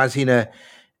John Cena,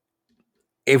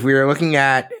 if we were looking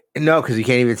at, no, because you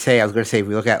can't even say, I was going to say if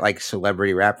we look at like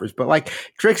celebrity rappers, but like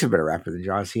Drake's a better rapper than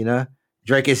John Cena.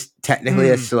 Drake is technically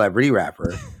a celebrity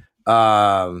rapper.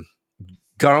 Donald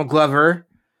Glover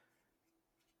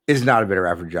is not a better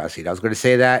rapper than John Cena. I was going to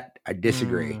say that. I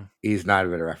disagree. He's not a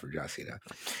better rapper than John Cena.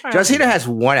 John Cena has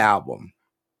one album.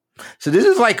 So this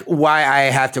is like why I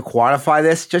have to quantify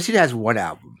this. John Cena has one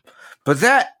album. But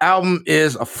that album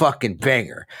is a fucking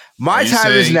banger. My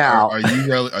time is now.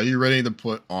 Are you ready to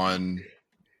put on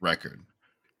record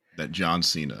that John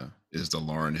Cena is the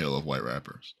Lauryn Hill of white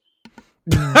rappers?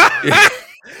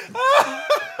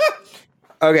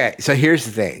 Okay, so here's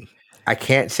the thing. I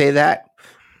can't say that.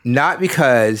 Not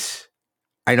because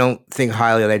I don't think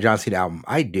highly of that John Cena album.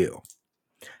 I do.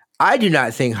 I do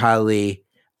not think highly.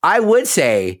 I would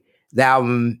say the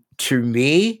album, to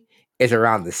me, is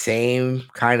around the same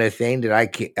kind of thing that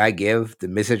I give the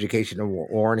Miseducation of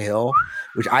Lauryn Hill,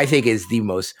 which I think is the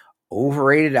most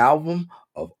overrated album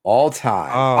of all time.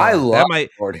 I love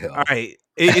Lauryn Hill. All right.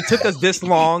 It took us this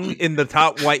long in the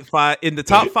top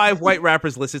five white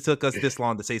rappers list. It took us this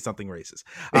long to say something racist.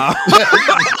 I'm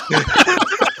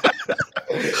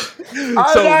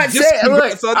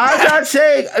not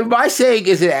saying. My saying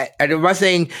is that, and my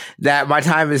saying that my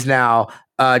time is now.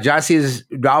 John Cena's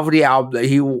novelty album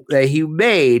that he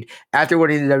made after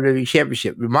winning the WWE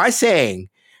Championship. Am I saying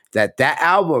that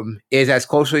album is as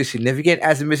culturally significant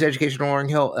as the Miseducation of Lauryn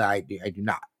Hill? I do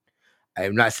not. I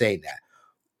am not saying that.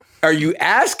 Are you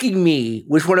asking me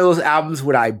which one of those albums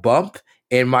would I bump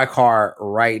in my car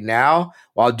right now?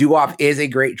 While Doo-Wop is a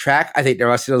great track, I think the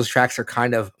rest of those tracks are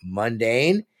kind of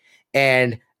mundane.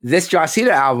 And this John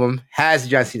Cena album has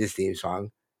John Cena's theme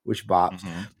song, which bops,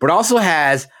 but also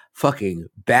has fucking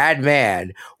Bad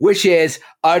Man, which is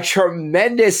a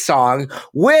tremendous song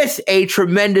with a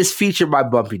tremendous feature by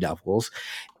Bumpy Knuckles.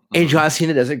 And John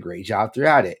Cena does a great job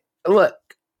throughout it. Look,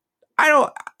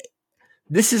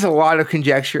 this is a lot of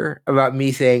conjecture about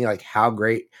me saying like how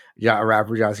great a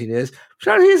rapper John Cena is.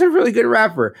 John Cena is a really good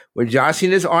rapper. When John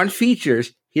Cena is on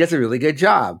features, he does a really good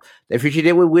job. The feature he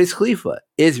did with Wiz Khalifa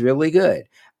is really good.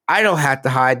 I don't have to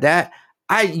hide that.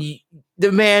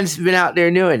 The man's been out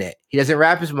there doing it. He doesn't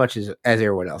rap as much as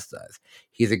everyone else does.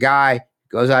 He's a guy,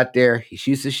 goes out there, he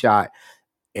shoots a shot,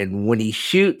 and when he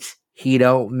shoots, he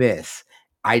don't miss.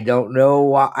 I don't know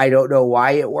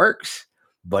why it works,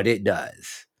 but it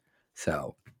does.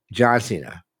 So, John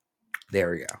Cena.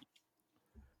 There we go.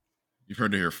 You've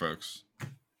heard it here, folks.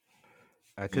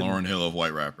 Lauryn Hill of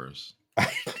white rappers.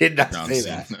 I did not say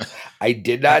that. I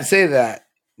did not say that.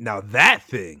 Now that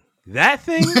thing.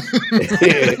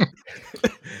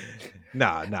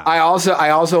 Nah. I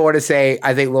also want to say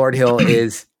I think Lauryn Hill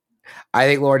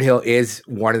is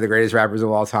one of the greatest rappers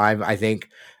of all time. I think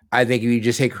if you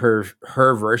just take her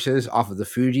verses off of the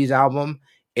Fugees album,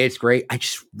 it's great. I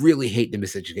just really hate the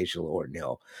Miseducation of Lauryn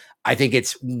Hill. I think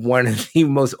it's one of the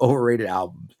most overrated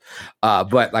albums.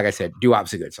 But like I said,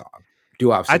 Doo-Wop's a good song.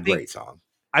 Doo-Wop's a great song.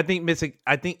 I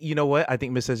think you know what? I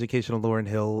think Miseducation of Lauryn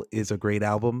Hill is a great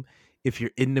album if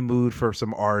you're in the mood for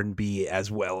some R&B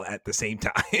as well at the same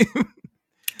time.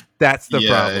 That's the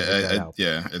problem with that album.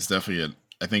 Yeah, it's definitely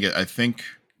I think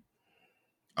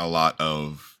a lot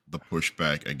of the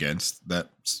pushback against that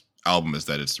album is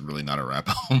that it's really not a rap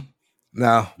album.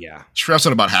 No. Yeah. Shreps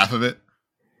on about half of it.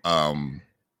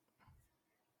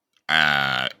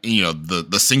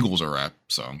 The singles are rap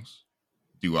songs.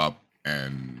 Doo-Wop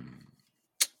and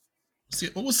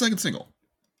what was the second single?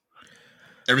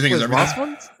 Everything is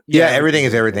Everything. Yeah, Everything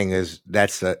is Everything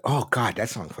that's oh god, that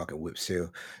song fucking whips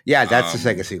too. Yeah, that's the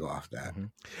second single off that.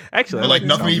 Actually, like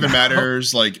Nothing Even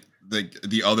Matters, like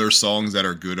the other songs that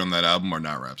are good on that album are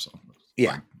not rap songs.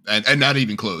 Yeah. Like, and not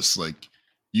even close. Like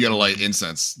you gotta light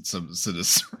incense to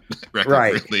this record,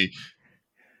 right. Really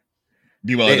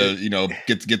be able to,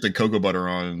 get the cocoa butter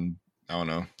on and, I don't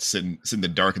know, sit in the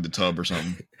dark in the tub or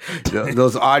something.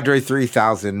 Those Andre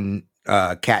 3000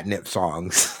 catnip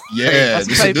songs. Yeah,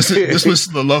 this was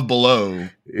The Love Below.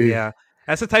 Yeah,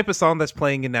 that's the type of song that's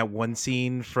playing in that one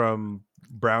scene from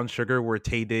Brown Sugar where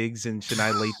Taye Diggs and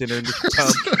Shania Lathan are in the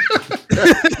tub.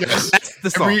 Yes. That's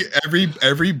the song.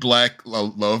 Every black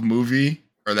love movie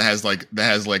or that has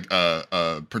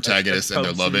a protagonist and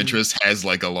their love interest has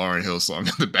like a Lauryn Hill song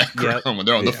in the background when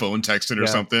they're on the phone texting or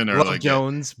something, or Love like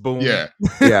Jones, boom. Yeah.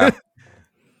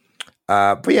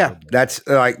 But yeah, that's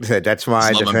like I said, that's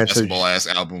my defensive ass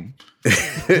album.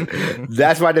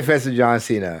 That's my defense of John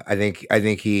Cena. I think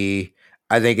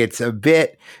it's a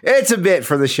bit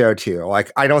for the show too.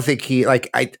 Like I don't think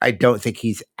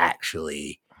he's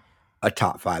actually a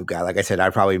top 5 guy. Like I said,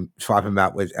 I'd probably swap him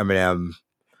out with Eminem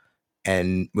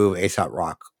and move A$AP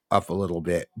Rock up a little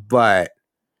bit. But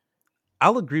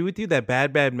I'll agree with you that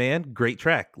Bad Man, great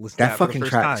track. Listen that fucking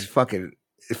track is fucking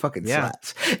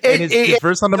slaps. And his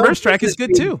verse on the Merch track is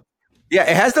good too. Yeah,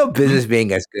 it has no business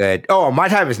being as good. Oh, My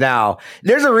Time Is Now.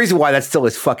 There's a reason why that's still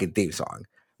his fucking theme song.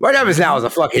 My Time Is Now is a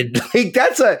fucking like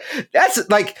that's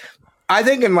like I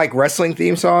think in like wrestling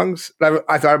theme songs.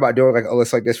 I thought about doing like a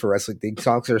list like this for wrestling theme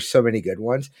songs. There's so many good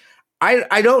ones.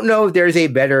 I don't know if there's a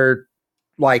better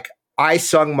like I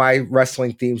sung my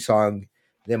wrestling theme song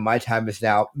than My Time Is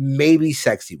Now. Maybe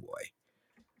Sexy Boy.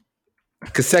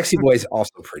 Because Sexy Boy is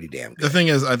also pretty damn good. The thing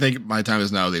is, I think My Time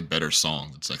Is Now is a better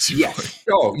song than Sexy Boy.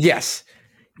 Oh, yes.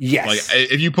 Yes. Like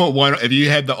if you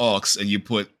had the aux and you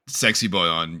put Sexy Boy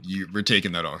on, we're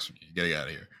taking that aux from you. Get it out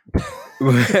of here.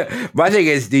 My thing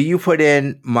is, do you put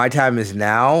in My Time Is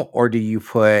Now or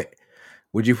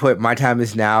would you put My Time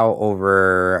Is Now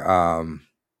over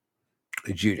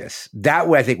Judas? That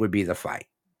would I think would be the fight.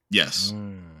 Yes.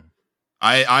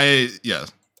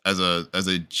 Yes. As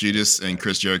a Judas and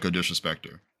Chris Jericho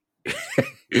disrespecter.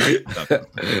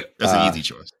 That's an easy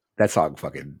choice. That song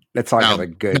has a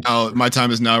good. Now, My Time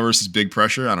Is Now versus Big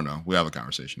Pressure. I don't know. We have a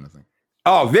conversation, I think.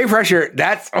 Oh, Big Pressure.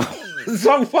 That's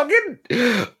song fucking.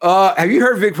 Have you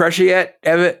heard Big Pressure yet,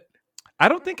 Emmett? I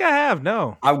don't think I have.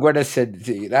 No. I'm going to send it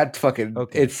to you. That fucking.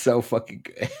 Okay. It's so fucking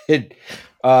good.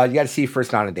 You got to see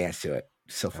First Down and dance to it.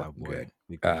 So fucking good.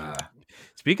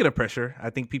 Speaking of pressure,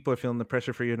 I think people are feeling the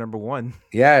pressure for your number one.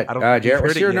 Yeah, Jared,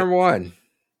 what's your number one?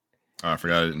 Oh, I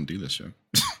forgot I didn't do this show.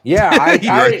 Yeah, I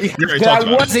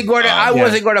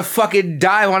wasn't going to fucking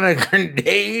dive on a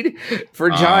grenade for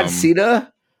John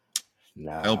Cena.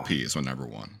 No. LP is my number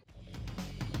one.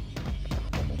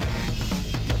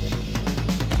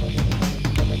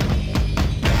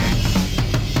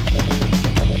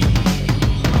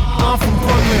 I'm from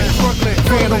Brooklyn,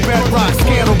 Vandal, Bedrock,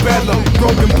 Scandal, Bedlam,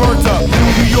 broken, burnt up,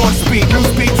 New York speak,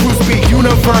 true speak,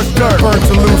 universe, dirt, burnt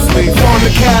to loosely, form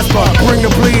the Casbah, bring the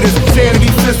bleeders,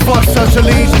 sanity, fist fuck, such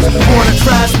allegiance, born a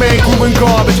trash man, grew in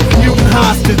garbage, mutant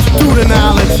hostage, through the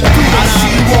knowledge, I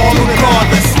see you all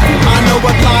regardless, I know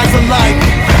what lies are like,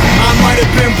 I might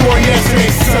have been born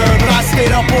yesterday, sir, but I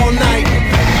stayed up all night,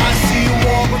 I see you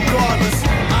all regardless,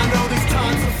 I know there's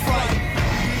times to fight,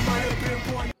 we might have been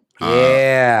born.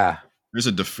 Yeah. There's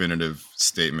a definitive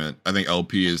statement. I think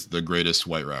LP is the greatest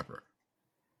white rapper.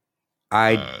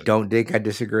 I don't think I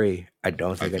disagree. I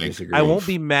disagree. I won't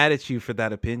be mad at you for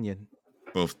that opinion.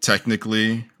 Both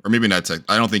technically, or maybe not I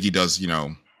don't think he does,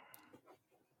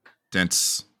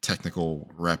 dense, technical,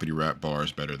 rapidy rap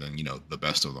bars better than, the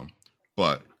best of them.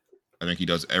 But I think he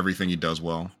does everything he does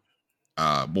well.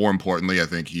 More importantly, I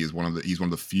think he's one of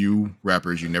the few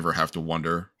rappers you never have to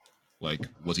wonder, like,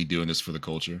 was he doing this for the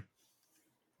culture?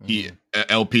 He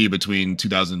LP between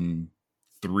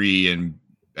 2003 and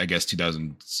I guess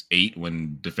 2008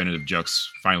 when Definitive Jux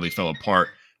finally fell apart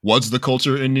was the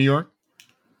culture in New York.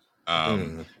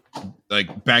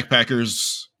 Like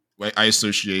Backpackers, I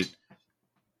associate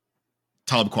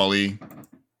Talib Kweli,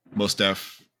 Mos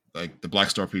Def, like the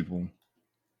Black Star people,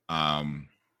 and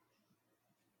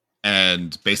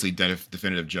basically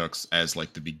Definitive Jux as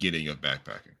like the beginning of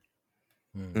backpacking.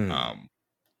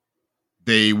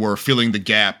 They were filling the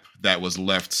gap that was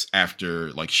left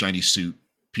after like Shiny Suit,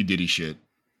 P. Diddy shit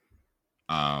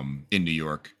in New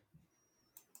York.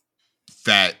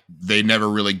 That they never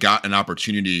really got an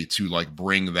opportunity to like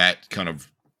bring that kind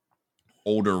of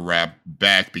older rap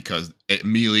back because it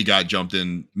immediately got jumped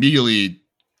in. Immediately,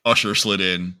 Usher slid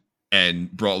in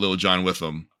and brought Lil Jon with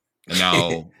him. And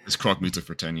now it's crunk music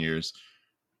for 10 years.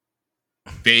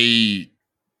 They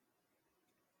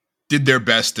did their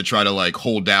best to try to like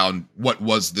hold down what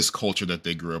was this culture that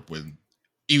they grew up with,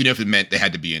 even if it meant they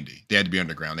had to be indie, they had to be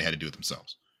underground, they had to do it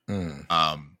themselves.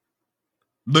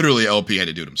 Literally, LP had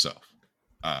to do it himself.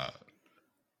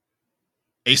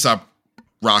 A$AP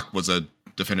Rock was a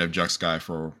Definitive Jux guy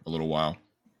for a little while,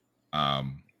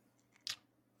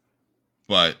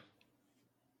 but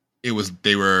it was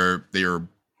they were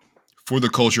for the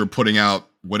culture, putting out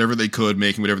whatever they could,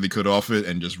 making whatever they could off it,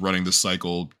 and just running the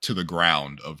cycle to the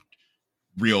ground of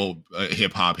real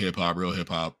hip hop, real hip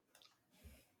hop.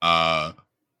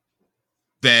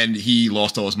 Then he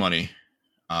lost all his money,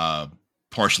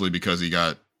 partially because he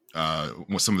got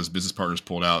some of his business partners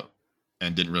pulled out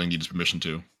and didn't really need his permission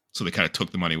to. So they kind of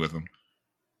took the money with him.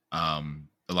 A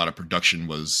lot of production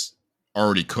was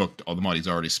already cooked. All the money's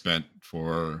already spent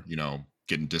for,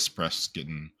 getting disc press,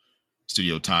 getting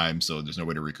studio time. So there's no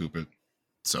way to recoup it.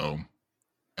 So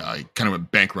I kind of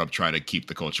went bankrupt trying to keep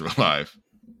the culture alive,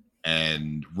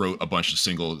 and wrote a bunch of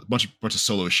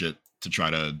solo shit to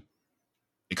try to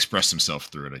express himself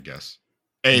through it, I guess.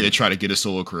 A, they try to get his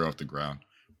solo career off the ground,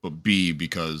 but B,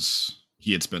 because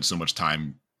he had spent so much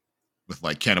time with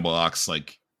like Cannibal Ox,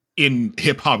 like in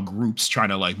hip hop groups trying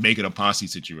to like make it a posse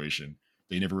situation,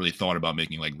 they never really thought about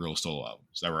making like real solo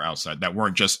albums that were outside, that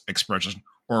weren't just expressions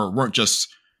or weren't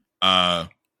just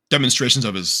demonstrations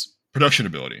of his production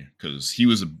ability, because he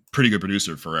was a pretty good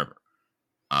producer forever.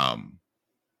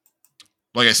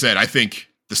 Like I said, I think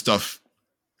the stuff,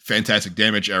 Fantastic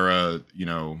Damage era,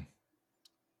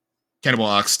 Cannibal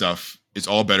Ox stuff, is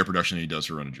all better production than he does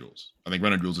for Run of Jewels. I think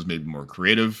Run of Jewels is maybe more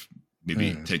creative, maybe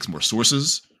it takes more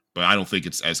sources, but I don't think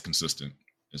it's as consistent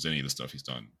as any of the stuff he's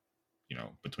done,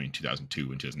 between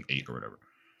 2002 and 2008 or whatever.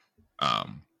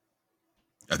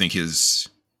 I think his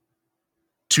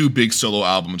two big solo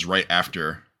albums right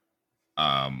after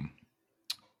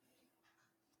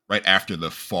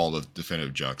the fall of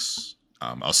Definitive Jux,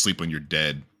 I'll Sleep When You're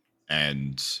Dead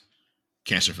and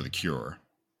Cancer for the Cure,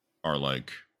 are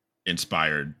like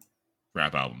inspired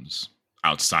rap albums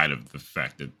outside of the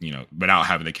fact that, without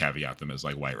having to caveat them as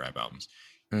like white rap albums.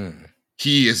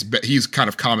 He's kind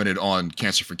of commented on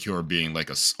Cancer for Cure being like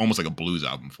almost like a blues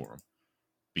album for him,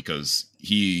 because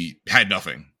he had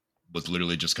nothing, was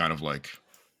literally just kind of like,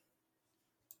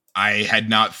 I had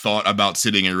not thought about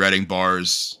sitting and writing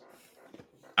bars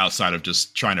outside of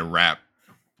just trying to rap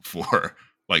for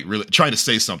like really trying to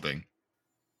say something.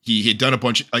 He had done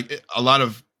a lot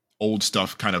of old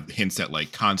stuff kind of hints at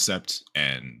like concept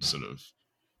and sort of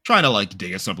trying to like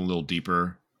dig at something a little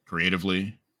deeper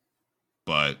creatively.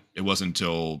 But it wasn't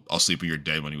until I'll Sleep When You're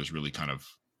Dead when he was really kind of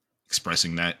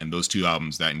expressing that. And those two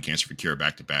albums, that and Cancer for Cure,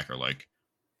 back to back, are like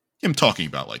him talking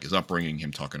about like his upbringing,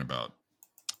 him talking about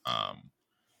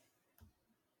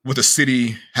what the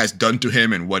city has done to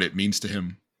him and what it means to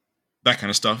him, that kind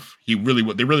of stuff. They really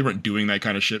weren't doing that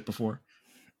kind of shit before.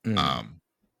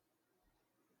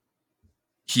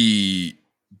 He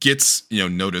gets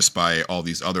noticed by all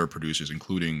these other producers,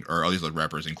 all these other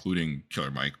rappers, including Killer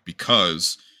Mike,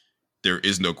 because there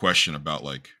is no question about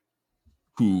like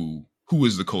who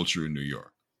is the culture in New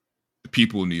York. The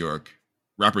people in New York,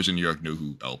 rappers in New York, know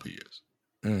who LP is.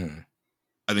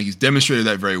 I think he's demonstrated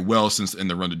that very well since in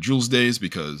the Run to Jewels days,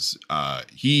 because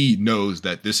he knows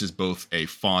that this is both a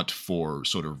font for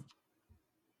sort of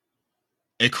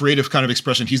a creative kind of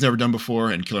expression he's never done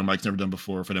before, and Killer Mike's never done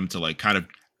before, for them to like kind of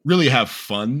really have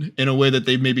fun in a way that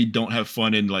they maybe don't have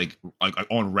fun in like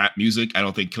on rap music. I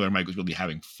don't think Killer Mike was really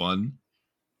having fun.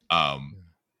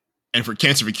 And for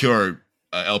Cancer for Cure,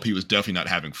 LP was definitely not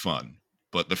having fun.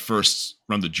 But the first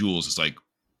Run the Jewels is like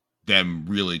them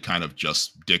really kind of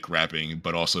just dick rapping,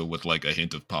 but also with like a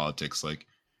hint of politics, like,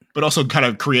 but also kind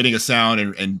of creating a sound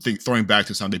and throwing back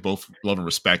to a sound they both love and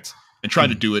respect, and try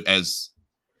to do it as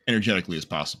energetically as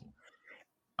possible.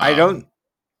 I don't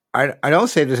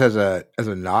say this as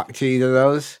a knock to either of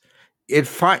those. It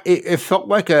felt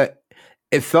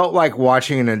like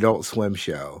watching an Adult Swim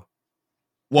show.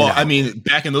 Well, I mean,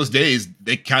 back in those days,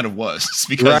 they kind of was,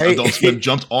 because right? Adult Swim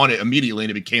jumped on it immediately,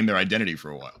 and it became their identity for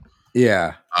a while.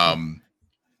 Yeah.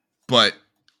 But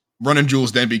Run and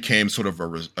Jewels then became sort of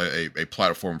a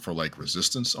platform for like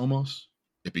resistance almost.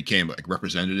 It became like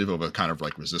representative of a kind of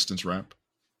like resistance rap,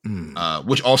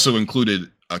 which also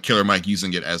included Killer Mike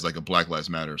using it as like a Black Lives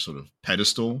Matter sort of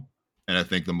pedestal. And I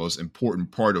think the most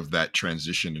important part of that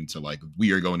transition into like,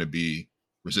 we are going to be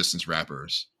resistance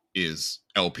rappers, is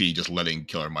LP just letting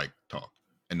Killer Mike talk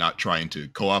and not trying to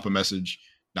co-op a message,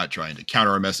 not trying to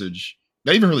counter a message,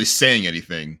 not even really saying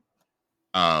anything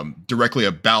directly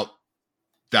about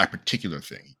that particular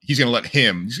thing. He's going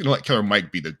to let Killer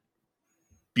Mike be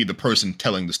the person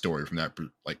telling the story from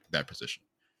that position.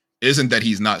 It isn't that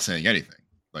he's not saying anything.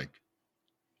 Like,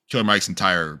 Killer Mike's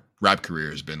entire rap career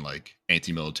has been like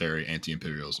anti-military,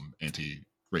 anti-imperialism,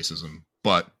 anti-racism,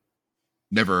 but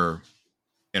never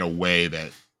in a way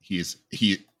that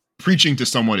he preaching to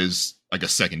someone is like a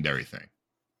secondary thing.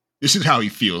 This is how he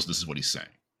feels. This is what he's saying.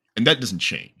 And that doesn't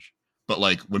change. But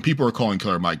like, when people are calling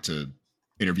Killer Mike to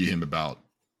interview him about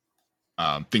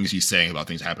things he's saying about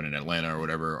things happening in Atlanta or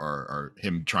whatever, or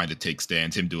him trying to take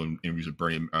stands, him doing interviews with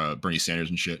Bernie Sanders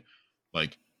and shit,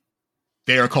 like,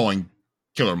 they are calling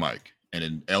Killer Mike,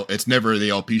 and it's never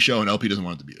the LP show, and LP doesn't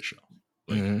want it to be a show.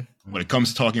 Like, when it comes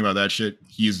to talking about that shit,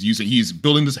 he's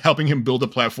building this, helping him build a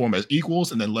platform as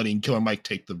equals, and then letting Killer Mike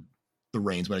take the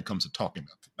reins when it comes to talking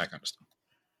about that kind of stuff.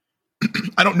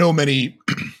 I don't know many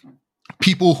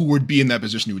people who would be in that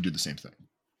position who would do the same thing.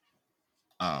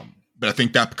 But I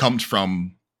think that comes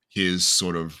from his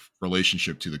sort of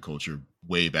relationship to the culture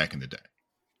way back in the day.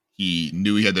 He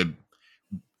knew he had to,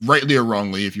 rightly or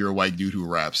wrongly, if you're a white dude who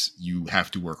raps, you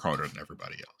have to work harder than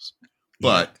everybody else.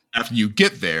 But after you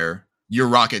get there, your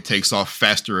rocket takes off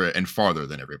faster and farther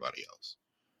than everybody else.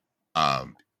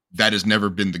 That has never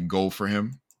been the goal for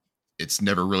him. It was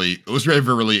never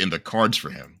really in the cards for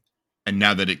him. And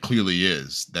now that it clearly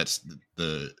is, that's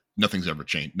nothing's ever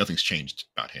changed. Nothing's changed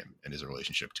about him and his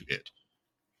relationship to it.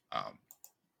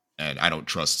 And I don't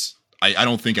trust I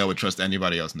don't think I would trust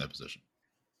anybody else in that position.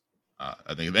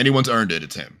 I think if anyone's earned it,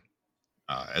 it's him.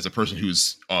 As a person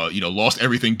who's lost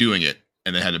everything doing it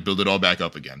and then had to build it all back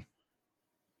up again.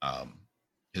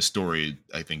 His story,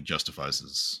 I think,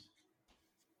 justifies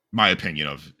my opinion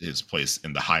of his place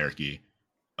in the hierarchy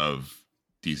of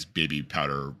these baby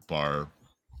powder bar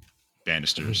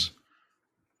banisters.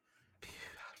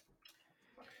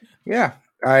 Yeah.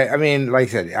 I mean, like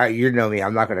I said, you know me,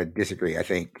 I'm not going to disagree. I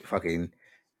think fucking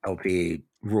LP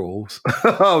rules.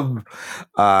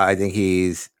 I think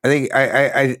he's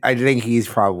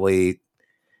probably,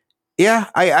 yeah,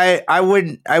 I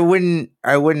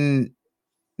wouldn't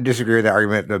disagree with that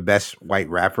argument. The best white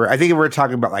rapper. I think if we're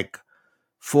talking about like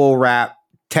full rap,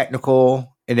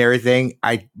 technical and everything,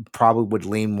 I probably would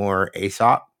lean more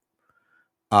Aesop.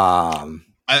 I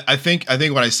think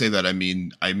when I say that, I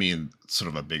mean sort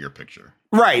of a bigger picture.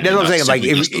 Right. That's what I'm saying. Like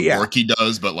the work he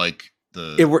does, but like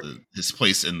his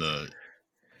place in the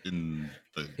canon.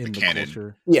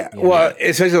 Culture. Yeah. Well,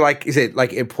 especially like you said,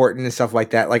 like important and stuff like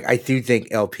that. Like I do think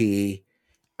LP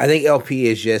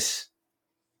is just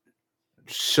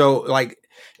so like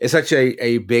it's such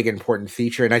a big important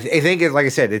feature, and I think like I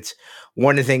said, it's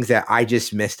one of the things that I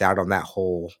just missed out on that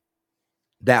whole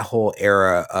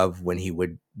era of when he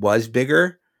was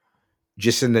bigger,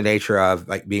 just in the nature of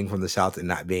like being from the South and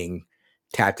not being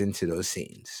tapped into those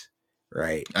scenes.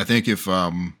 Right. I think if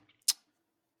Run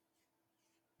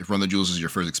the Jewels is your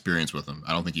first experience with him,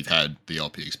 I don't think you've had the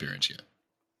LP experience yet.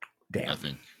 Damn. I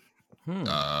think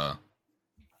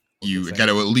you got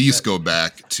to at least go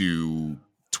back to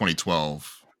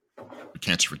 2012 for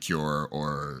Cancer for Cure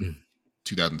or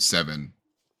 2007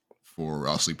 for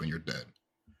I'll Sleep When You're Dead.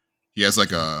 He has like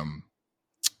he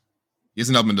has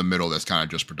an album in the middle that's kind of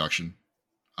just production.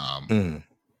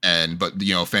 But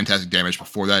Fantastic Damage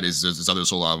before that is this other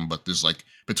solo album, but there's like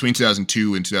between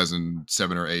 2002 and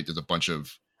 2007 or 8, there's a bunch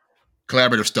of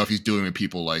collaborative stuff he's doing with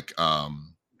people like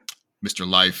Mr.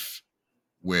 Life,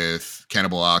 with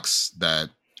Cannibal Ox,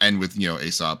 and with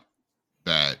Aesop,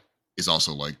 that is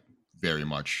also like very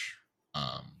much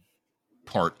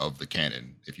part of the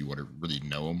canon if you want to really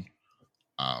know him.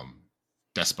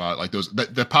 Despot, like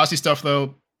the Posse stuff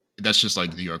though, that's just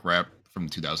like New York rap from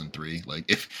 2003. Like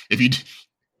if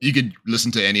you could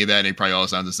listen to any of that and it probably all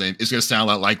sounds the same. It's gonna sound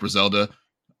a lot like Griselda,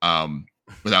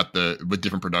 with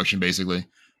different production basically.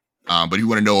 But if you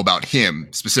want to know about him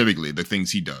specifically, the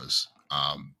things he does,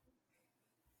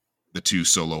 his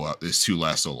two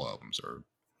last solo albums are,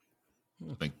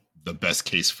 I think, the best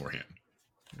case for him.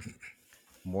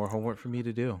 More homework for me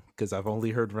to do because I've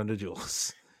only heard Run the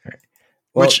Jewels.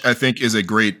 Well, which I think is a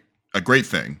great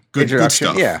thing. Good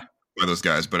stuff by those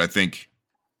guys. But I think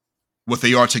what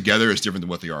they are together is different than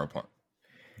what they are apart.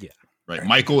 Yeah. Right.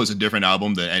 Michael is a different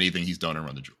album than anything he's done in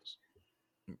Run the Jewels.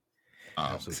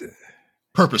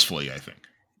 Purposefully, I think.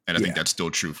 And I think that's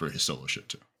still true for his solo shit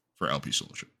too. For LP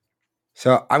solo shit.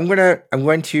 So I'm going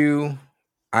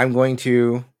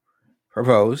to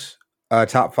propose a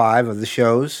top 5 of the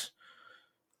show's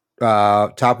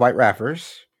top white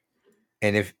rappers.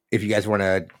 And if you guys want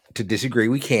to disagree,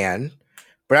 we can.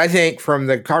 But I think from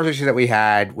the conversation that we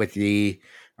had with the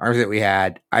arms that we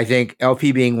had, I think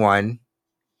LP being 1,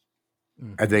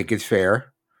 I think it's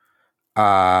fair.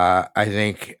 I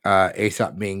think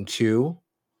Aesop being 2,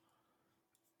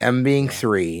 M being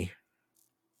 3.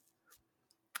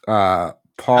 Paul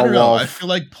Wall. I feel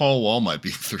like Paul Wall might be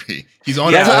 3. He's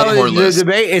on all four lists. The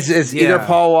debate is either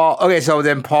Paul Wall. Okay, so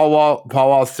then Paul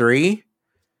Wall 3.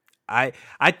 I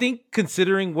think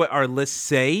considering what our lists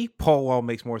say, Paul Wall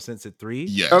makes more sense at 3.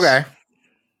 Yes. Okay.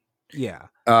 Yeah.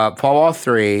 Paul Wall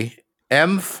 3,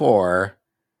 M4,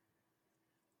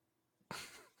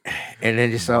 and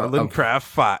then just Marlon Craft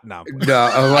 5. No,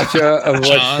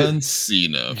 John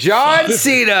Cena. John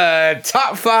Cena,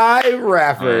 top 5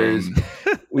 rappers.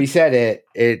 We said it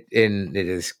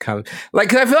is come like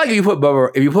because I feel like if you put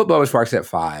Bubba Sparks at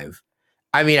 5.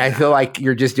 I mean, I feel like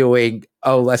you're just doing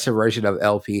a lesser version of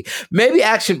LP. Maybe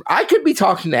Action. I could be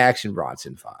talking to Action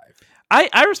Bronson 5.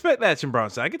 I respect Action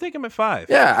Bronson. I could take him at 5.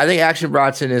 Yeah, I think Action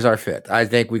Bronson is our 5th. I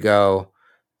think we go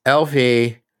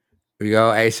LP, we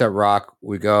go A$AP Rock,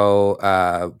 we go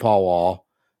Paul Wall,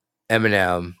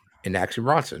 Eminem, and Action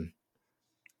Bronson.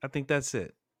 I think that's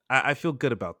it. I feel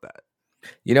good about that.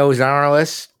 You know who's not on our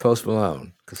list? Post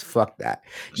Malone. Because fuck that.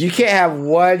 You can't have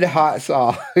one hot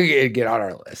song and get on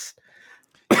our list.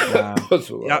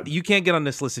 You can't get on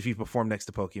this list if you perform next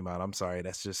to Pokemon. I'm sorry.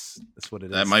 That's what it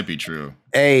is. That might be true.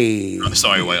 Hey. I'm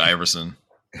sorry, White Iverson.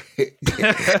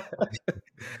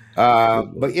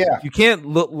 But yeah. You can't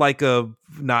look like a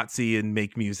Nazi and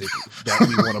make music that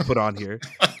we want to put on here.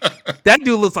 That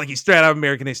dude looks like he's straight out of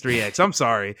American History X. I'm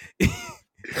sorry.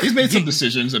 He's made some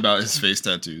decisions about his face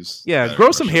tattoos. Yeah,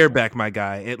 grow some hair back, my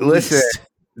guy. Listen, least.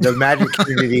 the Magic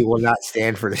community will not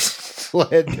stand for this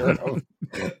slander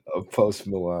of Post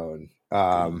Malone.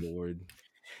 Lord.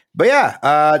 But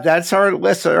yeah, that's our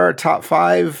list of our top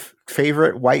 5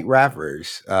 favorite white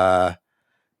rappers.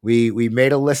 We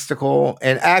made a listicle,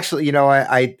 and actually, you know,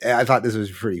 I thought this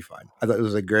was pretty fun. I thought it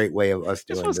was a great way of us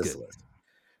doing this list.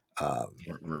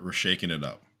 We're shaking it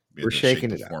up. We're shaking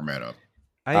the format up.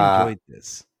 I enjoyed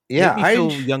this. Yeah, Make me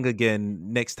feel young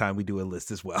again next time we do a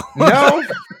list as well. No,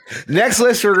 next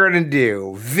list we're gonna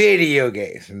do video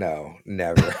games. No,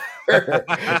 never.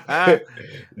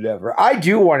 Never. I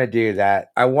do want to do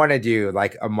that. I want to do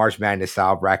like a March Madness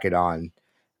style bracket on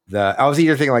I was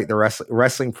either thinking like the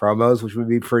wrestling promos, which would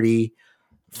be pretty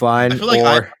fun. I feel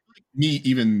like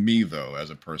me though, as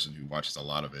a person who watches a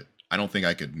lot of it, I don't think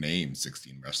I could name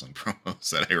 16 wrestling promos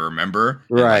that I remember.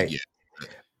 Right.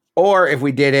 Or if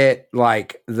we did it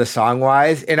like the song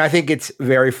wise, and I think it's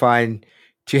very fun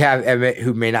to have Emmett,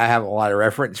 who may not have a lot of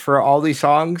reference for all these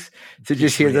songs, to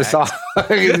just hear the song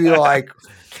and be like,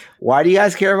 why do you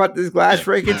guys care about this glass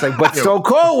breaking? It's like, but Stone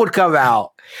Cold would come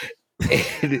out.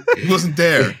 He wasn't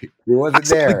there. He wasn't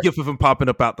there. The gift of him popping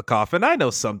up out the coffin. I know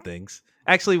some things.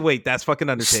 Actually, wait, that's fucking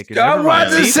Undertaker. I'm about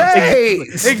to say.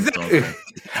 Exactly.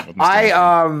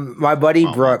 My buddy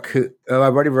Brooke,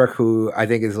 who I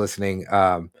think is listening,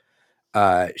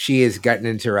 she has gotten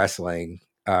into wrestling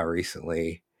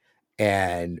recently,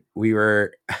 and I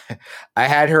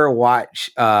had her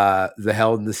watch the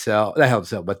Hell in the Cell, not Hell in the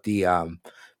Cell, but the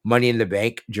Money in the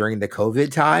Bank during the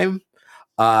COVID time.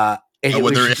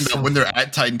 When they're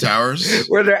at Titan Towers,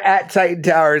 where they're at Titan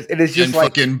Towers, and it's just and like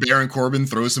fucking Baron Corbin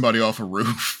throws somebody off a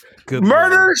roof,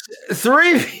 murders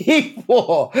 3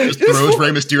 people, just throws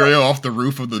Rey Mysterio off the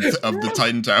roof of the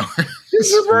Titan Tower.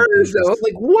 Just murders them.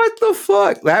 Like, what the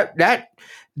fuck?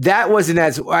 That wasn't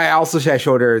as. I also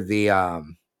showed her the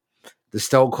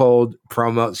Stone Cold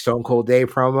promo, Stone Cold Day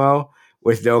promo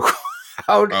with no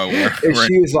crowd, and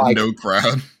she was like, no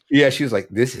crowd. Yeah, she was like,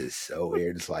 this is so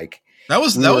weird. It's like. That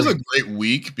was a great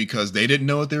week because they didn't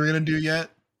know what they were gonna do yet.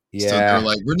 Yeah, so they're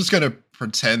like, we're just gonna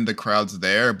pretend the crowd's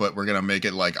there, but we're gonna make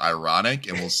it like ironic,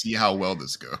 and we'll see how well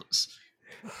this goes.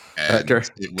 And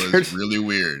it was really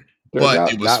weird,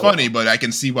 but it was funny. But I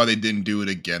can see why they didn't do it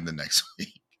again the next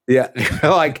week. Yeah,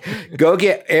 like go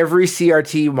get every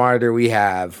CRT monitor we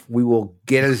have. We will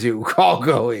get a Zoom call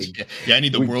going. Yeah, I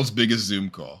need the world's biggest Zoom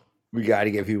call. We got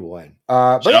to give people one.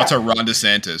 Shout out to Ron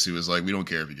DeSantis, who was like, "We don't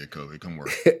care if you get COVID. Come work.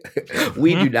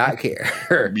 We do not care.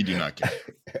 We do not care."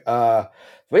 But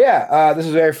yeah, this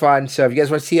was very fun. So if you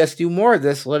guys want to see us do more of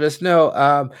this, let us know.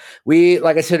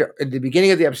 Like I said at the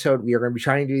beginning of the episode, we are going to be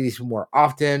trying to do these more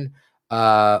often.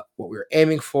 What we're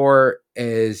aiming for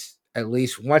is at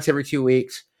least once every 2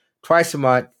 weeks, twice a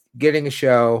month, getting a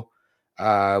show.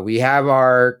 We have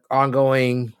our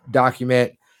ongoing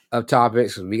document of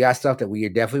topics. We got stuff that we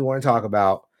definitely want to talk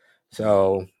about.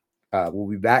 So we'll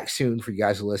be back soon for you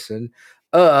guys to listen.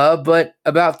 But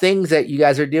about things that you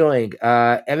guys are doing,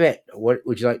 Emmett, what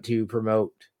would you like to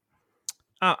promote?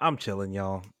 I'm chilling,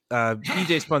 y'all.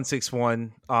 EJ Spun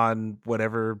 61 on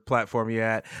whatever platform you're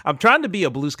at. I'm trying to be a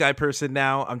Blue Sky person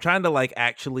now. I'm trying to like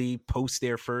actually post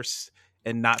there first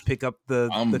and not pick up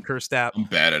the cursed app. I'm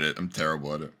bad at it. I'm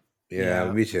terrible at it.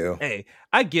 Yeah, me too. Hey,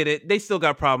 I get it. They still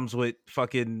got problems with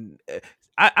fucking.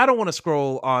 I don't want to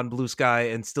scroll on Blue Sky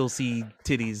and still see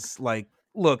titties. Like,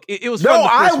 look, it was. No,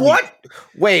 fun what?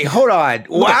 Wait, hold on.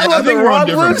 Well, I love the wrong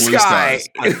Blue Sky.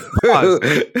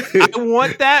 I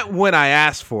want that when I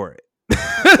ask for it.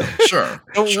 Sure.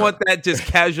 I don't want that just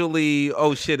casually.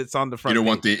 Oh shit, it's on the front. You don't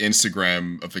want the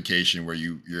Instagramification where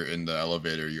you're in the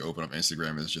elevator, you open up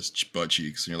Instagram, and it's just butt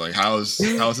cheeks, and you're like, how is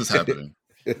this happening?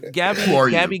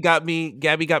 Gabby got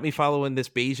me following this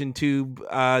Bayesian Tube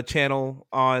channel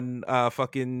on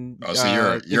fucking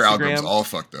so your algorithm's all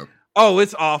fucked up. Oh,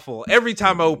 it's awful. Every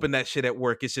time I open that shit at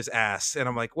work, it's just ass. And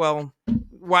I'm like, well,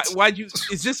 why'd you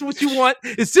is this what you want?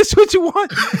 Is this what you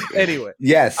want? Anyway.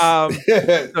 Yes.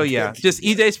 So yeah, just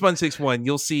EJ Spun 61.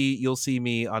 You'll see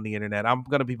me on the internet. I'm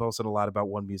gonna be posting a lot about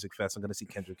One Music Fest. I'm gonna see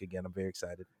Kendrick again. I'm very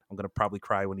excited. I'm gonna probably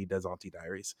cry when he does Auntie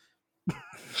Diaries.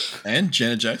 And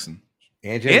Janet Jackson.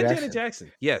 And Janet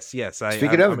Jackson. Yes.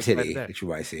 Speaking of titty, that you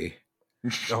might see.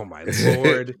 Oh my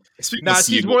lord!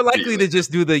 She's more likely to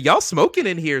just do the "y'all smoking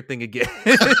in here" thing again.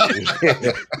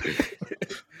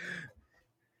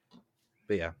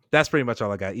 But yeah, that's pretty much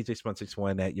all I got. EJ Spun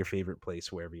 61 at your favorite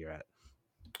place, wherever you're at.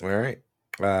 All right,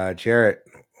 Jarrett,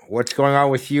 what's going on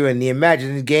with you and the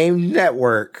Imagine Game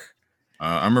Network?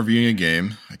 I'm reviewing a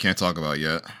game I can't talk about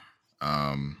yet.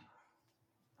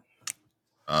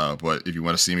 But if you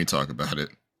want to see me talk about it,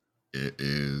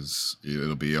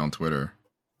 it'll be on Twitter.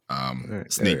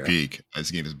 Sneak peek.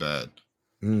 This game is bad.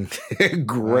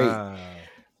 Great.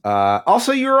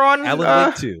 Also, you're on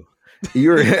Alan Wake 2.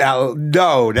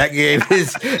 No, that game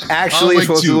is actually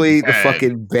supposed to be the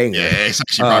fucking banger. Yeah, it's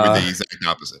actually probably the exact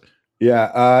opposite.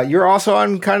 Yeah, you're also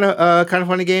on kind of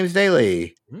funny games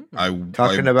daily. I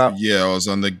was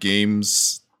on the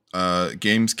games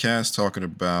cast talking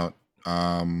about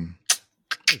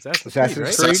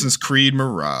Assassin's Creed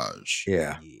Mirage.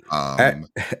 Yeah. And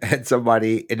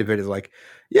somebody independent is like,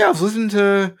 yeah, I was listening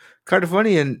to Kind of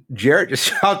Funny, and Jarrett just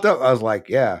shouted up. I was like,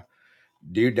 yeah,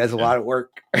 dude, that's a lot of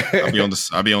work. I'll be on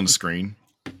the screen.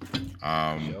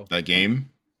 That game,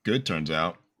 good turns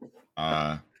out.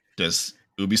 Does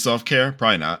Ubisoft care?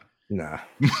 Probably not. Nah.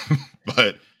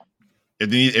 But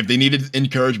if they needed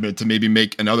encouragement to maybe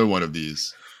make another one of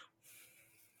these,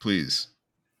 please.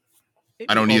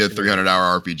 I don't need a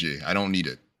 300-hour RPG. I don't need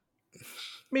it.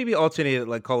 Maybe alternate it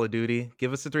like Call of Duty.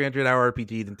 Give us a 300-hour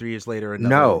RPG, then 3 years later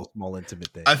another small intimate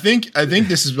thing. I think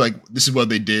this is what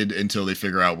they did until they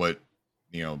figure out what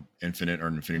Infinite or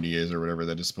Infinity is or whatever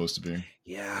that is supposed to be.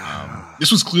 Yeah.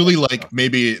 This was clearly like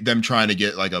maybe them trying to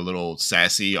get like a little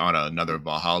sassy on another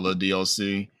Valhalla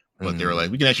DLC, but they were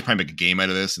like, we can actually probably make a game out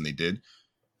of this, and they did.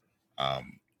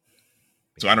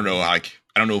 So I don't know, I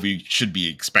don't know if we should be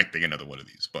expecting another one of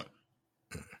these, but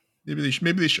maybe they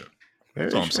should.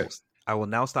 That's all I'm saying. I will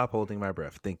now stop holding my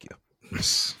breath. Thank you.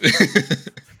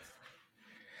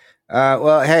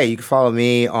 Well, hey, you can follow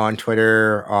me on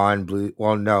Twitter on Blue.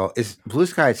 Well, no, it's Blue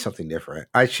Sky. It's something different.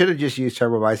 I should have just used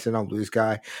Turbo Bison on Blue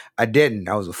Sky. I didn't.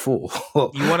 I was a fool.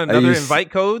 You want another invite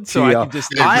code so I can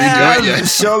just? I have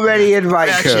so many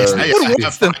invite codes. I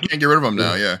can't get rid of them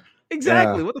now. Yeah,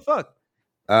 exactly. What the fuck?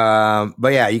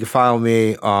 But yeah, you can follow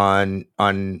me on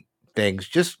things.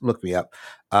 Just look me up.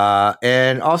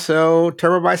 And also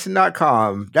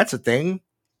turbobison.com. That's a thing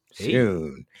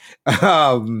soon.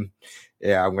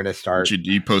 Yeah, I'm gonna start.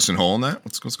 You posting hole in that?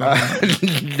 What's going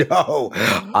on? No,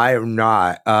 I am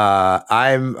not.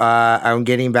 I'm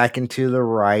getting back into the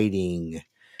writing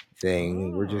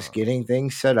thing. We're just getting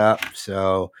things set up.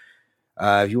 So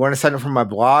if you want to sign up for my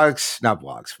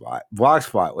Blogspot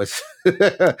was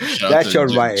that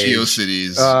showed my age.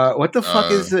 GeoCities. What the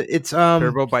fuck is it? It's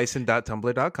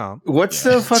turbobison.tumblr.com. What's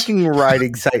the fucking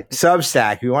writing site?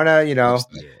 Substack. If you want to,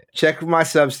 check my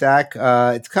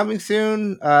Substack. It's coming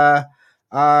soon.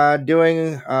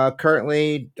 Doing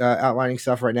currently outlining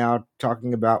stuff right now,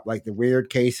 talking about like the weird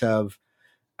case of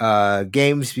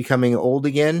games becoming old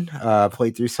again.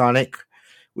 Played through Sonic,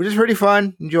 which is pretty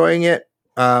fun, enjoying it.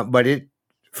 But it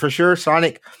for sure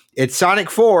it's Sonic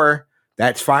 4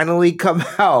 that's finally come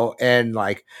out, and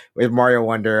like with Mario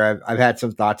Wonder, I've had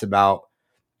some thoughts about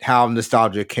how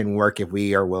nostalgia can work if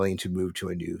we are willing to move to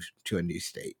a new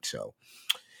state. So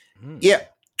yeah.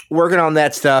 Working on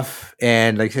that stuff,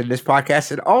 and like I said, this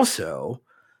podcast, and also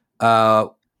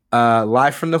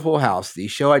Live from the Full House, the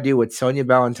show I do with Sonia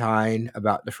Valentine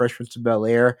about the Fresh Prince of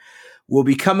Bel-Air, will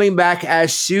be coming back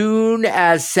as soon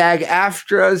as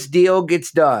SAG-AFTRA's deal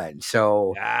gets done.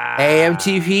 So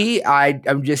AMTV,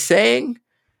 I'm just saying,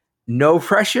 no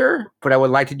pressure, but I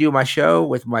would like to do my show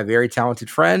with my very talented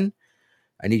friend.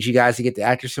 I need you guys to get the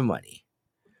actor some money.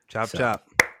 Chop.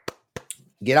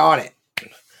 Get on it.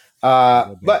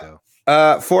 But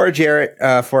for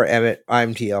Jarrett, for Emmett,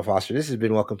 I'm TL Foster. This has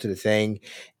been Welcome to the Thing.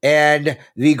 And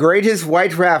the greatest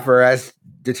white rapper, as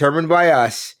determined by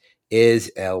us,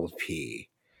 is LP.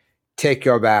 Take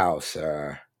your bow,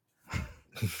 sir.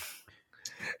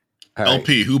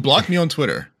 LP, who blocked me on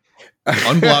Twitter.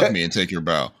 Unblock me and take your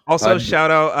bow. Also, shout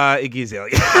out Iggy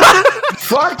Azalea.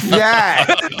 Fuck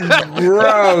that.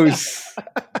 Gross.